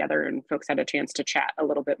person together and folks had a chance to chat a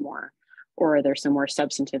little bit more? Or are there some more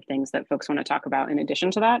substantive things that folks want to talk about in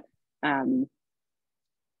addition to that?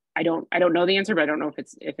 I don't know the answer, but I don't know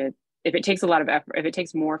if it takes a lot of effort, if it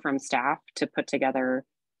takes more from staff to put together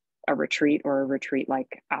a retreat or a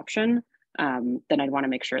retreat-like option, then I'd want to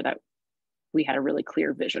make sure that we had a really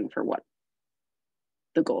clear vision for what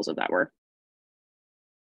the goals of that were.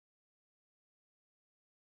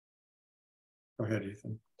 Go ahead,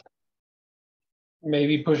 Ethan.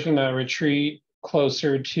 Maybe pushing that retreat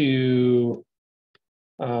closer to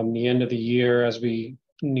the end of the year as we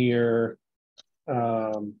near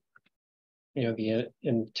the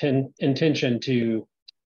intention to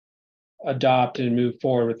adopt and move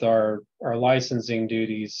forward with our licensing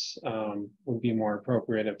duties would be more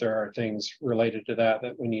appropriate if there are things related to that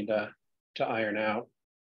we need to iron out.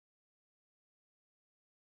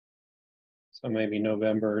 So maybe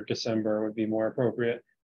November, December would be more appropriate.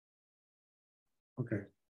 Okay.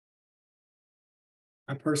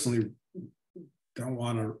 I personally don't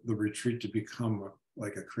want the retreat to become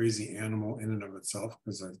like a crazy animal in and of itself,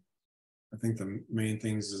 because I think the main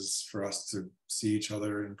things is for us to see each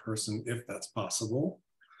other in person if that's possible.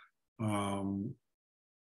 And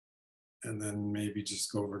then maybe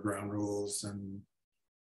just go over ground rules, and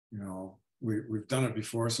we've done it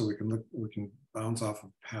before, so we can bounce off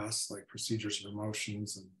of past like procedures for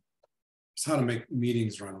motions and just how to make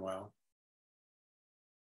meetings run well.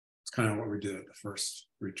 It's kind of what we did at the first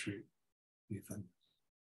retreat, Ethan.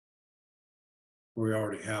 We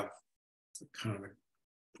already have kind of the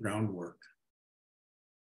groundwork.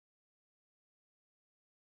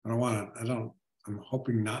 I'm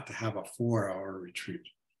hoping not to have a 4-hour retreat,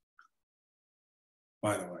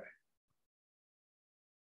 by the way.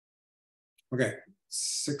 Okay,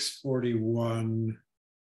 6:41.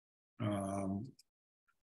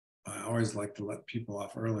 I always like to let people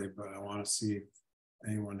off early, but I want to see if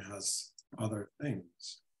anyone has other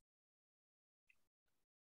things.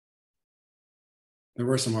 There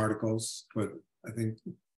were some articles, but I think,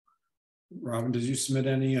 Robin, did you submit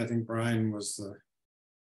any? I think Brian was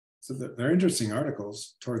so they're interesting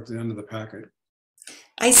articles towards the end of the packet.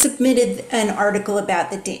 I submitted an article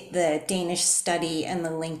about the Danish study and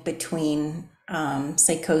the link between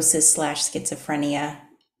psychosis / schizophrenia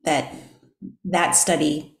that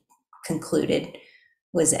study concluded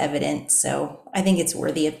was evident. So I think it's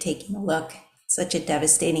worthy of taking a look. Such a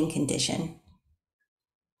devastating condition.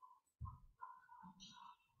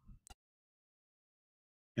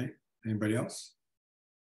 Okay, anybody else?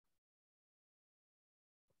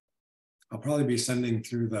 I'll probably be sending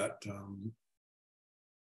through that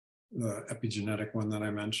the epigenetic one that I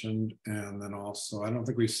mentioned, and then also I don't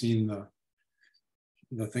think we've seen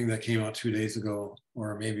the thing that came out 2 days ago,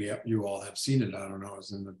 or maybe you all have seen it. I don't know.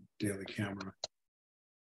 It's in the Daily Camera,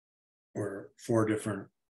 or 4 different.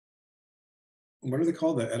 What do they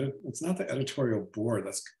call it's not the editorial board.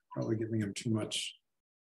 That's probably giving them too much.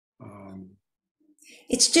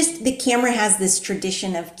 It's just the Camera has this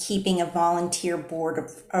tradition of keeping a volunteer board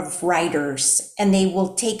of writers, and they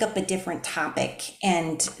will take up a different topic.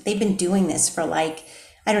 And they've been doing this for I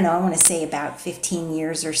want to say about 15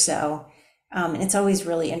 years or so. And it's always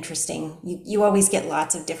really interesting. You always get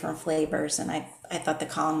lots of different flavors. And I thought the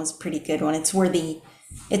column was a pretty good one. It's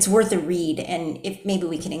worth a read. And if maybe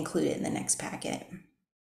we can include it in the next packet.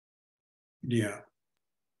 Yeah.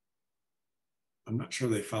 I'm not sure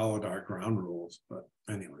they followed our ground rules, but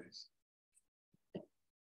anyways. As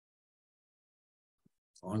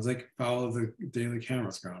long as they can follow the Daily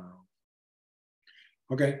Camera's ground rules.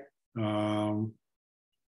 Okay. If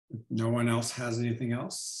no one else has anything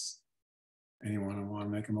else, anyone want to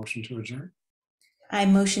make a motion to adjourn? I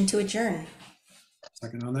motion to adjourn.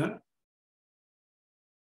 Second on that?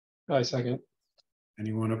 I second.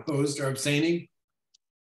 Anyone opposed or abstaining?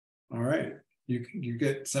 All right. You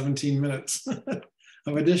get 17 minutes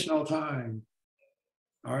of additional time.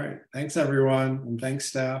 All right. Thanks, everyone. And thanks,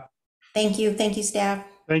 staff. Thank you. Thank you, staff.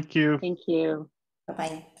 Thank you. Thank you.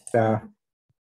 Bye-bye. Yeah.